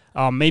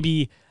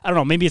 Maybe, I don't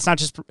know, maybe it's not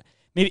just,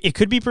 maybe it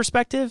could be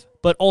perspective,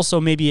 but also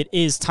maybe it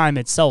is time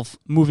itself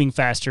moving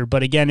faster.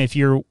 But again, if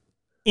you're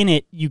in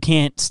it, you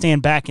can't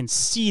stand back and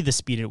see the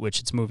speed at which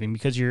it's moving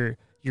because you're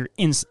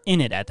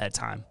in it at that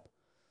time.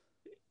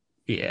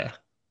 Yeah.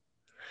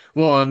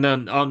 Well, and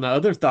then on the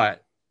other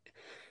thought,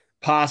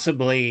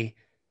 possibly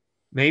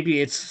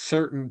maybe it's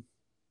certain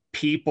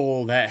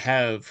people that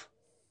have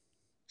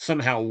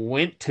somehow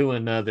went to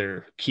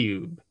another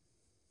cube.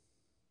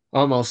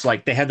 Almost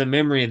like they had the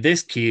memory of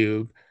this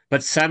cube,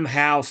 but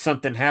somehow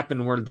something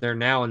happened where they're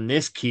now in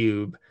this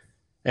cube,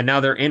 and now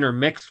they're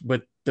intermixed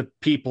with the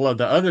people of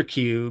the other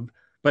cube,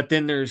 but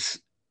then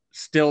there's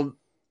still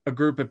a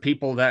group of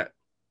people that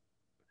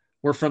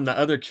we're from the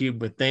other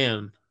cube with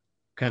them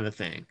kind of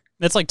thing.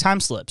 That's like time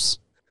slips.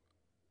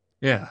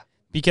 Yeah.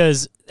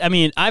 Because, I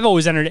mean, I've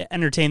always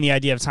entertained the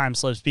idea of time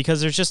slips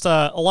because there's just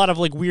a lot of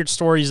like weird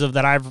stories of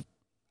that I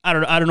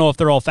don't know if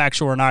they're all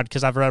factual or not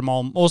because I've read them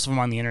all, most of them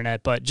on the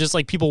internet, but just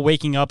like people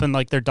waking up and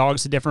like their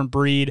dog's a different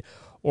breed,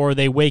 or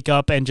they wake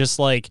up and just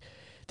like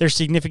their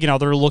significant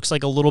other looks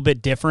like a little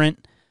bit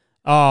different.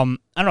 I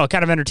don't know, it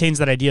kind of entertains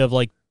that idea of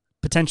like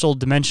potential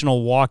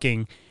dimensional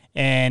walking.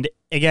 And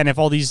again, if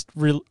all these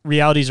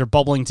realities are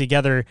bubbling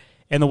together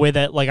and the way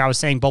that, like I was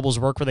saying, bubbles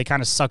work where they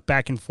kind of suck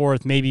back and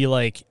forth, maybe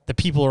like the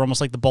people are almost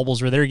like the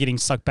bubbles where they're getting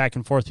sucked back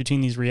and forth between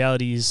these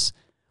realities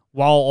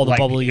while all the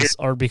bubblies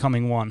are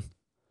becoming one.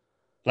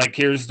 Like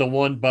here's the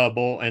one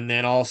bubble, and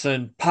then all of a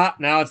sudden, pop!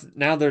 Now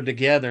they're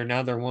together.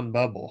 Now they're one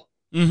bubble.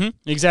 Mm-hmm.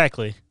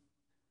 Exactly.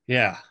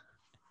 Yeah,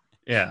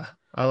 yeah,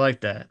 I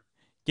like that.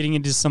 Getting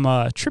into some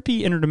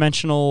trippy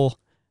interdimensional.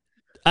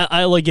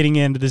 I like getting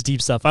into this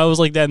deep stuff. I always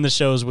like that in the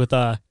shows with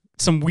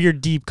some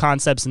weird deep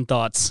concepts and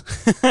thoughts.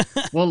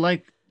 Well,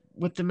 like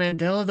with the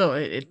Mandela though,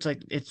 it's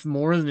like it's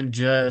more than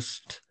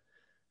just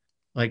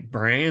like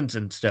brands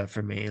and stuff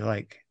for me.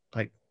 Like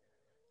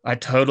I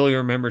totally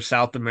remember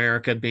South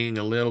America being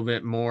a little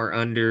bit more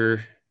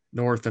under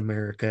North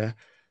America.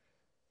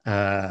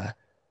 The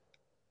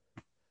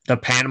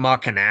Panama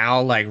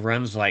Canal like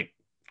runs like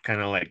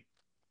kind of like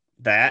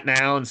that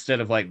now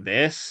instead of like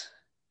this.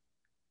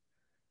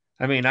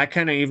 I mean, I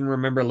kind of even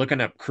remember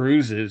looking up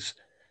cruises,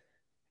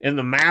 and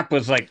the map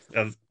was like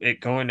of it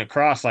going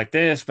across like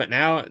this, but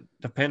now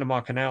the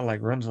Panama Canal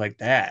like runs like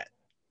that,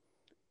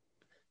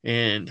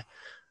 and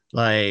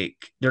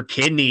like their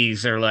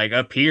kidneys are like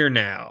up here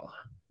now,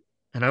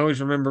 and I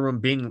always remember them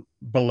being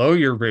below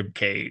your rib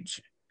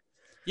cage.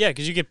 Yeah,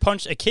 because you get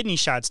punched a kidney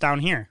shots down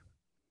here.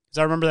 Because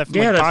I remember that from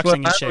like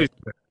boxing and shit.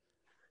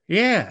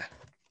 Yeah,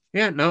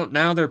 yeah. No,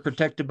 now they're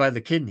protected by the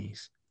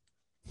kidneys.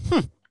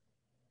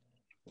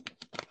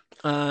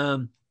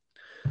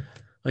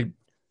 Like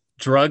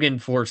drug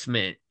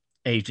enforcement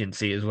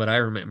agency is what I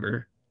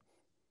remember,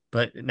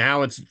 but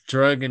now it's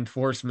drug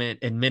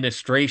enforcement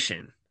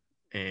administration,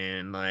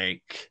 and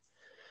like,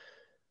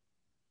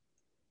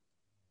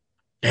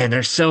 and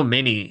there's so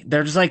many.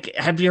 There's like,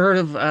 have you heard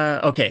of?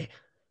 Okay,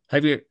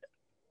 have you?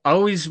 I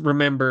always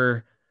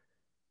remember,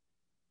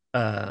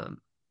 the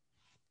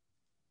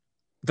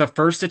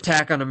first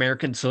attack on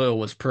American soil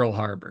was Pearl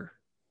Harbor.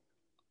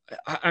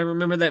 I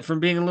remember that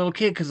from being a little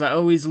kid because I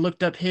always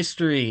looked up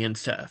history and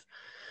stuff.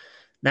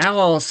 Now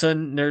all of a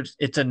sudden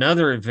it's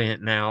another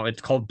event now.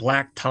 It's called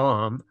Black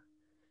Tom.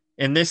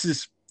 And this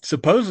is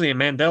supposedly a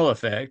Mandela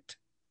effect.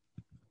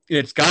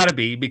 It's got to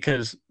be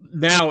because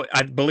now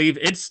I believe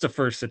it's the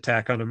first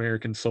attack on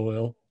American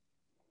soil.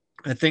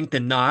 I think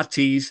the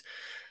Nazis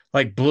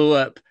like blew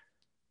up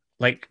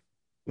like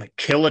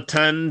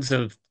kilotons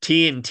of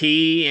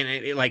TNT, and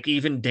it like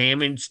even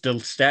damaged the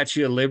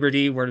Statue of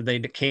Liberty where they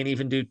can't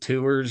even do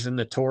tours in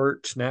the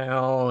torch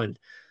now. And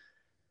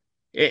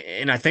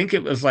I think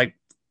it was like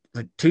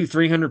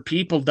 200-300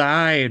 people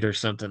died or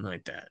something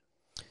like that.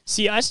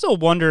 See, I still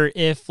wonder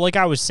if, like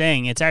I was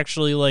saying, it's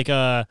actually like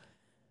a.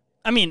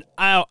 I mean,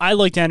 I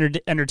like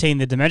to entertain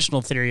the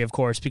dimensional theory, of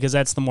course, because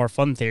that's the more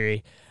fun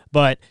theory.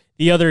 But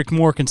the other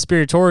more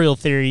conspiratorial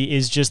theory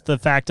is just the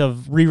fact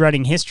of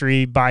rewriting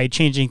history by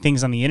changing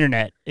things on the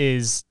internet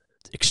is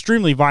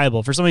extremely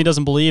viable. For somebody who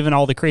doesn't believe in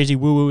all the crazy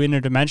woo-woo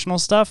interdimensional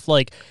stuff,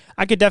 like,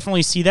 I could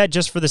definitely see that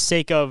just for the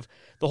sake of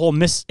the whole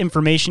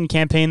misinformation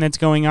campaign that's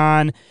going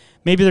on.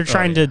 Maybe they're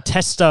trying to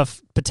test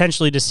stuff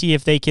potentially to see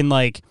if they can,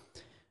 like,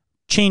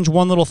 change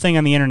one little thing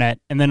on the internet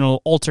and then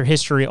it'll alter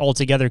history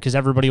altogether because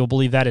everybody will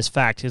believe that is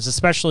fact. Because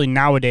especially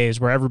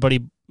nowadays where everybody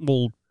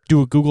will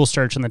do a Google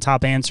search and the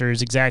top answer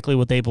is exactly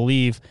what they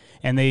believe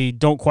and they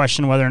don't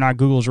question whether or not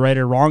Google's right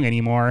or wrong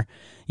anymore.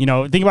 You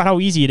know, think about how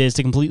easy it is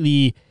to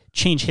completely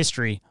change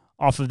history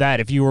off of that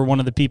if you were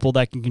one of the people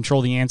that can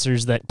control the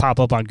answers that pop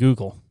up on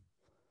Google.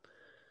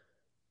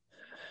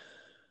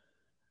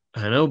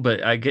 I know, but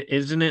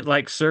isn't it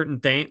like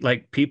certain things,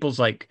 like people's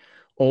like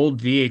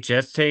old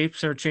VHS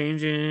tapes are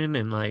changing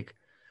and like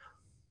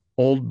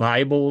old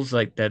Bibles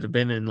like that have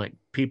been in like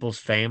people's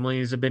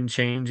families have been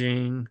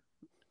changing.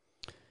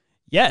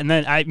 Yeah, and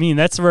then I mean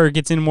that's where it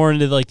gets in more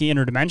into like the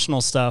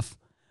interdimensional stuff.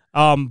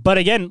 But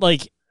again,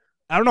 like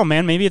I don't know,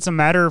 man, maybe it's a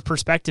matter of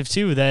perspective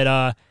too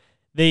that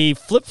they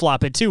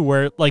flip-flop it too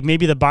where like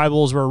maybe the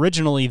Bibles were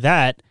originally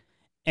that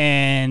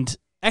and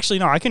actually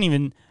no, I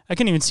couldn't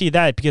even see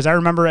that because I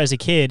remember as a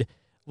kid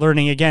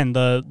learning again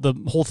the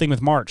whole thing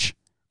with March.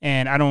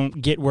 And I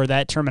don't get where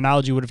that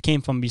terminology would have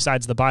came from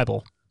besides the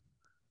Bible.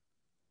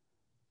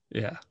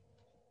 Yeah.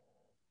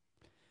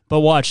 But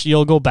watch,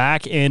 you'll go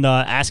back and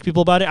ask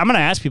people about it. I'm going to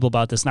ask people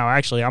about this now,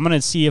 actually. I'm going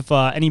to see if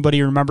anybody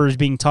remembers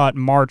being taught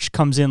March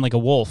comes in like a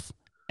wolf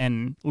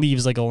and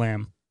leaves like a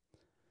lamb.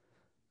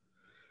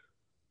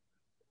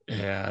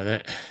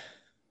 Yeah.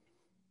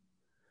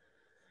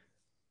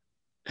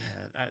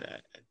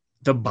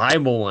 The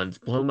Bible ones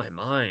blow my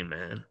mind,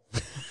 man.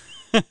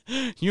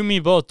 You and me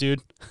both,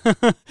 dude.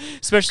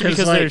 Especially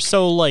because they're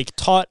so like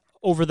taught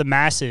over the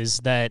masses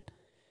that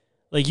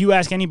Like, you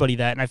ask anybody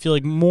that, and I feel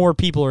like more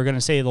people are going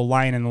to say the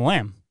lion and the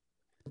lamb.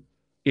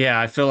 Yeah,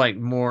 I feel like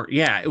more.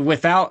 Yeah,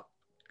 without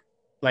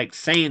like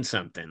saying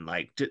something.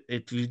 Like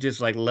if you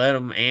just like let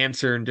them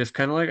answer and just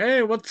kind of like,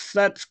 hey, what's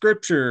that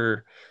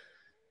scripture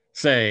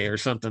say or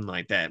something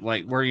like that.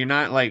 Like where you're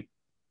not like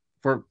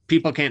where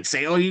people can't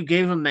say, oh, you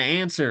gave them the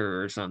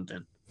answer or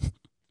something.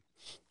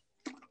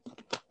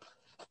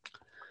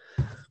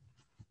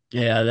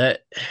 Yeah,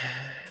 that.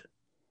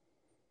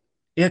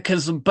 Yeah,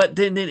 but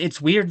then it's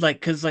weird, like,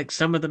 because, like,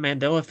 some of the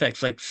Mandela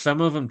effects, like,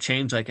 some of them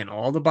change, like, in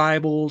all the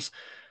Bibles,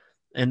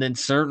 and then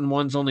certain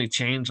ones only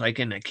change, like,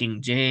 in the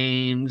King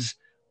James,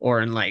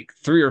 or in, like,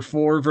 3 or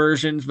 4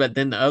 versions, but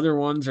then the other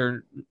ones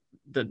are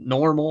the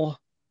normal,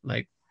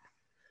 like.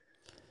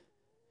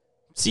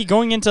 See,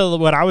 going into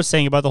what I was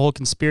saying about the whole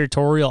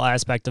conspiratorial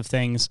aspect of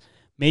things,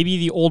 maybe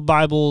the old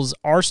Bibles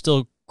are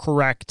still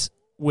correct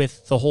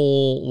with the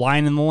whole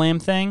lion and the lamb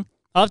thing.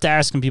 I'll have to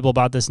ask some people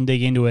about this and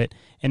dig into it,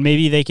 and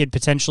maybe they could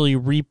potentially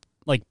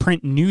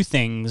print new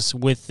things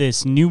with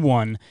this new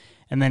one,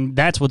 and then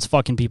that's what's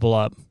fucking people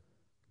up.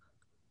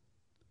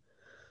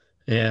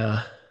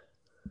 Yeah.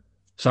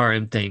 Sorry,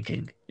 I'm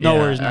thinking. No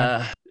yeah, worries,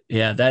 man.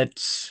 Yeah,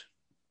 that's.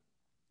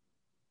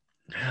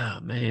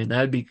 Oh man,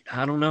 that'd be.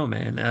 I don't know,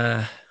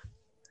 man.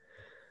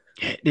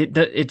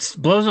 It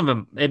blows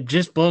them. It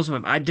just blows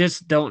them. I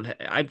just don't.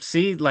 I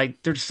see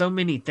like there's so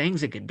many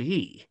things it could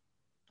be,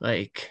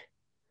 like.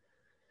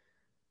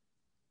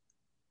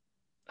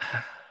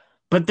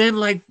 But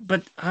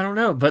I don't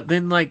know. But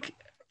then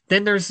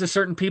then there's the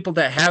certain people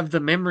that have the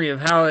memory of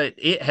how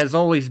it has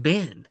always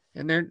been,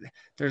 and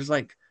there's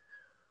like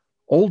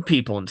old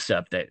people and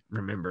stuff that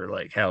remember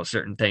like how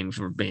certain things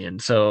were being.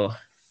 So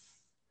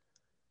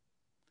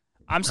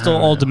I'm still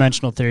all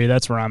dimensional theory.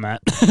 That's where I'm at.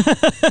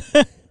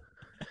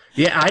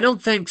 yeah, I don't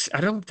think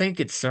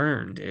it's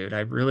CERN, dude.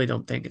 I really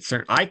don't think it's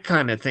CERN. I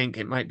kind of think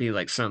it might be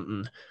like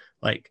something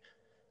like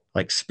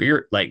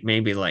spirit, like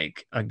maybe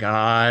like a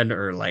god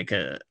or like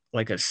a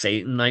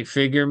Satan like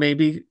figure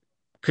maybe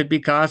could be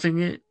causing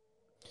it.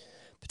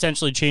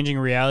 Potentially changing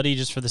reality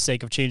just for the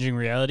sake of changing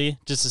reality,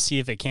 just to see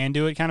if it can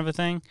do it, kind of a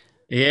thing.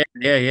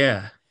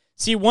 Yeah.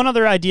 See, one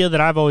other idea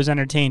that I've always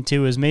entertained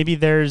too is maybe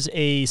there's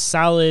a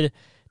solid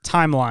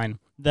timeline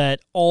that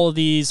all of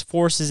these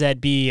forces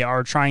at B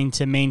are trying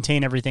to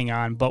maintain everything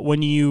on, but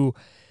when you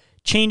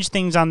change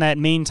things on that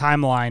main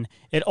timeline,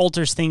 it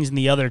alters things in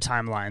the other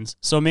timelines.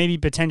 So maybe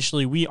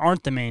potentially we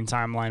aren't the main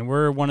timeline.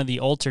 We're one of the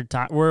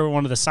we're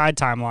one of the side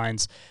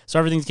timelines. So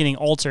everything's getting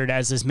altered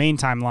as this main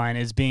timeline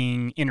is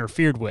being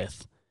interfered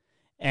with.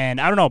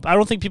 And I don't know. I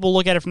don't think people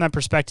look at it from that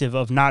perspective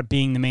of not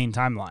being the main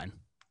timeline.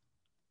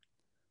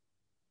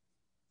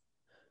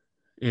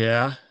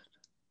 Yeah.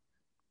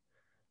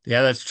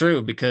 Yeah, that's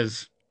true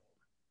because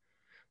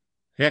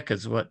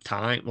what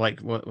time, like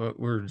what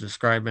we're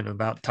describing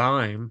about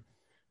time,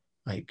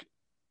 like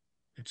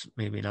it's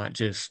maybe not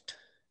just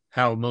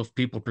how most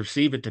people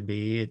perceive it to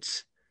be.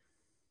 It's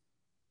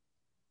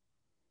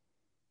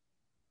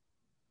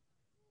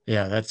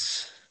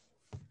that's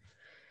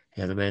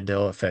the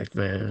Mandela effect,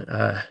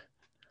 man.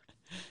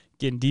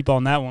 Getting deep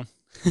on that one.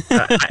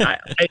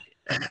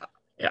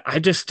 I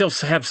just still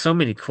have so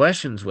many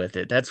questions with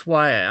it. That's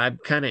why I'm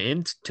kind of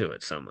into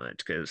it so much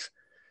because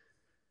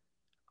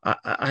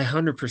I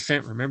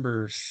 100%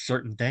 remember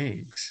certain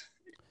things.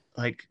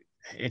 Like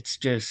it's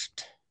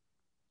just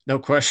no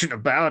question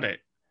about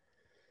it.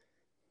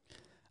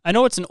 I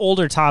know it's an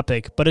older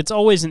topic, but it's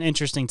always an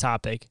interesting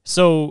topic.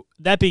 So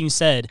that being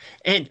said,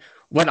 and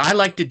what I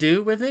like to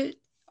do with it,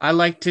 I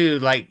like to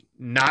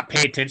not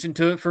pay attention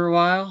to it for a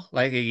while,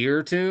 like a year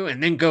or two,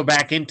 and then go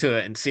back into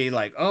it and see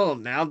like, oh,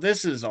 now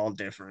this is all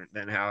different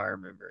than how I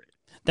remember it.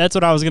 That's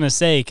what I was going to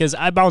say, because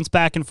I bounce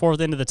back and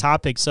forth into the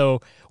topic.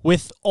 So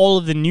with all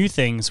of the new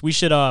things, we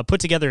should put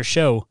together a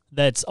show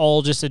that's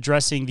all just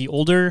addressing the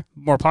older,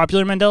 more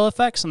popular Mandela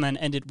effects and then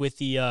end it with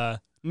the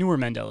newer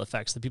Mandela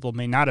effects that people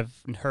may not have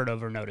heard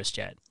of or noticed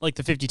yet, like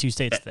the 52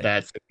 states thing.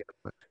 That's a good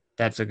one.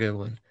 That's a good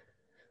one.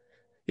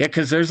 Yeah,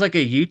 because there's like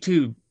a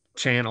YouTube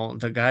channel.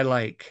 The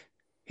guy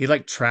he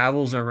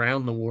travels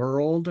around the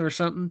world or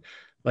something.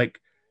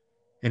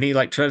 And he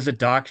tries to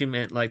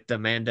document the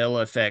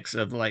Mandela effects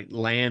of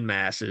land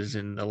masses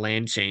and the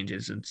land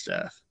changes and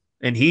stuff.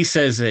 And he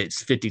says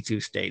it's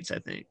 52 states, I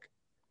think.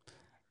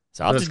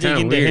 So I'll have to dig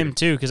into him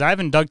too, because I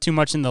haven't dug too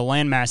much in the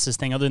land masses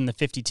thing other than the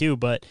 52,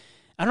 but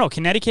I don't know,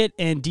 Connecticut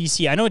and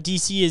DC. I know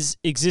DC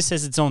exists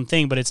as its own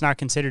thing, but it's not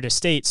considered a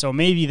state. So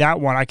maybe that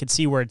one I could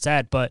see where it's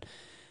at, but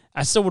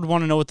I still would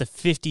want to know what the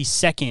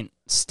 52nd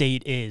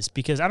state is,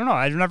 because I don't know.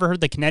 I've never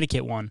heard the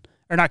Connecticut one.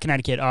 Or not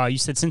Connecticut. You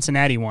said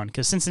Cincinnati one,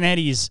 because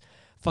Cincinnati is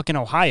fucking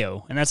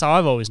Ohio, and that's how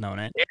I've always known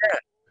it. Yeah,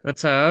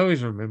 that's how I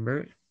always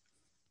remember it.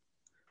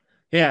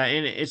 Yeah,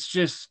 and it's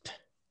just,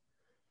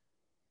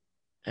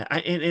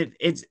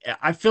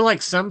 I feel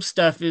like some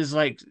stuff is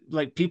like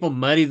people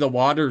muddy the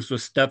waters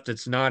with stuff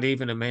that's not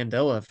even a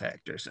Mandela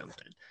effect or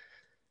something.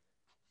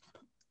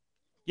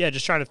 Yeah,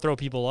 just trying to throw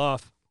people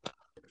off.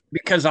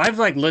 Because I've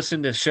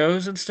listened to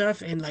shows and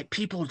stuff, and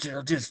people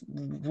are just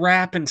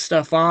rapping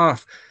stuff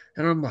off,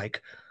 and I'm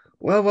like,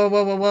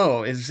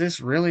 whoa. Is this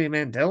really a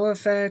Mandela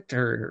effect?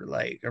 Or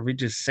like, are we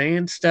just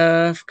saying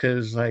stuff?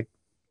 Cause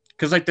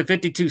the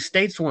 52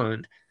 states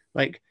one,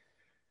 like,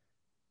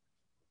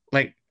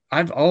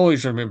 I've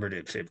always remembered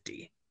it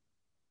 50.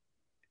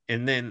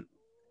 And then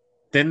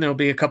there'll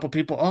be a couple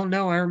people, oh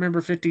no, I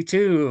remember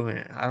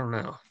 52. I don't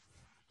know.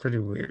 Pretty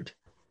weird.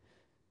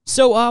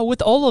 So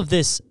with all of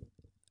this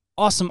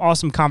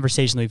awesome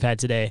conversation that we've had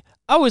today,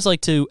 I always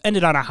like to end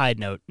it on a high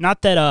note.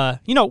 Not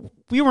that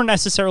we weren't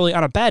necessarily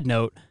on a bad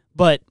note,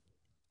 but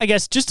I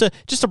guess just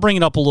to bring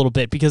it up a little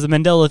bit, because the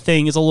Mandela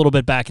thing is a little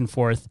bit back and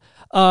forth.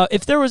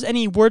 If there was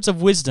any words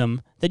of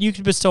wisdom that you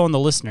could bestow on the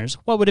listeners,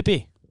 what would it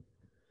be?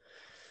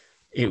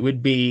 It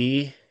would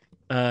be,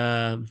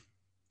 even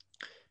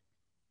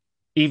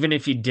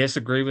if you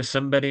disagree with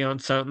somebody on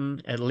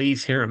something, at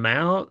least hear them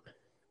out,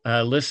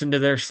 listen to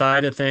their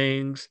side of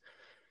things,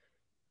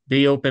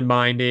 be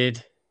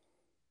open-minded,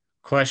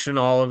 question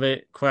all of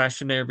it,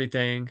 question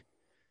everything,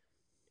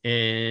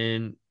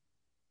 and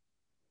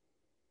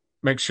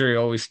make sure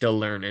you're always still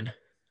learning.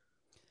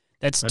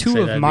 That's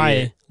two of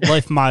my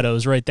life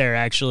mottos right there,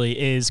 actually,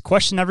 is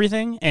question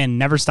everything and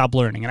never stop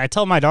learning. And I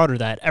tell my daughter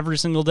that every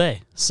single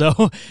day.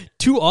 So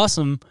 2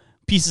 awesome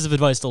pieces of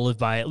advice to live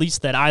by, at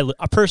least that I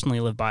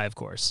personally live by, of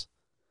course.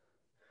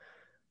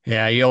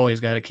 Yeah, you always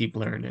got to keep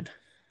learning.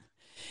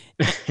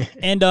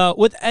 And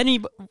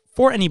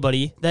for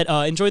anybody that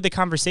enjoyed the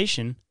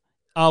conversation,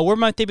 where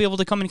might they be able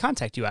to come and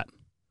contact you at?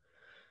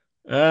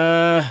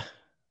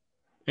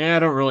 Yeah, I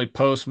don't really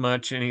post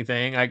much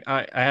anything.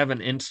 I have an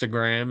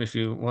Instagram. If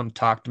you want to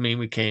talk to me,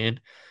 we can.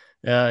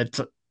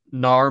 It's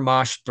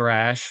Narmosh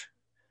Thrash.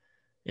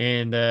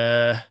 And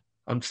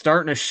I'm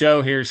starting a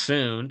show here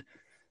soon.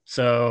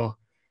 So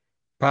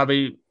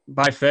probably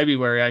by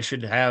February, I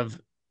should have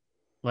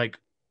like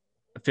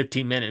a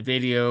 15-minute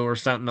video or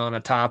something on a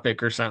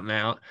topic or something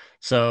out.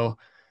 So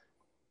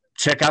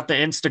check out the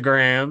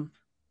Instagram,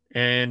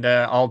 and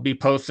I'll be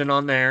posting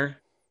on there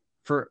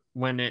for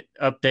when it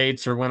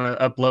updates or when I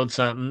upload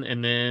something,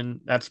 and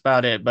then that's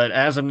about it. But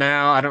as of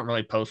now, I don't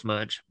really post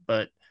much,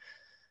 but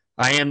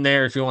I am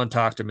there if you want to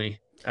talk to me.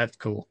 That's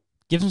cool.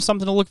 Give them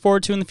something to look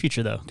forward to in the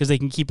future, though, because they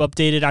can keep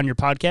updated on your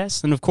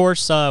podcast. And of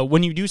course,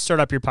 when you do start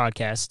up your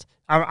podcast,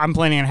 I'm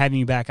planning on having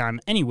you back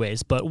on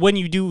anyways, but when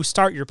you do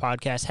start your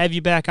podcast, have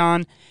you back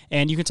on,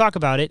 and you can talk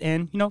about it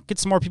and, get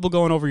some more people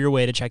going over your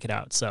way to check it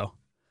out. So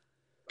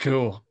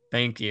cool.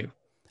 Thank you.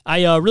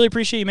 I really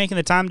appreciate you making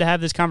the time to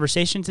have this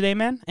conversation today,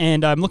 man,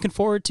 and I'm looking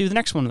forward to the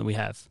next one that we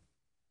have.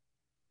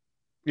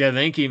 Yeah,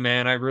 thank you,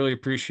 man. I really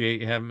appreciate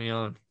you having me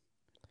on.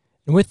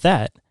 And with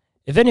that,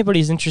 if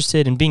anybody's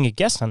interested in being a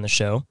guest on the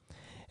show,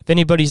 if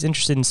anybody's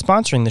interested in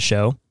sponsoring the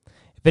show,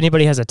 if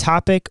anybody has a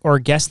topic or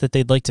a guest that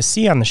they'd like to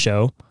see on the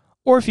show,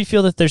 or if you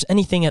feel that there's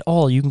anything at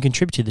all you can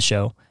contribute to the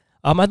show,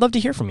 I'd love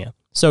to hear from you.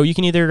 So you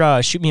can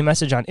either shoot me a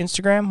message on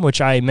Instagram, which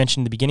I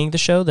mentioned at the beginning of the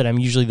show that I'm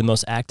usually the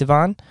most active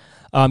on.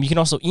 You can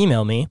also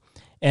email me,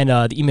 and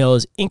the email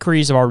is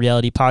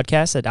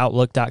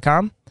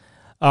inquiriesofourrealitypodcast@outlook.com.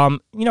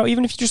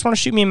 Even if you just want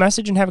to shoot me a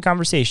message and have a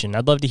conversation,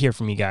 I'd love to hear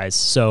from you guys.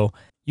 So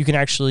you can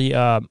actually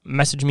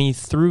message me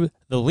through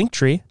the link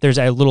tree. There's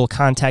a little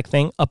contact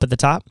thing up at the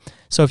top.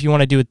 So if you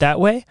want to do it that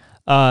way,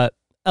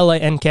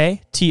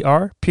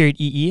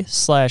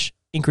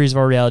 linktr.ee/Inquiries of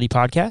Our Reality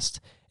Podcast.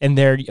 And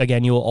there,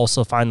 again, you will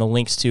also find the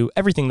links to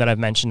everything that I've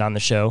mentioned on the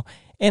show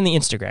and the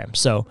Instagram.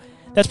 So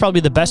that's probably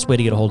the best way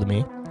to get a hold of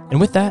me.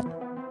 And with that,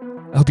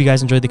 I hope you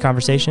guys enjoyed the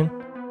conversation,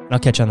 and I'll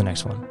catch you on the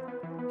next one.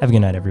 Have a good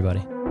night,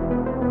 everybody.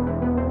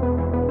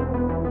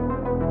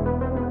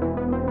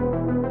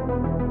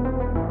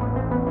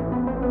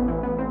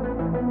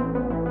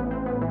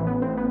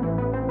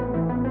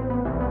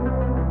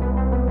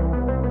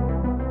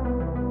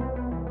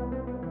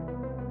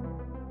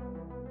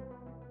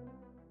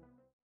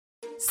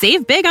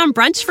 Save big on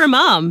brunch for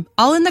mom,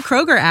 all in the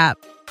Kroger app.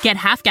 Get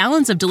half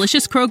gallons of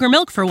delicious Kroger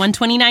milk for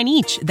 $1.29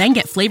 each. Then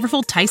get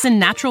flavorful Tyson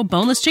natural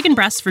boneless chicken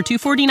breasts for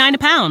 $2.49 a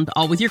pound,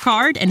 all with your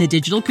card and a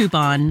digital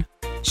coupon.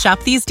 Shop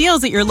these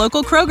deals at your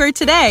local Kroger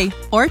today,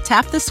 or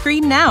tap the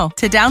screen now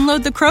to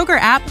download the Kroger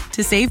app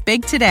to save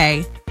big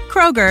today.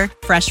 Kroger,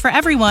 fresh for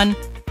everyone.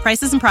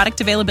 Prices and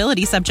product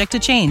availability subject to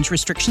change.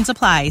 Restrictions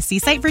apply. See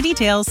site for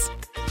details.